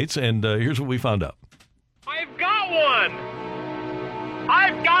his teammates, and here's what we found out. I've got one!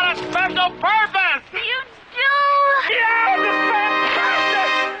 I've got a special purpose! You do? Yeah, it's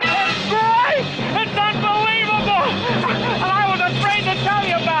fantastic! It's great! It's unbelievable! And I was afraid to tell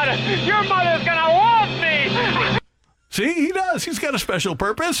you about it! Your mother's gonna love me! See, he does. He's got a special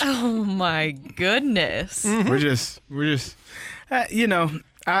purpose. Oh, my goodness. Mm-hmm. We're just,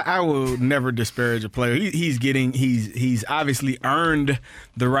 I will never disparage a player. He's obviously earned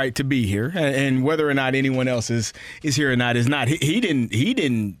the right to be here, and whether or not anyone else is here or not is not. He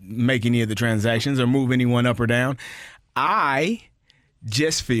didn't make any of the transactions or move anyone up or down. I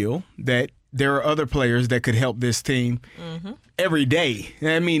just feel that there are other players that could help this team every day.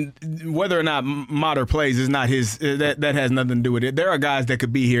 I mean, whether or not Motter plays is not his. That has nothing to do with it. There are guys that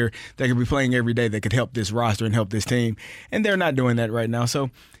could be here, that could be playing every day, that could help this roster and help this team, and they're not doing that right now. So,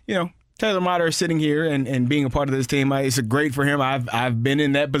 Taylor Motter is sitting here and being a part of this team. It's great for him. I've been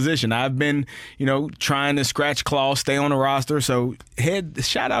in that position. I've been, trying to scratch claws, stay on the roster. So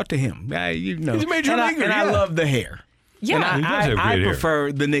shout out to him. He's a major leaguer. And I love the hair. Yeah, and I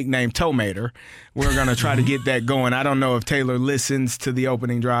prefer the nickname Tomater. We're going to try to get that going. I don't know if Taylor listens to the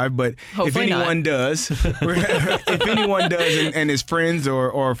opening drive, but Hopefully if anyone does, and is friends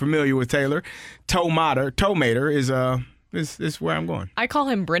or familiar with Taylor, Tomater is where I'm going. I call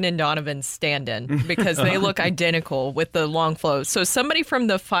him Brendan Donovan's stand-in because they look identical with the long flows. So somebody from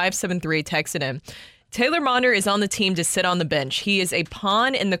the 573 texted him, Taylor Motter is on the team to sit on the bench. He is a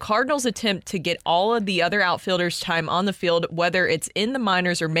pawn in the Cardinals' attempt to get all of the other outfielders' time on the field, whether it's in the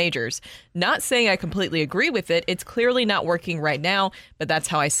minors or majors. Not saying I completely agree with it. It's clearly not working right now, but that's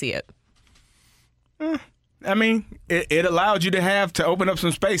how I see it. I mean, it allowed you to open up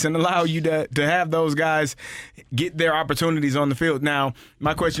some space and allow you to have those guys get their opportunities on the field. Now,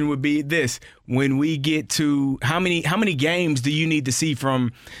 my question would be this. When we get to how many games do you need to see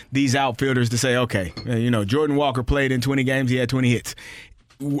from these outfielders to say, okay, Jordan Walker played in 20 games, he had 20 hits.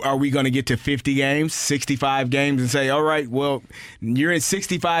 Are we going to get to 50 games, 65 games and say, all right, well, you're in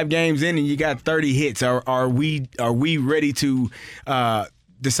 65 games in and you got 30 hits. Are we ready to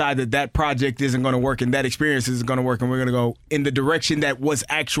decide that project isn't going to work and that experience isn't going to work and we're going to go in the direction that was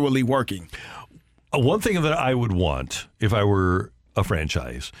actually working? One thing that I would want if I were a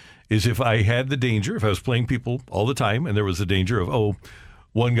franchise is if I had the danger, if I was playing people all the time and there was the danger of,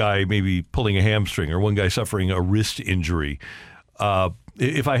 one guy maybe pulling a hamstring or one guy suffering a wrist injury.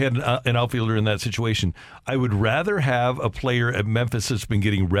 If I had an outfielder in that situation, I would rather have a player at Memphis that's been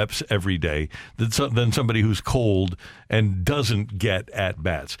getting reps every day than somebody who's cold and doesn't get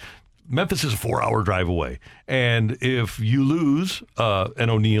at-bats. Memphis is a 4-hour drive away. And if you lose an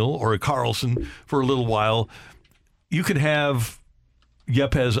O'Neill or a Carlson for a little while, you could have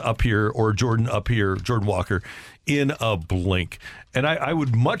Yepez up here or Jordan up here, Jordan Walker, in a blink. And I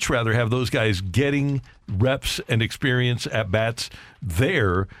would much rather have those guys getting reps and experience at-bats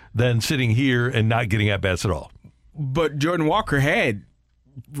there than sitting here and not getting at-bats at all. But Jordan Walker had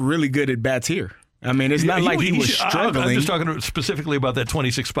really good at-bats here. I mean, it's not like he was struggling. I'm just talking specifically about that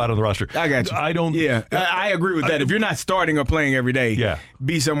 26th spot on the roster. I got you. I agree with that. If you're not starting or playing every day,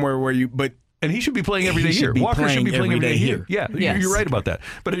 be somewhere where you – but and he should be playing every day here. Walker should be playing every day here. Yeah, yes. You're right about that.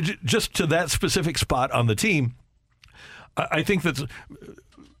 But just to that specific spot on the team, I think that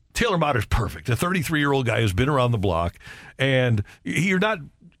Taylor Motter's perfect. A 33-year-old guy who's been around the block, and he's not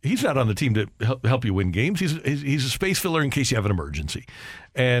on the team to help you win games. He's a space filler in case you have an emergency.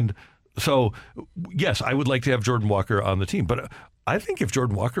 And so, yes, I would like to have Jordan Walker on the team. But I think if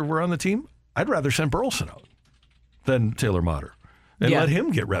Jordan Walker were on the team, I'd rather send Burleson out than Taylor Motter and let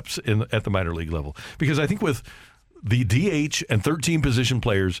him get reps at the minor league level. Because I think with the DH and 13 position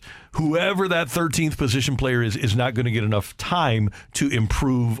players, whoever that 13th position player is not going to get enough time to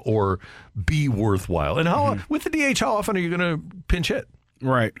improve or be worthwhile. And with the DH, how often are you going to pinch hit?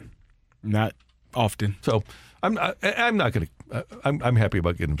 Right. Not often. So I'm not going to. I'm happy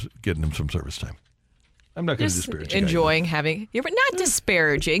about getting him some service time. I'm not going to disparage. Enjoying having, not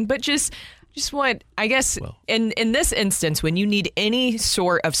disparaging, but just what I guess in this instance, when you need any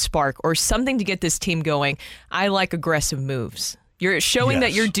sort of spark or something to get this team going, I like aggressive moves. You're showing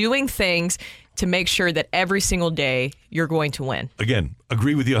that you're doing things to make sure that every single day you're going to win. Again,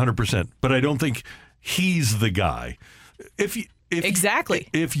 agree with you 100%, but I don't think he's the guy. If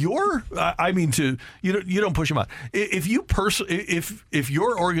you're, you don't push him out. If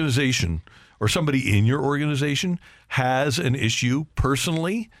your organization or somebody in your organization has an issue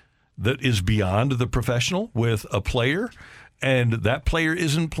personally that is beyond the professional with a player, and that player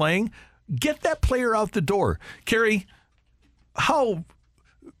isn't playing, get that player out the door. Kerry, how,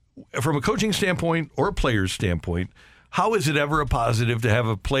 from a coaching standpoint or a player's standpoint, how is it ever a positive to have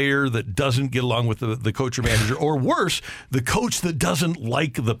a player that doesn't get along with the coach or manager, or worse, the coach that doesn't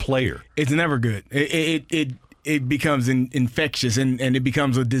like the player? It's never good. It becomes infectious and it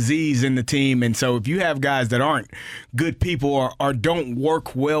becomes a disease in the team. And so if you have guys that aren't good people or don't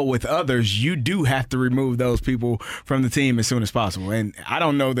work well with others, you do have to remove those people from the team as soon as possible. And I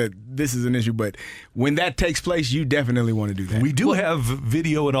don't know that this is an issue, but when that takes place, you definitely want to do that. We do have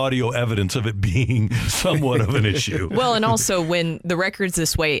video and audio evidence of it being somewhat of an issue. Well, and also when the record's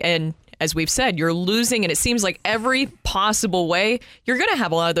this way, and as we've said, you're losing, and it seems like every possible way, you're going to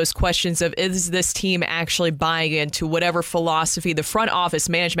have a lot of those questions of, is this team actually buying into whatever philosophy the front office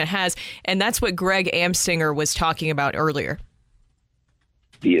management has? And that's what Greg Amstinger was talking about earlier.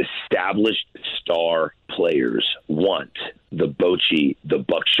 The established star players want the Bochy, the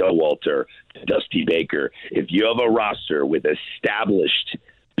Buck Showalter, Dusty Baker. If you have a roster with established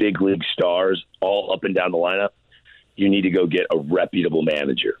big league stars all up and down the lineup, you need to go get a reputable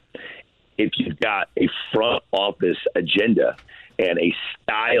manager. If you've got a front office agenda and a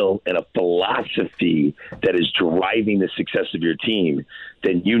style and a philosophy that is driving the success of your team,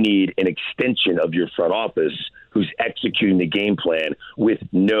 then you need an extension of your front office who's executing the game plan with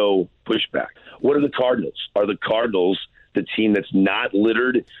no pushback. What are the Cardinals? Are the Cardinals the team that's not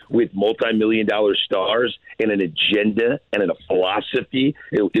littered with multi-million-dollar stars and an agenda and a philosophy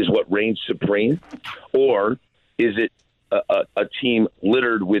is what reigns supreme? Or is it a team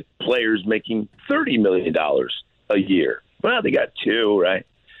littered with players making $30 million a year? Well, they got two, right?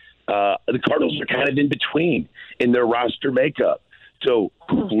 The Cardinals are kind of in between in their roster makeup. So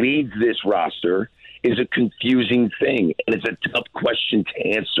who leads this roster is a confusing thing, and it's a tough question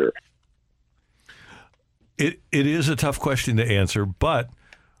to answer. It is a tough question to answer, but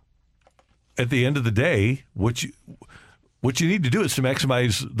at the end of the day, what you need to do is to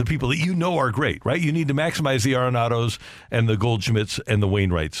maximize the people that you know are great, right? You need to maximize the Arenados and the Goldschmidts and the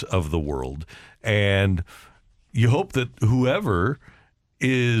Wainwrights of the world. And you hope that whoever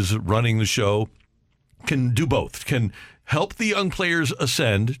is running the show can do both, can help the young players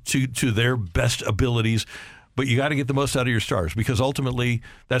ascend to their best abilities, but you got to get the most out of your stars, because ultimately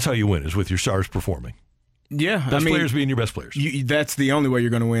that's how you win, is with your stars performing. Yeah, best players being your best players. That's the only way you're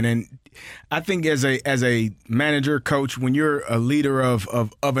going to win. And I think as a manager, coach, when you're a leader of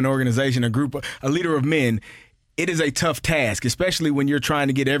an organization, a leader of men, it is a tough task, especially when you're trying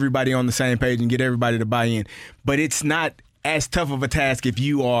to get everybody on the same page and get everybody to buy in. But it's not as tough of a task if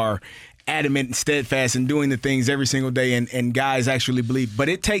you are adamant and steadfast and doing the things every single day and guys actually believe. But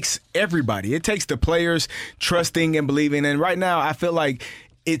it takes everybody. It takes the players trusting and believing. And right now I feel like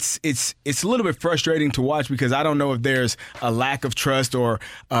it's a little bit frustrating to watch, because I don't know if there's a lack of trust or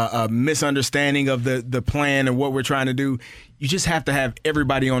a misunderstanding of the plan and what we're trying to do. You just have to have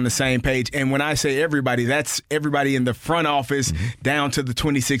everybody on the same page. And when I say everybody, that's everybody in the front office down to the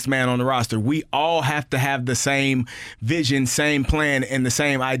 26th man on the roster. We all have to have the same vision, same plan, and the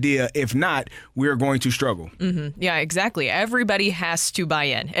same idea. If not, we're going to struggle. Mm-hmm. Yeah, exactly. Everybody has to buy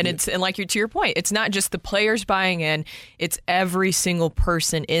in. And like to your point, it's not just the players buying in, it's every single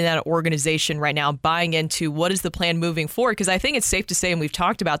person in that organization right now buying into what is the plan moving forward. Because I think it's safe to say, and we've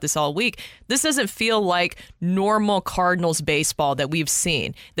talked about this all week, this doesn't feel like normal Cardinals baseball that we've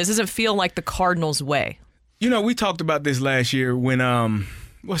seen. This doesn't feel like the Cardinals way. You know, we talked about this last year when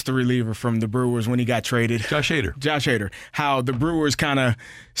what's the reliever from the Brewers when he got traded? Josh Hader. How the Brewers kind of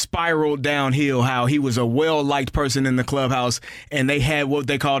spiraled downhill, how he was a well-liked person in the clubhouse, and they had what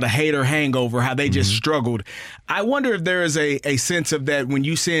they called a Hader hangover, how they just struggled. I wonder if there is a sense of that when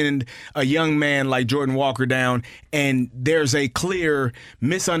you send a young man like Jordan Walker down and there's a clear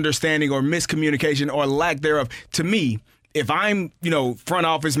misunderstanding or miscommunication or lack thereof. To me, if I'm, front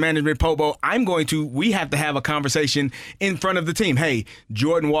office management, Pobo, we have to have a conversation in front of the team. Hey,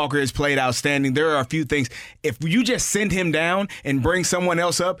 Jordan Walker has played outstanding. There are a few things. If you just send him down and bring someone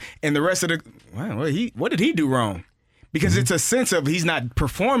else up and the rest of what did he do wrong? Because it's a sense of he's not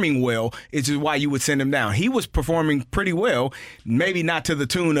performing well, which is why you would send him down. He was performing pretty well, maybe not to the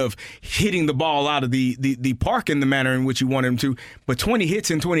tune of hitting the ball out of the park in the manner in which you wanted him to, but 20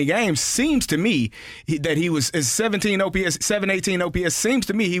 hits in 20 games seems to me that he was 718 OPS seems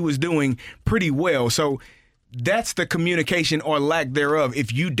to me he was doing pretty well. So that's the communication or lack thereof.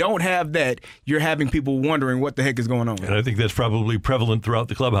 If you don't have that, you're having people wondering what the heck is going on. And I think that's probably prevalent throughout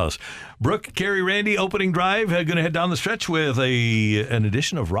the clubhouse. Brooke, Carrie, Randy, opening drive. Going to head down the stretch with an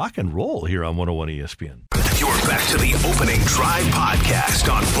edition of Rock and Roll here on 101 ESPN. You're back to the Opening Drive podcast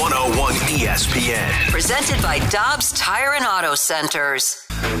on 101 ESPN. Presented by Dobbs Tire and Auto Centers.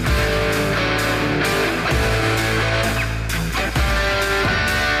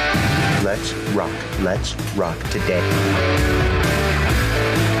 Let's rock. Let's rock today.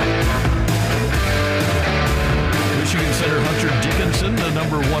 Michigan center Hunter Dickinson, the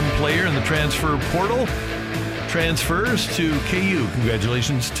number one player in the transfer portal, transfers to KU.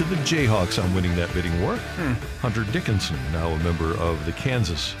 Congratulations to the Jayhawks on winning that bidding war. Hunter Dickinson, now a member of the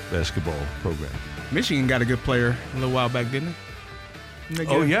Kansas basketball program. Michigan got a good player a little while back, didn't they?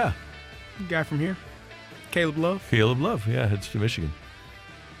 Oh, yeah. Guy from here. Caleb Love, yeah, heads to Michigan.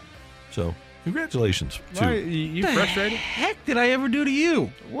 So, congratulations. Why, you frustrated? What the heck did I ever do to you?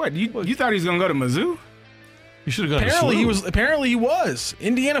 What? You thought he was going to go to Mizzou? You should have gone Apparently he was.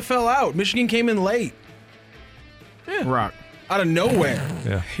 Indiana fell out. Michigan came in late. Yeah. Rock. out of nowhere.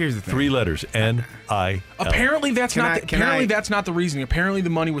 Yeah. Here's the thing. 3 letters. NIL. Apparently that's Can not. I- The, can apparently I- that's not the reasoning. Apparently the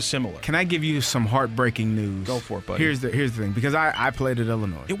money was similar. Can I give you some heartbreaking news? Go for it, buddy. Here's the thing, because I played at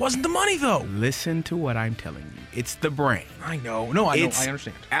Illinois. It wasn't the money though. Listen to what I'm telling you. It's the brain. I know. No, I know. It's I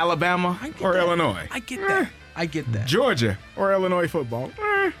understand. Alabama or that. Illinois. I get that. I get that. Georgia or Illinois football.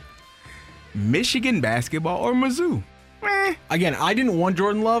 Michigan basketball or Mizzou. Again, I didn't want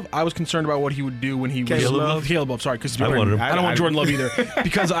Jordan Love. I was concerned about what he would do when he was Caleb Love. Sorry, because I wanted him. I don't want Jordan Love either.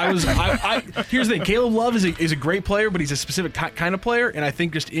 Because here's the thing. Caleb Love is a great player, but he's a specific kind of player, and I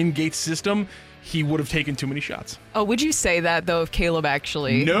think just in Gates' system, he would have taken too many shots. Oh, would you say that though if Caleb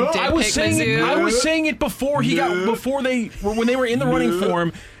actually? No, did I was pick saying Mizzou? it. I was saying it before he got when they were in the running for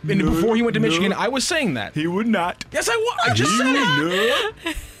him, and before he went to Michigan. I was saying that he would not. Yes, I was. I just said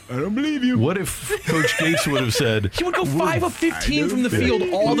it. I don't believe you. What if Coach Gates would have said He would go 5 of 15 from the field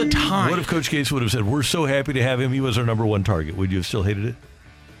all the time. What if Coach Gates would have said, "We're so happy to have him. He was our number 1 target." Would you have still hated it?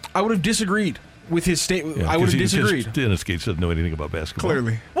 I would have disagreed with his statement. Yeah, I would have 'cause disagreed. Dennis Gates doesn't know anything about basketball.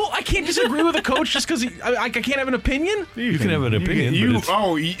 Clearly. Well, I can't disagree with a coach just because I can't have an opinion. You can have an opinion.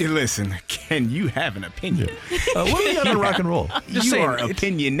 Listen, can you have an opinion? What do we got on rock and roll? Just you saying, are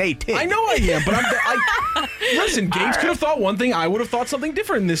opinionated. I know I am, but listen, Gates could have thought one thing. I would have thought something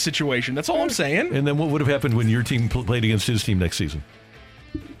different in this situation. That's all I'm saying. And then what would have happened when your team played against his team next season?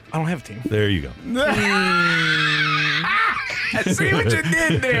 I don't have a team. There you go. See what you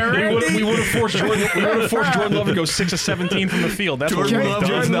did there, Randy? We would have forced Jordan Love to go 6 of 17 from the field. That's Jordan what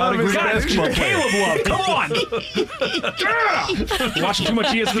Love is not a good basketball player. Caleb Love, come on! Watching too much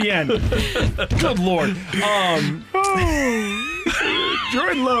ESPN. Good Lord.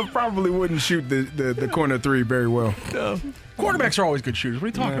 Jordan Love probably wouldn't shoot the corner 3 very well. No. Quarterbacks are always good shooters.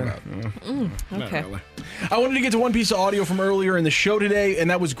 What are you talking about? Okay. I wanted to get to one piece of audio from earlier in the show today, and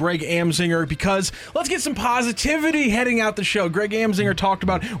that was Greg Amsinger, because let's get some positivity heading out the show. Greg Amsinger talked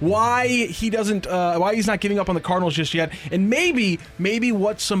about why he's not giving up on the Cardinals just yet, and maybe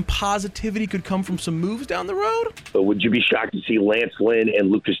what some positivity could come from some moves down the road. But would you be shocked to see Lance Lynn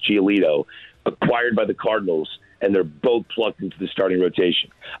and Lucas Giolito acquired by the Cardinals, and they're both plucked into the starting rotation?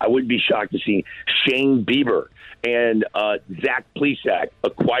 I wouldn't be shocked to see Shane Bieber and Zach Plesac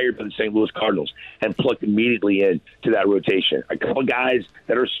acquired by the St. Louis Cardinals and plucked immediately into that rotation. A couple guys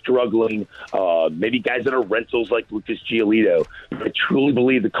that are struggling, maybe guys that are rentals like Lucas Giolito. I truly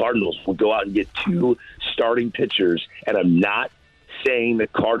believe the Cardinals will go out and get 2 starting pitchers, and I'm not saying the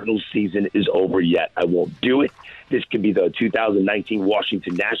Cardinals season is over yet. I won't do it. This could be the 2019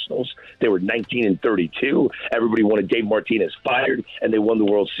 Washington Nationals. They were 19-32. Everybody wanted Dave Martinez fired, and they won the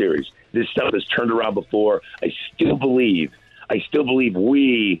World Series. This stuff has turned around before. I still believe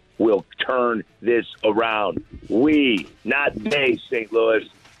we will turn this around. We, not they, St. Louis.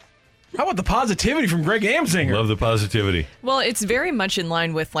 How about the positivity from Greg Amsinger? Love the positivity. Well, it's very much in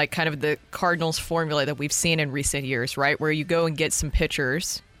line with like kind of the Cardinals formula that we've seen in recent years, right? Where you go and get some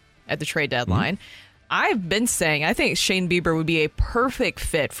pitchers at the trade deadline. I've been saying I think Shane Bieber would be a perfect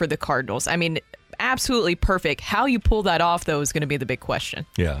fit for the Cardinals. I mean, absolutely perfect. How you pull that off, though, is going to be the big question.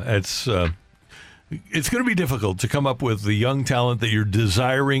 Yeah, it's going to be difficult to come up with the young talent that you're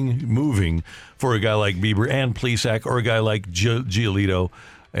desiring moving for a guy like Bieber and Plesac, or a guy like Giolito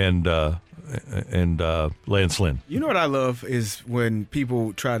and Lance Lynn. You know what I love is when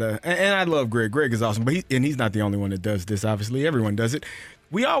people try to, and I love Greg. Greg is awesome, but he's not the only one that does this. Obviously, everyone does it.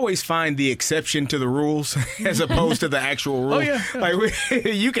 We always find the exception to the rules as opposed to the actual rules. Oh, yeah. Like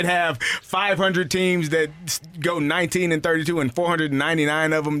you could have 500 teams that go 19-32 and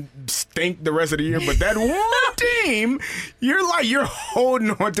 499 of them stink the rest of the year, but that one team, you're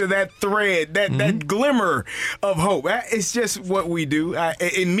holding on to that thread, that glimmer of hope. It's just what we do,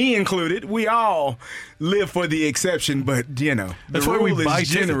 and me included. We all live for the exception, but that's why we buy tickets,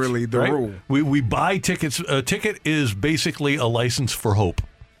 generally the right? rule. We buy tickets. A ticket is basically a license for hope.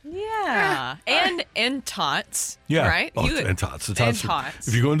 Yeah, and tots. Yeah, right. And tots. The and tots.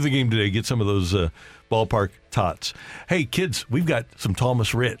 If you're going to the game today, get some of those ballpark tots. Hey, kids, we've got some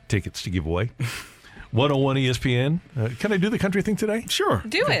Thomas Rhett tickets to give away. 101 ESPN. Can I do the country thing today? Sure.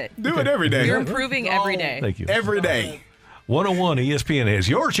 Do it. Do it every day. You're improving every day. Thank you. Every day. 101 ESPN has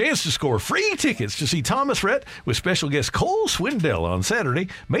your chance to score free tickets to see Thomas Rhett with special guest Cole Swindell on Saturday,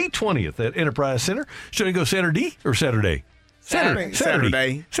 May 20th at Enterprise Center. Should I go Saturday or Saturday? Saturday.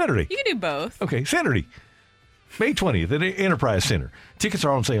 Saturday. You can do both. Okay, Saturday. May 20th at Enterprise Center. Tickets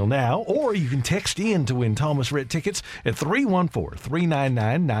are on sale now, or you can text in to win Thomas Rhett tickets at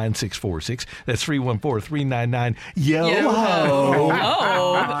 314-399-9646. That's 314-399-YO-HO.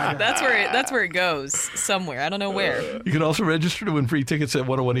 Oh, that's where it goes somewhere. I don't know where. You can also register to win free tickets at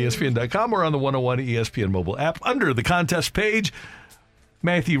 101ESPN.com or on the 101 ESPN mobile app under the contest page.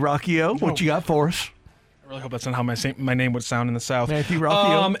 Matthew Rocchio, what you got for us? I really hope that's not how my name would sound in the South. Matthew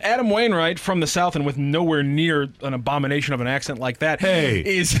Rocchio. Adam Wainwright from the South, and with nowhere near an abomination of an accent like that,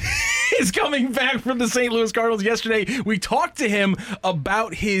 is coming back from the St. Louis Cardinals. Yesterday, we talked to him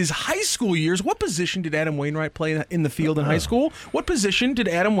about his high school years. What position did Adam Wainwright play in the field in high school? What position did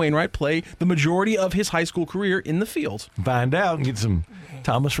Adam Wainwright play the majority of his high school career in the field? Find out and get some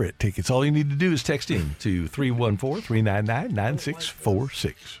Thomas Rhett tickets. All you need to do is text in to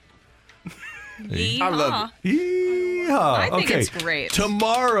 314-399-9646. I love it. Yeehaw. I think okay. it's great.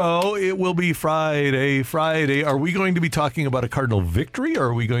 Tomorrow it will be Friday. Are we going to be talking about a Cardinal victory, or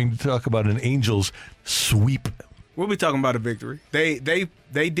are we going to talk about an Angels sweep? We'll be talking about a victory. They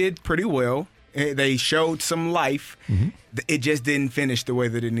did pretty well. They showed some life. Mm-hmm. It just didn't finish the way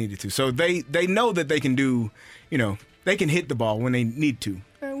that it needed to. So they know that they can do, they can hit the ball when they need to.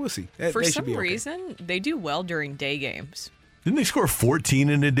 We'll see. For they should some be okay. reason, they do well during day games. Didn't they score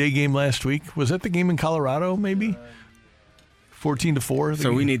 14 in a day game last week? Was that the game in Colorado, maybe? 14-4?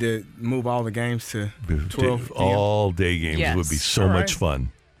 So we need to move all the games to 12 p.m. All day games would be so much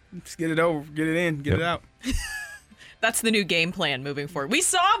fun. Let's get it over, get it in, get it out. That's the new game plan moving forward. We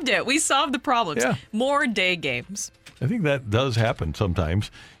solved it. We solved the problems. Yeah. More day games. I think that does happen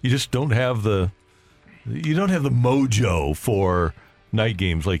sometimes. You just don't have the mojo for night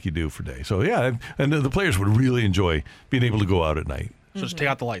games like you do for day. So, yeah, and the players would really enjoy being able to go out at night. So just take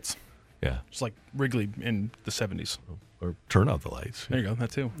out the lights. Yeah. Just like Wrigley in the 70s. Or turn out the lights. There you go,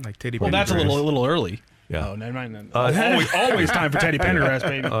 that too. Like Teddy Well, that's a little early. Yeah. Oh, never mind then. Always time for Teddy Pendergrass,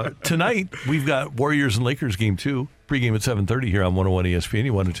 baby. Tonight, we've got Warriors and Lakers Game 2, pregame at 7:30 here on 101 ESPN.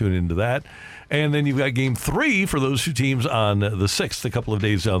 You want to tune into that. And then you've got Game 3 for those two teams on the 6th, a couple of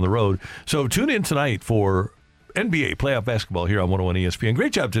days down the road. So tune in tonight for NBA playoff basketball here on 101 ESPN.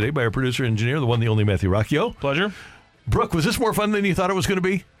 Great job today by our producer engineer, the one, the only Matthew Rocchio. Pleasure. Brooke, was this more fun than you thought it was going to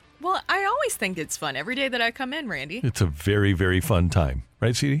be? Well, I always think it's fun every day that I come in, Randy. It's a very, very fun time.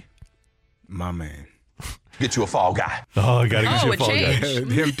 Right, CD? My man. Get you a fall guy. Oh, I got to get you a fall guy.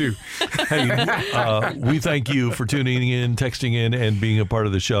 Him too. Hey, we thank you for tuning in, texting in, and being a part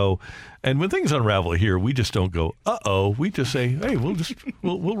of the show. And when things unravel here, we just don't go, uh-oh. We just say, hey, we'll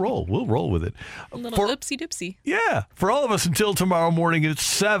roll. We'll roll with it. A little oopsie-doopsie. Yeah. For all of us until tomorrow morning at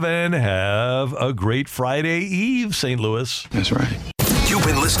 7, have a great Friday Eve, St. Louis. That's right. You've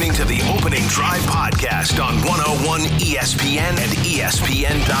been listening to the Opening Drive podcast on 101 ESPN and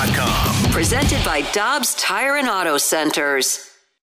ESPN.com. Presented by Dobbs Tire and Auto Centers.